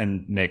cool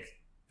and make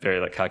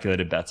very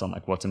calculated bets on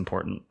what's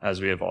important as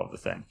we evolve the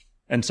thing.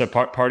 And so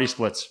party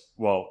splits,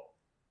 well,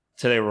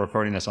 today we're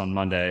recording this on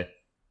Monday,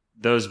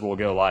 those will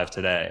go live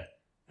today,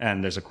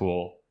 and there's a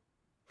cool,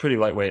 pretty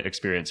lightweight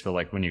experience for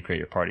when you create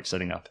your party,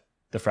 setting up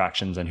the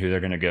fractions and who they're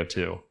going to go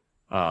to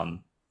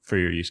for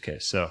your use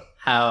case. So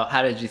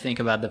how did you think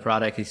about the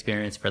product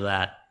experience for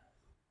that?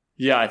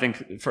 Yeah, I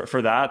think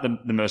for that,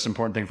 the most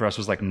important thing for us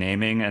was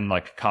naming and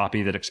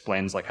copy that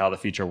explains how the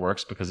feature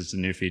works, because it's a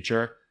new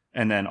feature.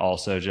 And then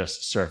also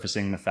just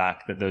surfacing the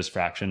fact that those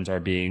fractions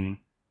are being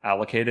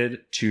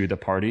allocated to the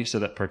party so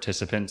that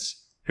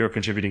participants who are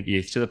contributing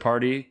ETH to the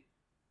party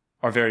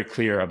are very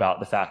clear about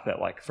the fact that,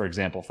 for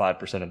example,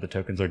 5% of the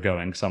tokens are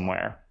going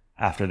somewhere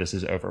after this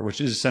is over, which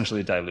is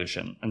essentially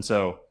dilution. And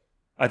so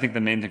I think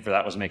the main thing for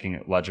that was making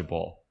it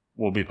legible.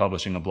 We'll be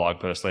publishing a blog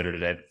post later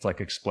today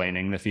that's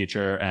explaining the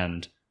feature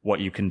and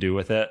what you can do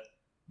with it.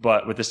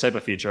 But with this type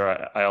of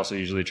feature, I also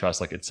usually trust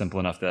it's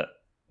simple enough that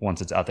once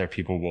it's out there,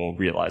 people will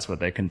realize what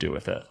they can do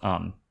with it,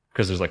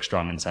 because there's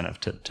strong incentive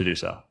to do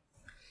so.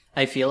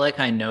 I feel like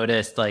I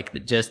noticed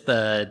just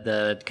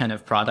the kind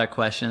of product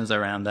questions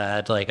around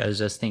that. I was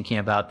just thinking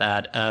about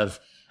that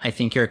I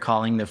think you're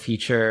calling the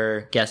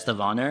feature guest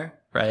of honor,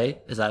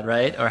 right? Is that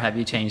right? Or have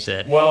you changed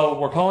it? Well,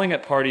 we're calling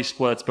it party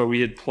splits, but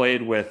we had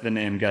played with the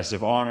name guest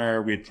of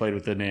honor. We had played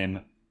with the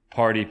name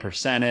party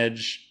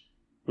percentage.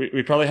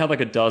 We probably had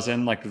a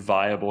dozen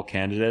viable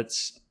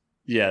candidates.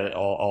 Yeah,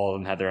 all of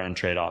them had their own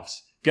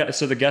trade-offs.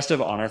 So the guest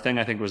of honor thing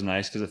I think was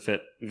nice because it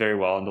fit very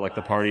well into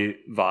the party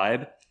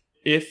vibe.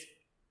 If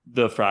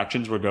the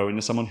fractions were going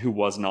to someone who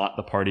was not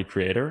the party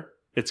creator,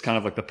 it's kind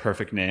of the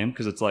perfect name,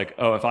 because it's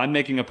if I'm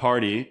making a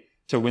party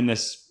to win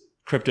this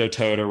crypto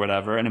toad or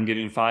whatever, and I'm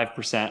giving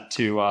 5%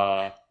 to,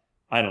 I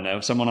don't know,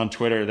 someone on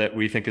Twitter that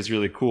we think is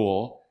really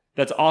cool,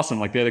 that's awesome.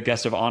 They're the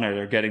guest of honor.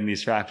 They're getting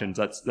these fractions.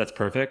 That's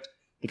perfect.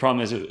 The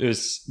problem is it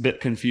was a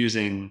bit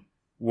confusing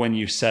when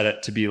you set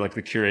it to be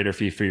the curator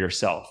fee for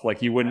yourself.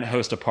 You wouldn't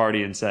host a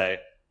party and say,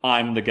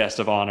 I'm the guest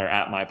of honor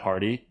at my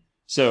party.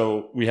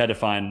 So we had to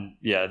find,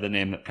 the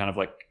name that kind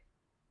of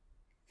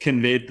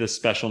conveyed the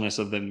specialness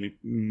of the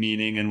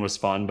meaning and was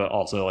fun, but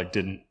also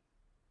didn't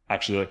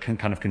actually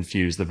kind of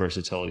confuse the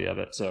versatility of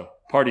it. So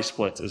party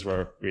splits is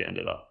where we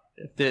ended up.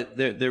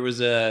 There was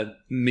a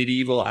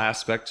medieval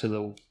aspect to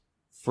the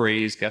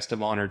phrase guest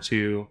of honor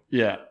too.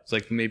 Yeah.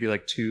 It's maybe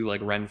two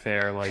Ren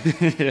Fair,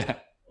 yeah.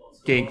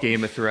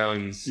 Game of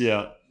Thrones.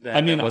 Yeah.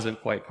 That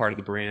wasn't quite part of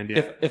the brand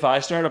yet. If I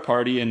start a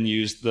party and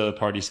use the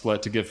party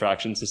split to give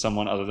fractions to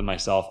someone other than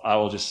myself, I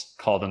will just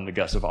call them the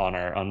guest of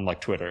honor on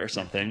Twitter or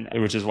something,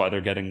 which is why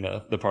they're getting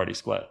the party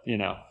split,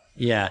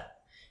 Yeah.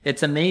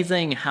 It's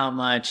amazing how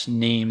much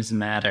names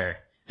matter.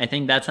 I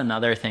think that's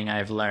another thing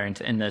I've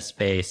learned in this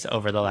space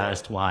over the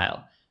last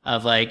while,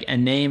 of a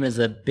name is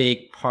a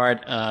big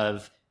part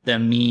of the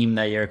meme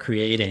that you're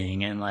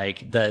creating and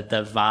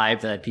the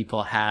vibe that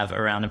people have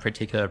around a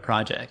particular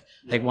project.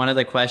 One of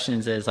the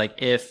questions is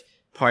if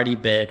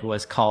PartyBit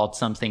was called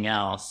something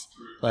else,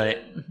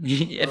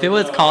 if it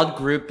was called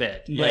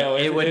GroupBit,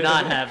 it would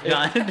not have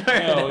gone.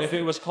 No, if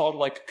it was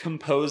called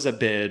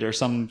Compose-a-Bid or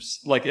some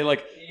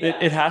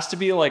it has to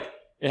be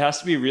it has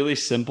to be really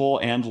simple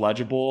and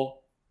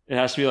legible. It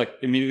has to be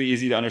immediately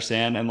easy to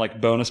understand and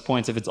bonus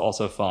points if it's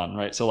also fun,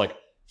 right? So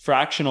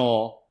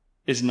fractional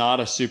is not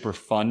a super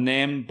fun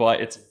name,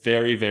 but it's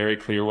very, very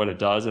clear what it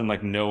does, and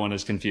no one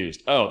is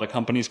confused. Oh, the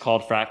company's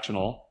called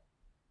Fractional,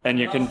 and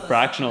you can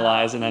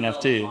fractionalize an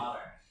NFT.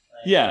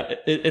 Yeah,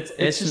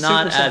 it's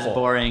not as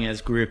boring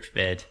as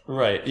GroupBit.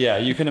 Right. Yeah,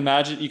 you can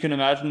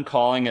imagine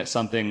calling it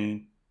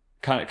something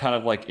kind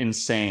of like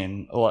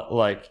insane,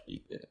 like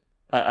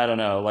I don't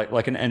know,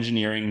 like an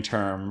engineering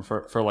term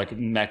for like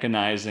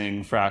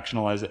mechanizing,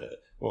 fractionalizing,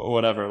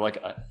 whatever.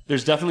 Like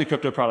there's definitely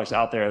crypto products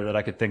out there that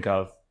I could think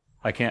of.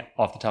 I can't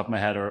off the top of my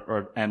head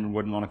and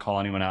wouldn't want to call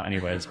anyone out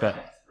anyways. But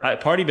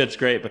PartyBit's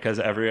great because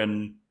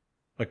everyone,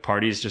 like,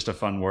 party is just a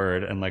fun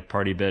word, and like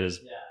PartyBit is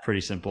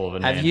pretty simple of a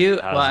name. Have you?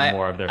 Has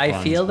more of their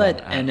I feel that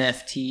apps.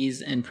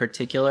 NFTs in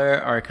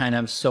particular are kind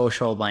of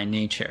social by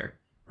nature,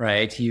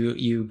 right?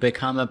 You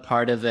become a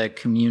part of a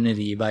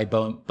community by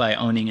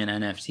owning an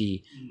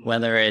NFT,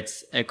 whether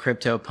it's a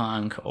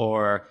CryptoPunk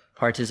or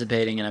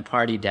participating in a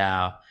party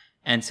DAO.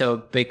 And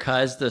so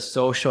because the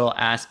social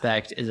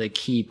aspect is a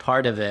key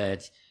part of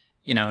it,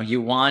 you know,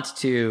 you want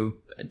to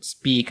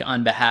speak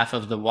on behalf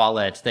of the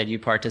wallet that you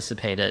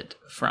participated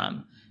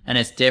from. And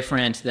it's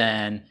different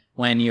than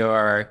when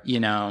you're, you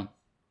know,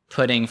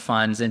 putting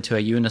funds into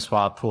a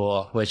Uniswap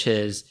pool, which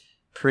is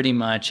pretty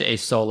much a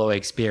solo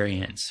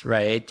experience,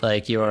 right?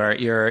 Like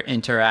you're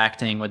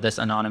interacting with this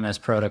anonymous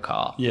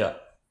protocol. Yeah,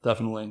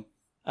 definitely.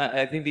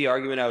 I think the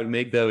argument I would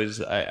make, though, is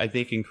I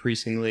think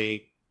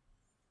increasingly,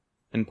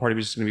 and PartyBit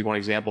is going to be one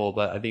example,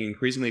 but I think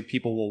increasingly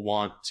people will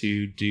want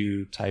to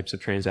do types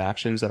of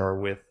transactions that are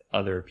with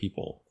other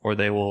people, or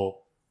they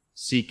will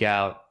seek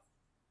out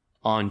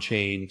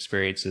on-chain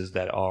experiences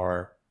that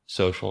are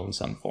social in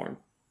some form.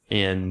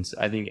 And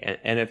I think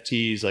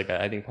NFTs, like,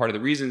 I think part of the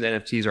reason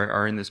NFTs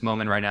are in this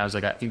moment right now is,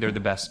 like, I think they're the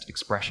best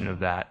expression of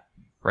that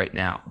right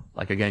now.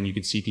 Like, again, you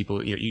can see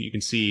people, you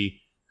can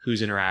see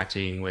who's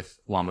interacting with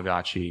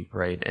Wamagachi,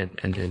 right?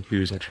 And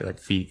who's actually like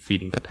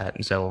feeding the pet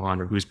and so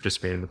on, or who's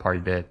participating in the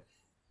PartyBit.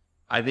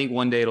 I think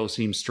one day it'll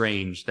seem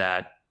strange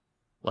that,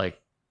 like,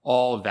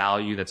 all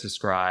value that's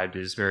ascribed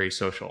is very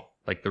social.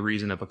 Like, the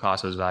reason that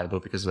Picasso is valuable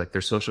because, like,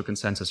 there's social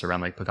consensus around,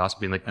 like, Picasso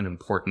being, like, an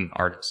important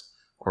artist,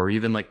 or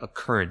even like a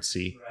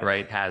currency,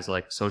 right? Has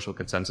like social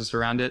consensus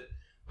around it.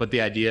 But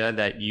the idea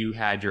that you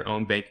had your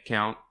own bank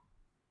account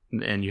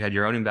and you had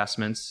your own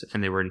investments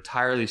and they were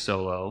entirely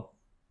solo,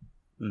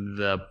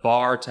 the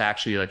bar to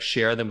actually like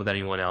share them with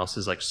anyone else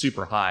is like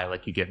super high,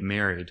 like you get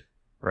married,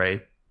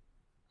 right?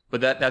 But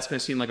that's going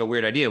to seem like a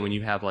weird idea when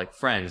you have like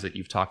friends that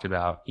you've talked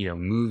about, you know,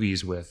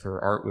 movies with or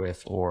art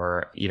with,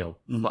 or, you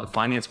know,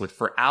 finance with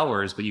for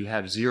hours, but you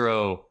have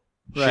zero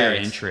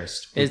shared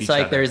interest. It's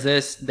like there's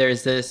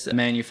this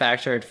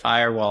manufactured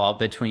firewall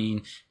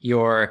between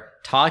your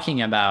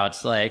talking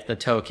about like the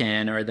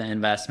token or the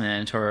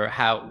investment or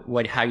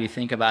how you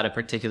think about a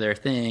particular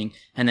thing,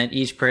 and then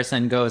each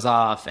person goes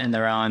off in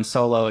their own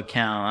solo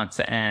accounts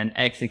and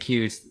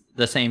executes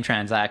the same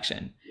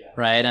transaction.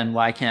 Right. And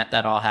why can't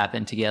that all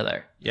happen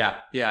together? Yeah.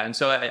 And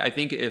so I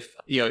think if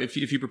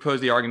you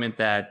propose the argument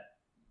that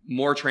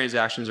more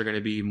transactions are going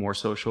to be more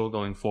social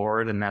going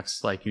forward, and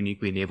that's like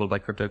uniquely enabled by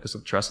crypto because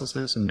of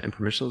trustlessness and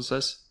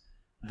permissionlessness,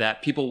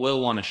 that people will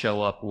want to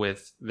show up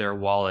with their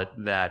wallet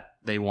that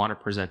they want to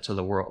present to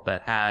the world,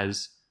 that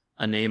has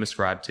a name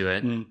ascribed to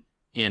it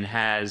and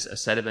has a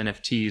set of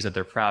NFTs that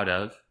they're proud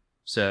of.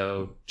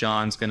 So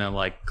John's going to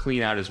like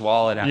clean out his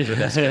wallet after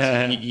this.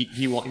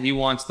 He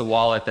wants the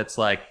wallet that's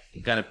like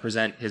going to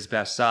present his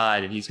best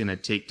side, and he's going to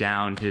take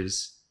down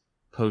his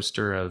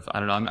poster of, I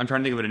don't know, I'm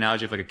trying to think of an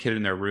analogy of like a kid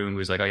in their room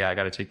who's like, oh yeah, I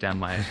got to take down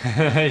my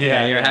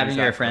you're having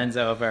your friends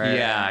over.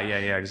 Yeah,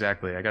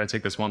 exactly. I got to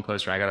take this one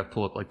poster, I got to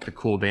pull up like the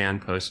cool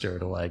band poster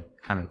to like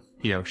kind of,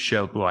 you know,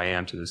 show who I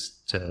am to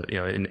you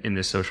know, in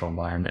this social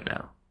environment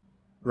now.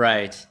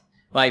 Right.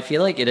 Well, I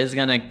feel like it is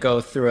going to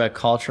go through a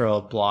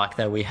cultural block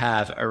that we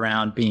have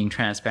around being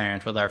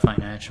transparent with our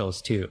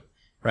financials too,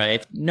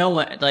 right? No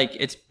one, like,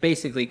 it's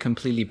basically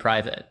completely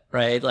private,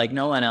 right? Like,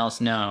 no one else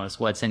knows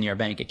what's in your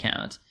bank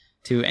account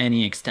to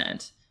any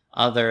extent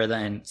other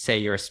than, say,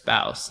 your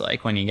spouse,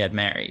 like when you get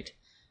married.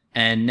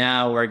 And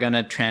now we're going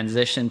to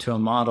transition to a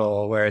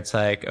model where it's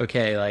like,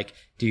 okay, like,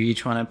 do you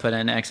each want to put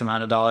in X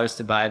amount of dollars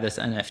to buy this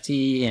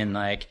NFT? And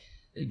like,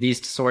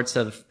 these sorts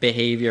of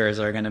behaviors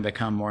are going to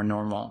become more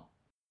normal.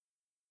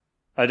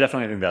 I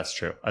definitely think that's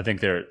true. I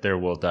think there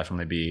will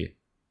definitely be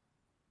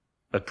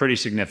a pretty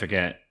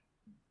significant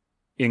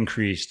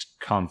increased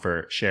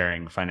comfort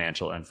sharing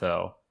financial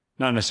info.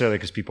 Not necessarily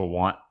because people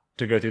want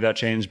to go through that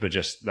change, but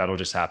just that'll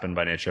just happen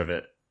by nature of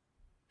it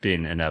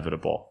being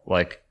inevitable.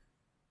 Like,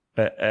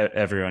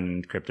 everyone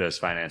in crypto's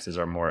finances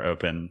are more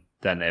open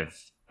than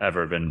they've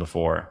ever been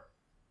before.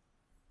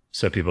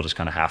 So people just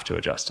kind of have to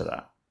adjust to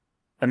that.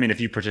 I mean, if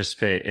you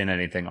participate in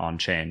anything on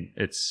chain,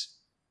 it's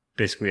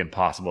basically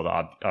impossible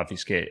to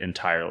obfuscate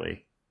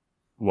entirely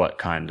what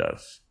kind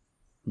of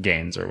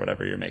gains or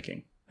whatever you're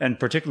making. And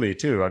particularly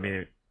too, I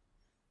mean,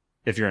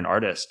 if you're an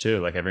artist too,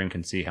 like, everyone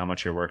can see how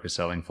much your work is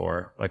selling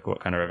for, like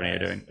what kind of revenue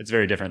you're doing. It's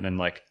very different than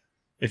like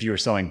if you were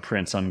selling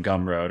prints on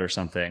Gumroad or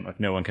something. Like,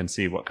 no one can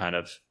see what kind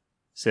of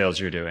sales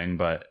you're doing,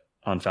 but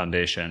on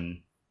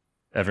Foundation,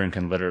 everyone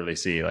can literally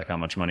see like how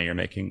much money you're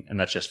making, and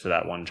that's just for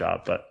that one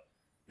job. But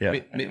yeah,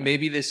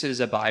 maybe this is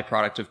a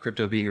byproduct of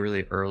crypto being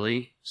really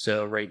early.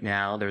 So right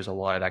now there's a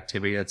lot of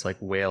activity that's like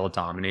whale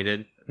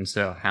dominated, and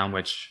so how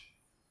much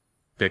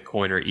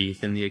Bitcoin or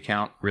ETH in the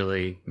account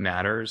really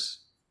matters.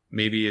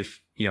 maybe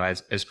if,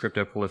 as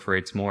crypto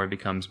proliferates more and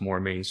becomes more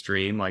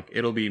mainstream, like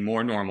it'll be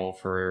more normal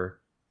for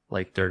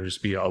like there to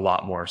just be a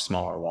lot more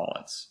smaller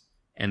wallets.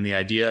 And the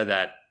idea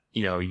that,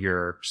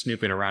 you're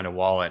snooping around a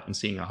wallet and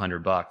seeing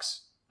 $100,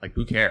 like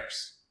who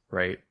cares,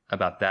 right?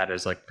 About that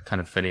as like kind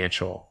of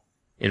financial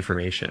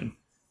information.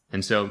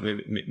 And so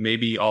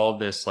maybe all of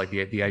this, like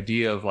the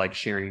idea of like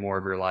sharing more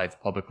of your life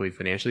publicly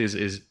financially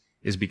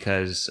is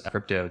because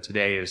crypto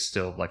today is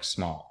still like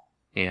small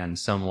and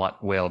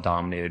somewhat whale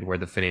dominated where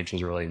the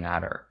financials really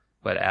matter.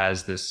 But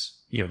as this,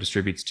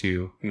 distributes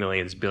to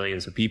millions,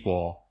 billions of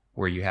people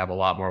where you have a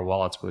lot more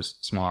wallets with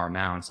smaller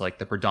amounts, like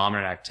the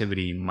predominant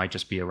activity might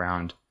just be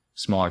around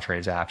smaller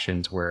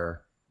transactions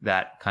where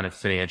that kind of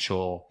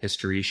financial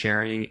history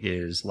sharing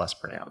is less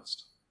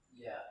pronounced.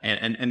 Yeah.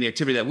 And the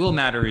activity that will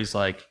matter is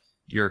like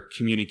you're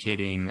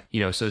communicating,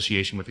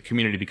 association with the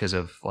community because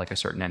of like a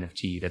certain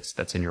NFT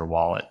that's in your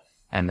wallet,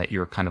 and that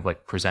you're kind of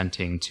like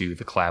presenting to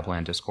the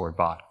Collabland Discord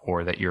bot,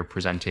 or that you're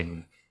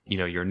presenting,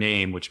 your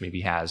name, which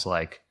maybe has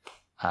like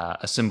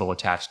a symbol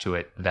attached to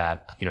it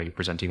that, you're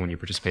presenting when you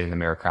participate in the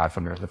Mirror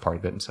crowdfunder, the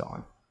Partybid, and so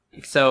on.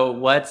 So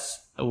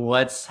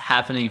what's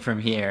happening from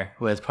here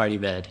with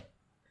Partybid,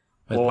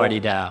 with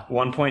PartyDAO?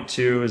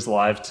 1.2 is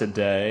live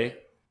today,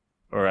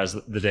 or as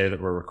the day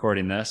that we're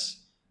recording this.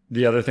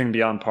 The other thing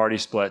beyond Party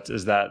Splits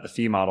is that the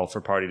fee model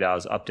for PartyDAO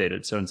is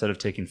updated. So instead of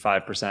taking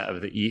 5%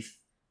 of the ETH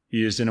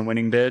used in a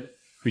winning bid,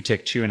 we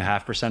take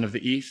 2.5% of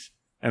the ETH,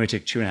 and we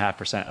take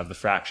 2.5% of the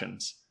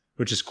fractions,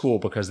 which is cool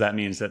because that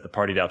means that the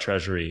PartyDAO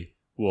treasury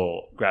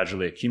will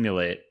gradually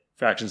accumulate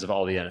fractions of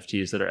all the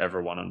NFTs that are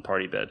ever won on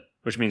Partybid,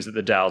 which means that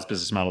the DAO's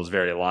business model is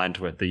very aligned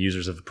with the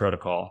users of the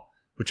protocol,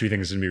 which we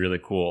think is going to be really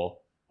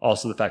cool.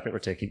 Also, the fact that we're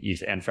taking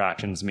ETH and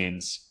fractions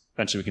means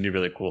eventually we can do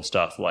really cool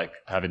stuff like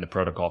having the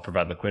protocol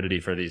provide liquidity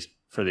for these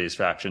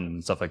fractions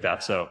and stuff like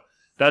that. So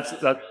that's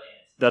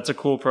a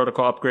cool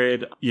protocol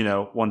upgrade.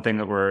 One thing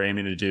that we're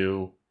aiming to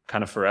do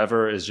kind of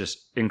forever is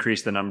just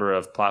increase the number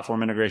of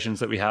platform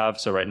integrations that we have.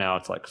 So right now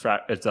it's like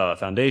it's a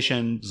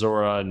Foundation,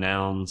 Zora,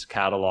 Nouns,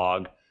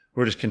 Catalog.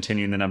 We're just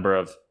continuing the number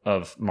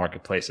of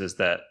marketplaces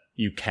that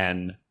you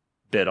can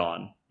bid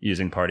on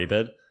using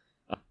Partybid.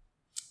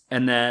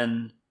 And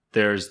then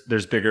there's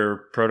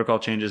bigger protocol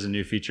changes and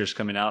new features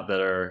coming out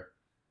that are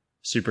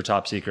super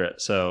top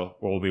secret. So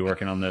we'll be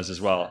working on those as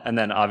well. And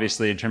then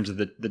obviously in terms of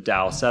the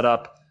DAO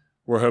setup,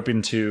 we're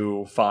hoping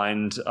to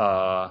find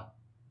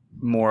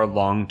more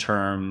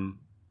long-term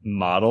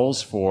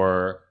models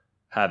for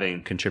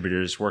having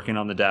contributors working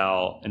on the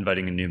DAO,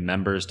 inviting in new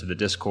members to the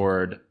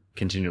Discord,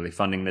 continually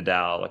funding the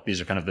DAO. Like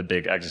these are kind of the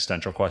big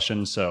existential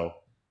questions. So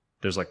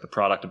there's like the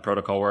product and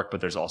protocol work,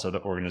 but there's also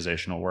the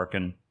organizational work.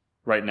 And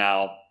right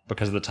now,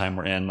 because of the time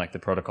we're in, like the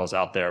protocol's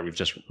out there, we've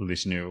just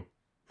released a new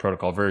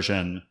protocol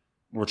version.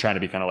 We're trying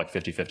to be kind of like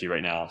 50-50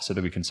 right now so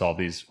that we can solve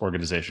these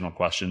organizational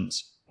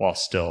questions while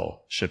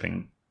still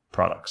shipping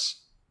products.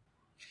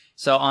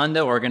 So on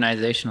the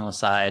organizational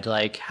side,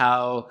 like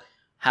how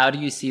do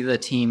you see the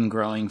team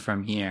growing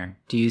from here?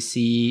 Do you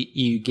see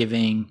you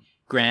giving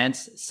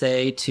grants,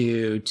 say,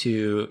 to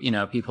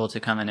people to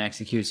come and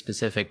execute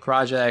specific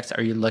projects?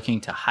 Are you looking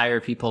to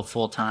hire people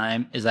full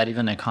time? Is that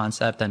even a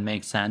concept that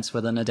makes sense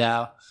within a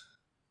DAO?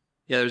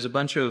 Yeah, there's a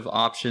bunch of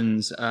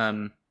options.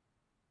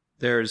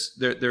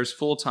 There's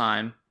full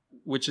time,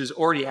 which is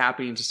already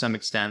happening to some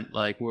extent.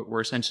 Like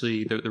we're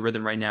essentially the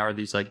rhythm right now are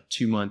these like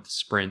 2-month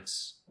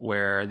sprints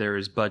where there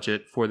is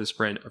budget for the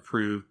sprint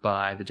approved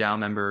by the DAO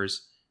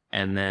members,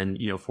 and then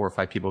 4 or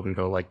 5 people can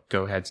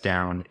go heads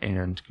down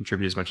and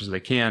contribute as much as they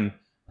can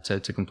to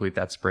complete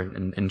that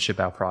sprint and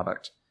ship out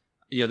product.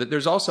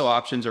 There's also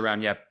options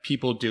around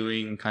people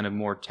doing kind of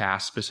more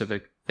task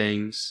specific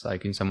things.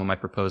 Like someone might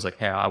propose like,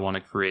 hey, I want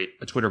to create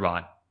a Twitter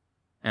bot,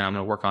 and I'm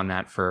going to work on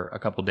that for a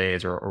couple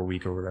days or a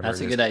week or whatever. That's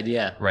a good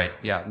idea. Right.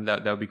 Yeah.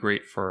 That would be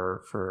great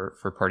for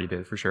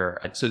Partybid for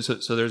sure.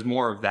 So there's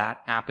more of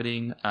that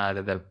happening,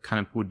 that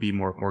kind of would be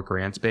more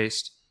grants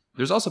based.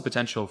 There's also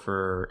potential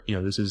for,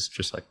 this is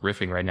just like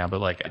riffing right now, but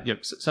like,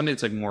 something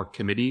that's like more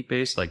committee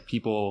based, like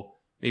people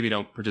maybe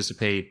don't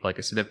participate like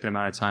a significant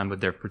amount of time,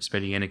 but they're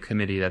participating in a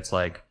committee that's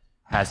like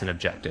has an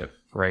objective,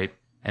 right?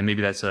 And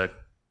maybe that's a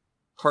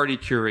party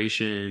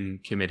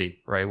curation committee,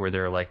 right? Where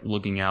they're like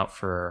looking out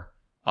for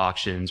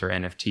auctions or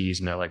NFTs,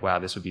 and they're like, wow,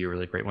 this would be a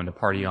really great one to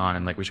party on,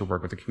 and like we should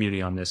work with the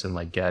community on this and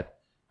like get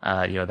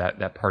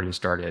that party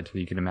started.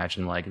 You can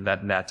imagine like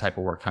that type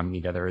of work coming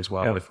together as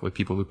well with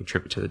people who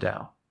contribute to the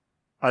DAO.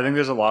 I think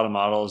there's a lot of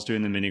models.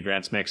 Doing the mini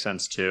grants makes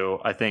sense too.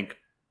 I think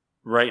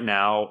right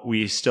now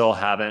we still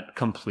haven't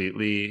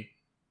completely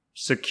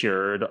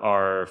secured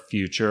our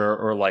future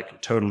or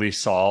like totally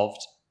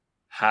solved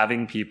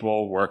having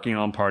people working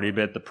on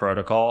Partybid, the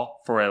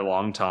protocol, for a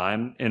long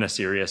time in a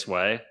serious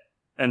way.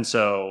 And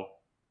so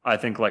I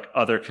think like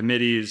other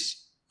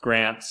committees,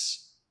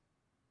 grants,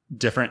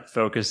 different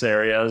focus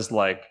areas,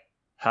 like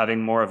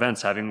having more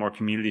events, having more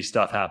community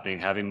stuff happening,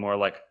 having more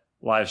like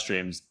live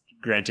streams,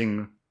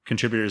 granting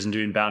contributors and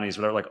doing bounties,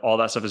 whatever, like all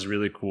that stuff is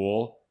really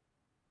cool.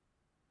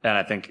 And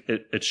I think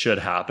it should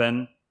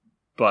happen.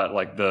 But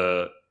like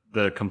the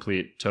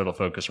complete total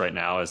focus right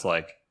now is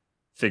like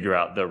figure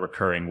out the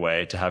recurring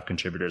way to have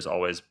contributors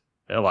always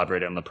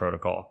elaborate on the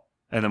protocol.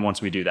 And then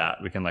once we do that,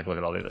 we can like look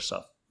at all the other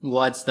stuff.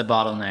 What's the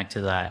bottleneck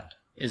to that?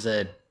 Is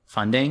it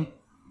funding?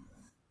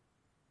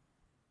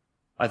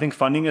 I think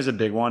funding is a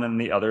big one, and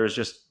the other is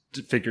just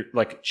to figure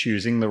like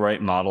choosing the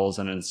right models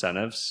and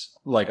incentives.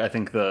 Like I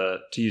think to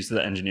use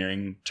the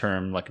engineering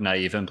term, like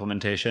naive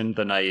implementation,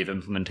 the naive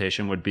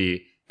implementation would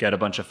be get a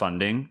bunch of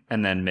funding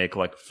and then make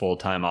like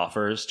full-time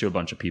offers to a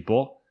bunch of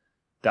people.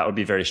 That would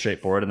be very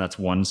straightforward, and that's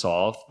one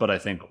solve. But I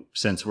think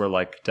since we're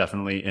like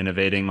definitely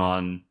innovating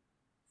on,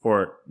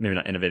 or maybe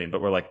not innovating,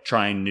 but we're like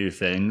trying new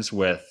things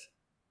with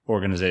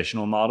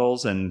organizational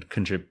models and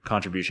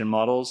contribution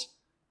models,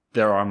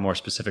 there are more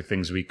specific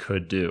things we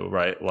could do,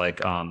 right?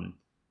 Like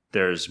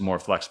there's more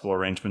flexible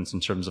arrangements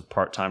in terms of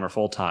part-time or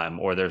full-time,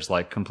 or there's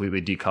like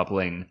completely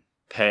decoupling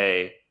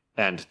pay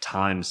and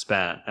time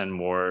spent and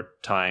more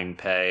tying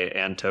pay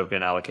and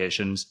token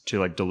allocations to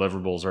like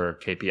deliverables or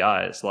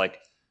KPIs. Like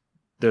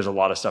there's a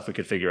lot of stuff we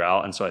could figure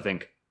out. And so I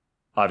think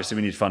obviously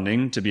we need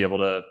funding to be able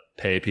to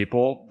pay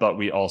people, but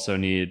we also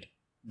need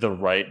the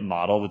right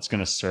model that's going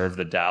to serve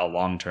the DAO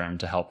long-term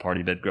to help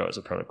PartyBid grow as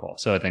a protocol.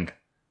 So I think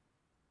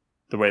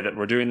the way that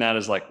we're doing that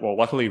is like, well,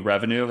 luckily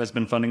revenue has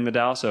been funding the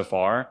DAO so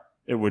far.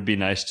 It would be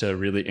nice to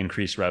really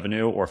increase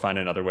revenue or find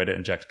another way to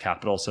inject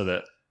capital so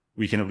that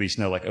we can at least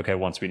know like, okay,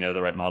 once we know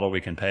the right model,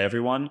 we can pay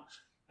everyone.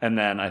 And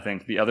then I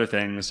think the other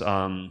things,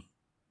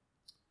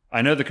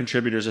 I know the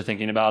contributors are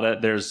thinking about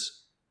it.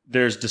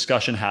 There's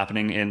discussion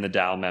happening in the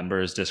DAO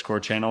members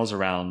Discord channels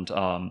around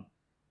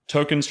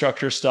token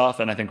structure stuff.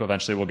 And I think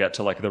eventually we'll get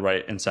to like the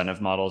right incentive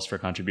models for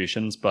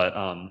contributions. But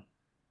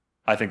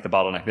I think the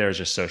bottleneck there is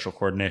just social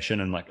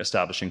coordination and like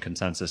establishing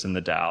consensus in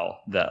the DAO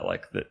that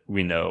like that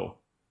we know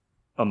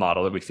a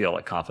model that we feel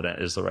like confident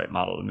is the right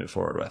model to move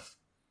forward with.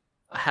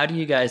 How do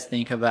you guys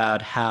think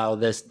about how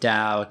this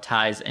DAO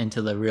ties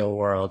into the real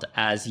world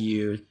as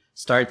you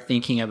start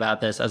thinking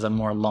about this as a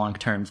more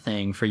long-term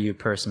thing for you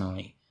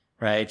personally,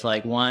 right?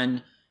 Like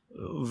one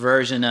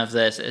version of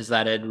this is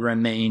that it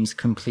remains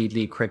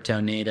completely crypto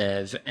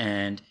native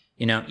and,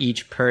 you know,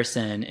 each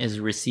person is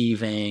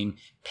receiving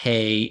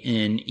pay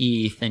in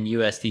ETH and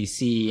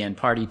USDC and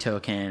party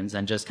tokens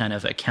and just kind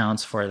of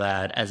accounts for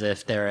that as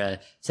if they're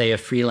say a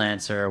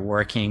freelancer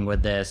working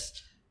with this,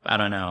 I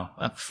don't know,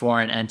 a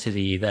foreign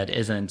entity that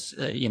isn't,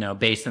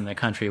 based in the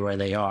country where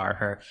they are.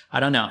 Or I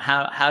don't know.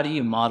 How do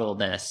you model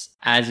this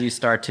as you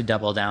start to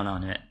double down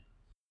on it?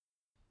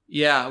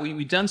 Yeah,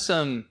 we've done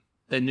some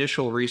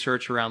initial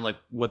research around like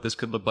what this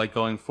could look like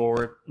going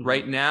forward.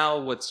 Right now,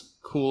 what's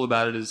cool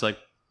about it is like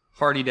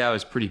PartyDAO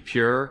is pretty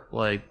pure.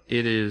 Like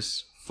it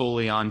is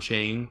fully on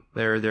chain.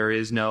 There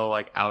is no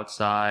like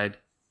outside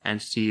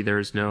entity.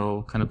 There's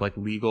no kind of like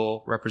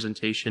legal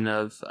representation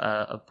of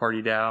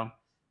PartyDAO.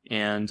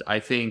 And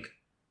I think,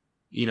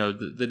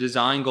 the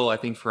design goal, I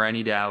think, for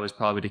any DAO is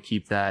probably to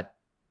keep that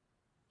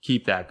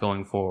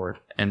going forward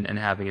and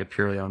having it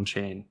purely on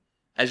chain.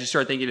 As you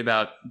start thinking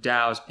about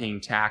DAOs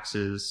paying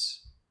taxes,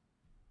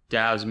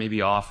 DAOs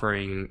maybe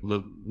offering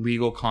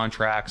legal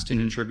contracts to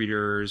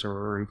contributors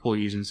or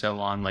employees and so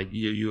on, like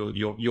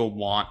you'll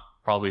want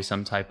probably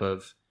some type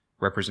of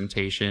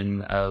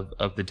representation of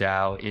the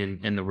DAO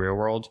in the real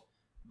world.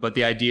 But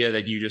the idea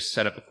that you just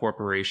set up a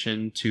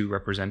corporation to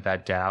represent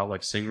that DAO,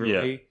 like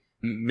singularly,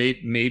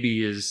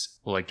 maybe is,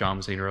 well, like John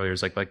was saying earlier,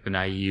 is like the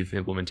naive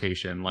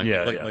implementation.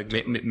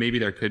 Maybe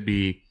there could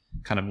be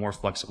kind of more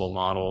flexible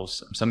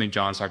models. Something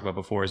John's talked about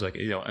before is like,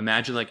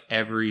 imagine like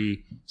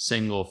every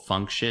single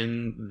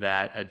function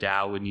that a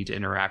DAO would need to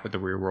interact with the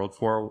real world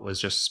for was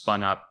just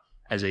spun up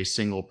as a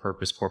single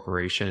purpose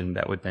corporation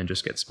that would then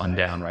just get spun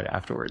down right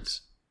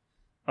afterwards.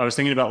 I was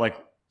thinking about like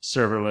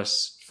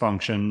serverless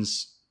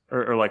functions.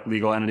 Or like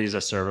legal entities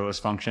as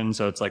serverless functions.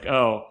 So it's like,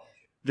 oh,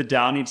 the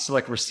DAO needs to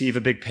like receive a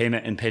big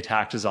payment and pay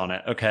taxes on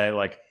it. Okay,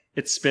 like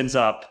it spins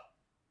up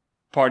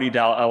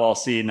PartyDAO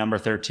LLC number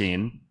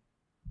 13,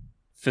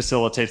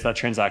 facilitates that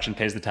transaction,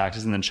 pays the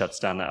taxes, and then shuts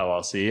down the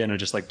LLC. And it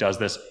just like does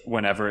this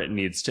whenever it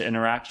needs to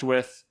interact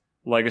with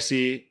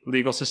legacy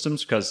legal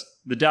systems, because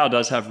the DAO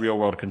does have real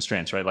world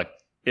constraints, right? Like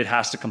it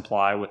has to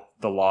comply with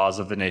the laws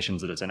of the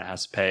nations that it's in. It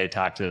has to pay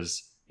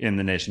taxes in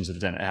the nations that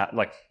it's in.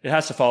 It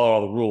has to follow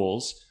all the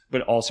rules, but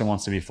it also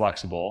wants to be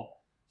flexible.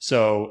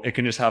 So it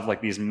can just have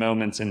like these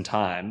moments in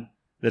time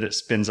that it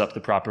spins up the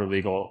proper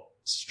legal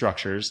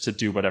structures to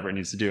do whatever it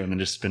needs to do and then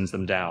just spins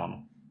them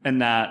down.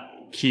 And that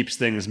keeps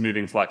things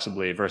moving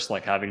flexibly versus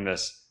like having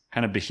this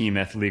kind of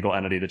behemoth legal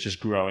entity that's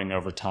just growing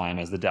over time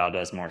as the DAO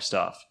does more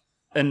stuff.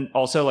 And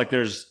also like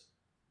there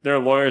are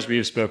lawyers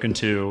we've spoken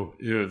to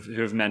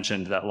who have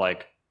mentioned that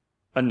like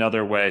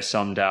another way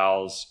some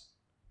DAOs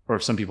or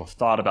some people have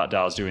thought about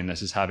DAOs doing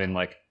this is having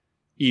like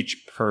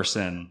each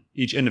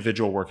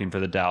individual working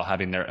for the DAO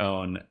having their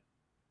own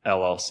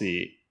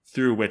LLC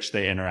through which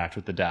they interact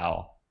with the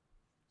DAO.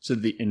 So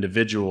the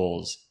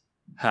individuals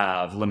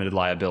have limited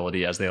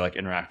liability as they like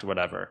interact or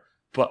whatever.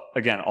 But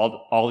again,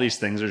 all these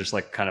things are just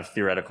like kind of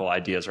theoretical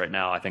ideas right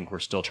now. I think we're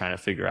still trying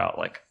to figure out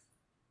like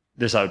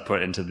this. I would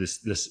put into this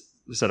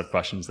set of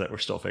questions that we're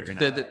still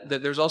figuring out.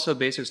 There's also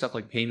basic stuff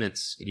like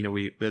payments.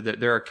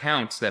 There are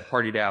accounts that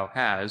PartyDAO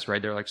has,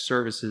 right? They're like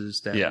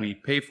services that we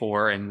pay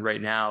for. And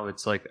right now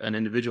it's like an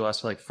individual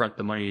has to like front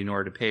the money in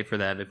order to pay for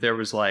that. If there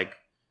was like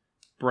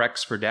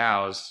Brex for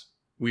DAOs,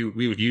 we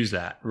would use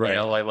that. Right.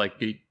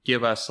 Like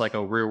give us like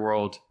a real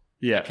world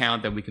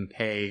account that we can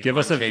pay. Give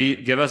us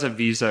a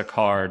Visa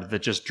card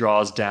that just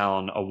draws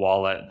down a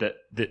wallet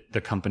that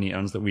the company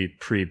owns that we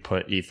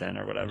pre-put ETH in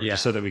or whatever,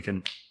 just so that we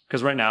can.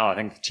 Because right now, I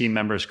think team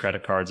members'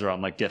 credit cards are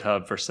on like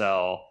GitHub,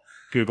 Vercel,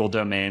 Google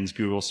Domains,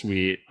 Google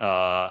Suite,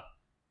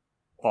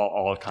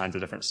 all kinds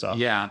of different stuff.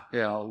 Yeah.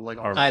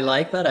 I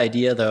like that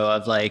idea though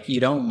of like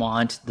you don't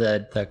want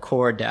the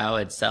core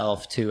DAO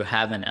itself to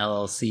have an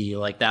LLC.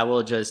 Like that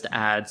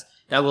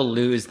will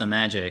lose the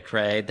magic,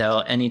 right?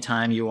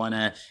 Anytime you want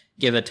to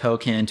give a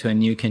token to a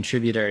new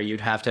contributor,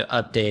 you'd have to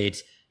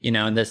update,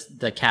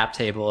 the cap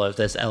table of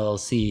this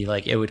LLC.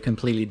 Like it would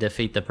completely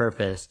defeat the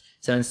purpose.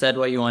 So instead,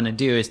 what you want to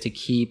do is to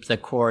keep the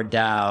core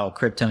DAO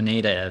crypto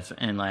native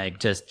and like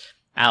just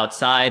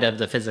outside of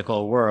the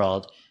physical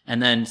world.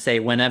 And then say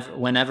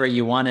whenever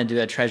you want to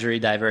do a treasury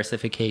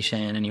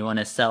diversification and you want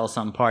to sell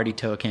some party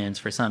tokens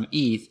for some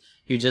ETH,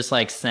 you just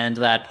like send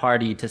that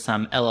party to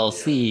some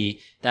LLC.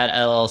 That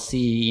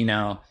LLC,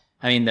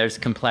 there's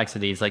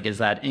complexities. Like, is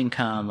that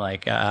income?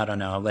 Like, I don't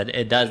know, but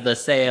it does the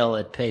sale,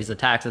 it pays the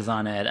taxes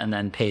on it and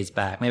then pays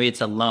back. Maybe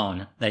it's a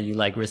loan that you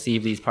like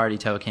receive these party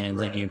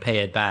tokens and you pay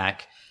it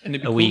back. And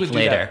it'd be a cool week to do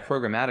later. That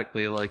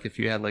programmatically, like if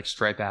you had like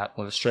Stripe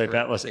Atlas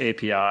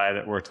API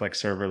that worked like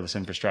serverless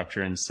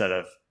infrastructure instead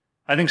of,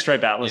 I think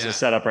Stripe Atlas is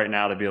set up right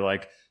now to be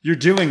like, you're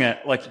doing it,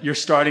 like you're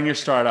starting your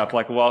startup,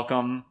 like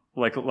welcome,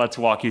 like let's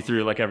walk you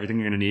through like everything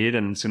you're going to need.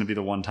 And it's going to be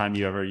the one time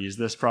you ever use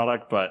this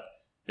product. But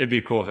it'd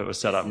be cool if it was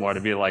set up more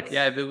to be like,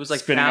 if it was like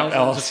spinning up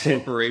thousands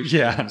of corporations,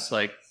 Yeah.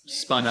 like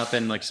spun up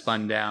and like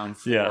spun down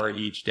for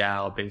each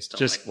DAO based on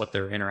Just like what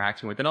they're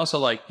interacting with. And also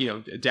like,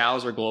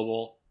 DAOs are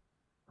global,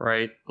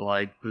 right?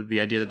 Like the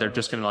idea that they're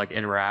just going to like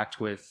interact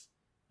with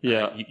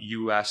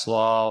US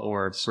law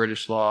or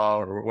British law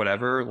or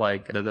whatever,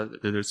 like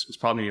there's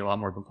probably a lot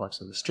more complex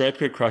than this. Stripe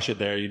could crush it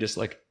there. You just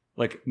like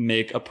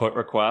make a put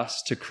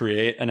request to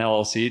create an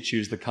LLC,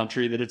 choose the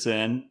country that it's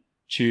in,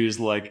 choose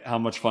like how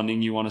much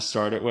funding you want to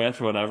start it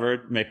with,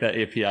 whatever, make that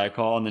API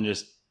call, and then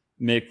just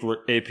make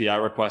API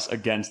requests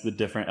against the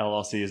different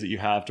LLCs that you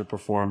have to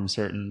perform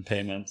certain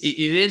payments. It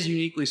is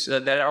uniquely,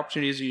 that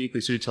opportunity is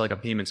uniquely suited to like a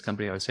payments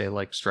company, I would say,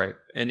 like Stripe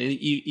and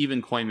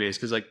even Coinbase,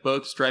 because like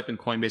both Stripe and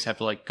Coinbase have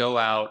to like go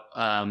out,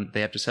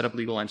 they have to set up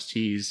legal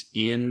entities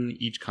in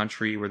each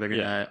country where they're going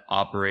to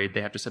operate.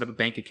 They have to set up a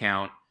bank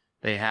account.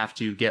 They have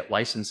to get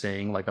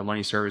licensing, like a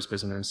money service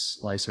business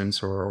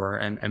license or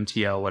an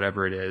MTL,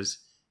 whatever it is.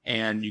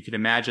 And you can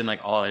imagine like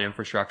all that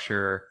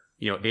infrastructure,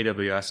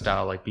 AWS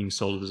style, like being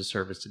sold as a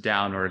service to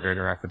DAO in order to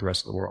interact with the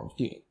rest of the world.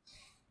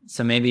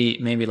 So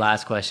maybe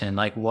last question,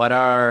 like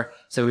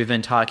so we've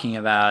been talking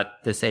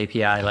about this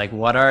API, like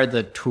what are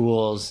the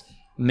tools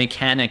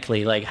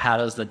mechanically, like how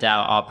does the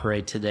DAO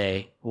operate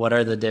today? What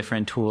are the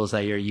different tools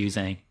that you're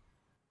using?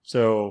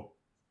 So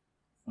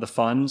the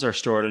funds are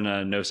stored in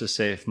a Gnosis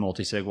Safe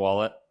multi-sig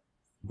wallet.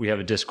 We have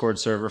a Discord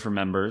server for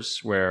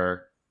members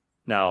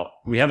now,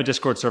 we have a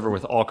Discord server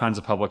with all kinds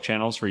of public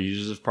channels for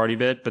users of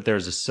PartyBit, but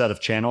there's a set of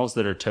channels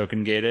that are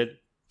token gated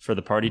for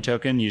the party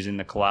token using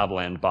the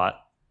Collabland bot.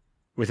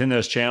 Within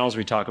those channels,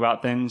 we talk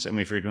about things, and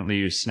we frequently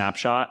use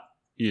Snapshot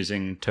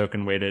using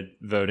token-weighted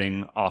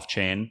voting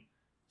off-chain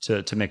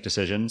to make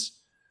decisions.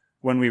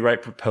 When we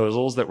write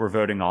proposals that we're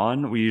voting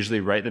on, we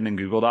usually write them in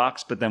Google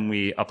Docs, but then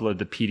we upload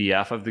the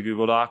PDF of the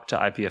Google Doc to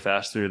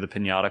IPFS through the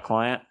Pinata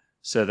client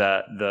so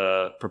that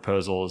the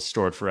proposal is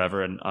stored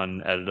forever and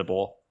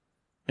uneditable.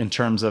 In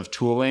terms of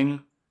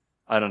tooling,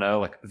 I don't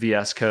know, like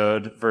VS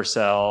Code,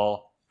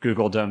 Vercel,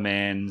 Google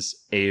Domains,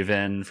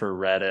 Aven for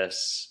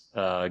Redis,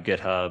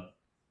 GitHub,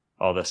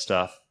 all this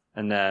stuff.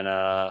 And then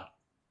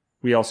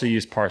we also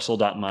use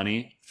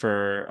Parcel.money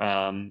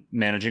for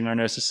managing our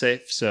Gnosis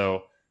Safe.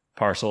 So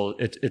Parcel,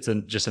 it's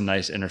just a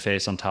nice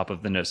interface on top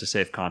of the Gnosis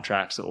Safe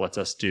contracts that lets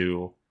us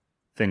do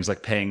things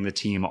like paying the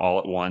team all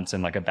at once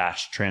and like a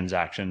batch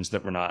transactions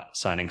that we're not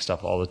signing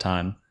stuff all the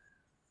time.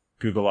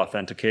 Google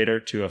Authenticator,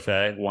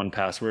 2FA,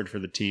 1Password for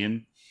the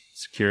team,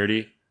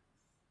 security.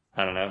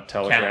 I don't know,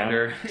 Telegram,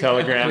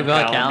 Google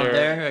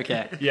Calendar.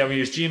 Okay. Yeah, we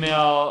use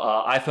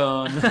Gmail,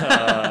 iPhone,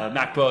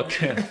 MacBook.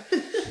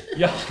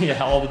 yeah,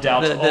 all the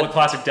DAO, all the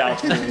classic DAO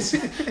tools.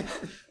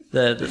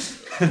 the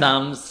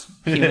thumbs,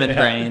 human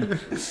brain.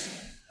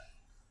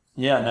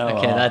 Yeah, no.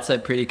 Okay, that's a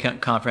pretty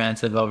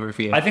comprehensive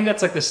overview. I think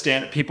that's like the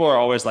standard. People are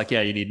always like,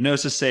 you need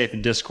Gnosis Safe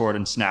and Discord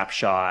and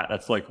Snapshot.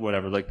 That's like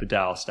whatever, like the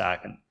DAO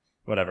stack and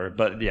whatever.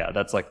 But yeah,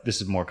 that's like,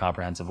 this is more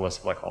comprehensive list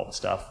of like all the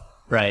stuff.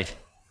 Right.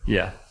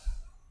 Yeah.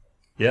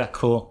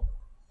 Cool.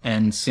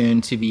 And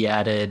soon to be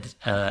added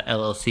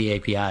LLC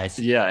APIs.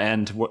 Yeah,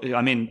 and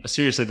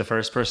seriously, the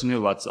first person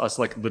who lets us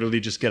like literally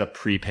just get a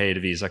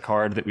prepaid Visa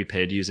card that we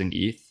paid using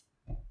ETH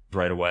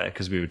right away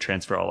because we would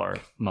transfer all our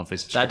monthly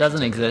subscriptions. That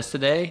doesn't exist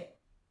today?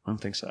 I don't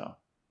think so.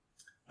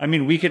 I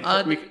mean, we could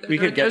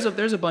get.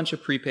 There's a bunch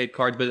of prepaid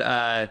cards,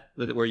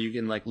 but where you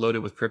can like load it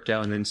with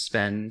crypto and then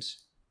spend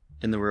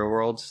in the real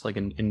world, like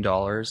in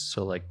dollars.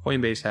 So like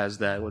Coinbase has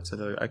that. What's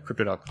it?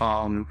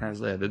 Crypto.com has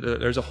that.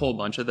 There's a whole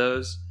bunch of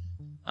those,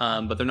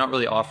 but they're not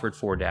really offered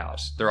for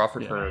DAOs. They're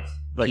offered for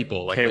like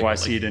people, like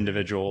KYC'd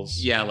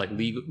individuals. Yeah, like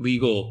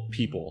legal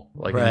people,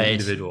 like Right.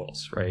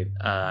 individuals, right?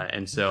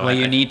 And so Well,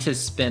 you need to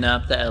spin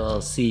up the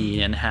LLC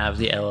and have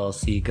the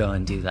LLC go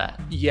and do that.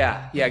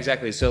 Yeah,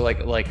 exactly. So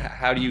like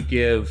how do you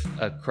give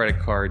a credit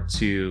card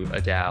to a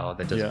DAO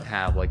that doesn't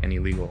have like any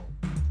legal?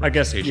 I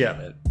guess of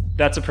it?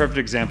 That's a perfect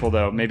example,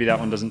 though. Maybe that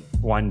one doesn't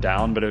wind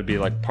down, but it would be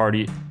like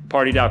Party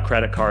DAO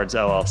Credit Cards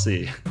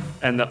LLC,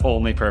 and the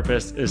only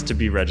purpose is to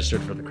be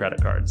registered for the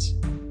credit cards.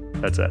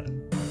 That's it.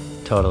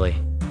 Totally.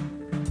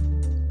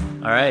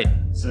 All right.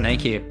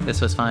 Thank you.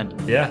 This was fun.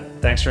 Yeah.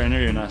 Thanks for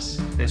interviewing us.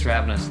 Thanks for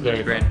having us. That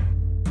was great.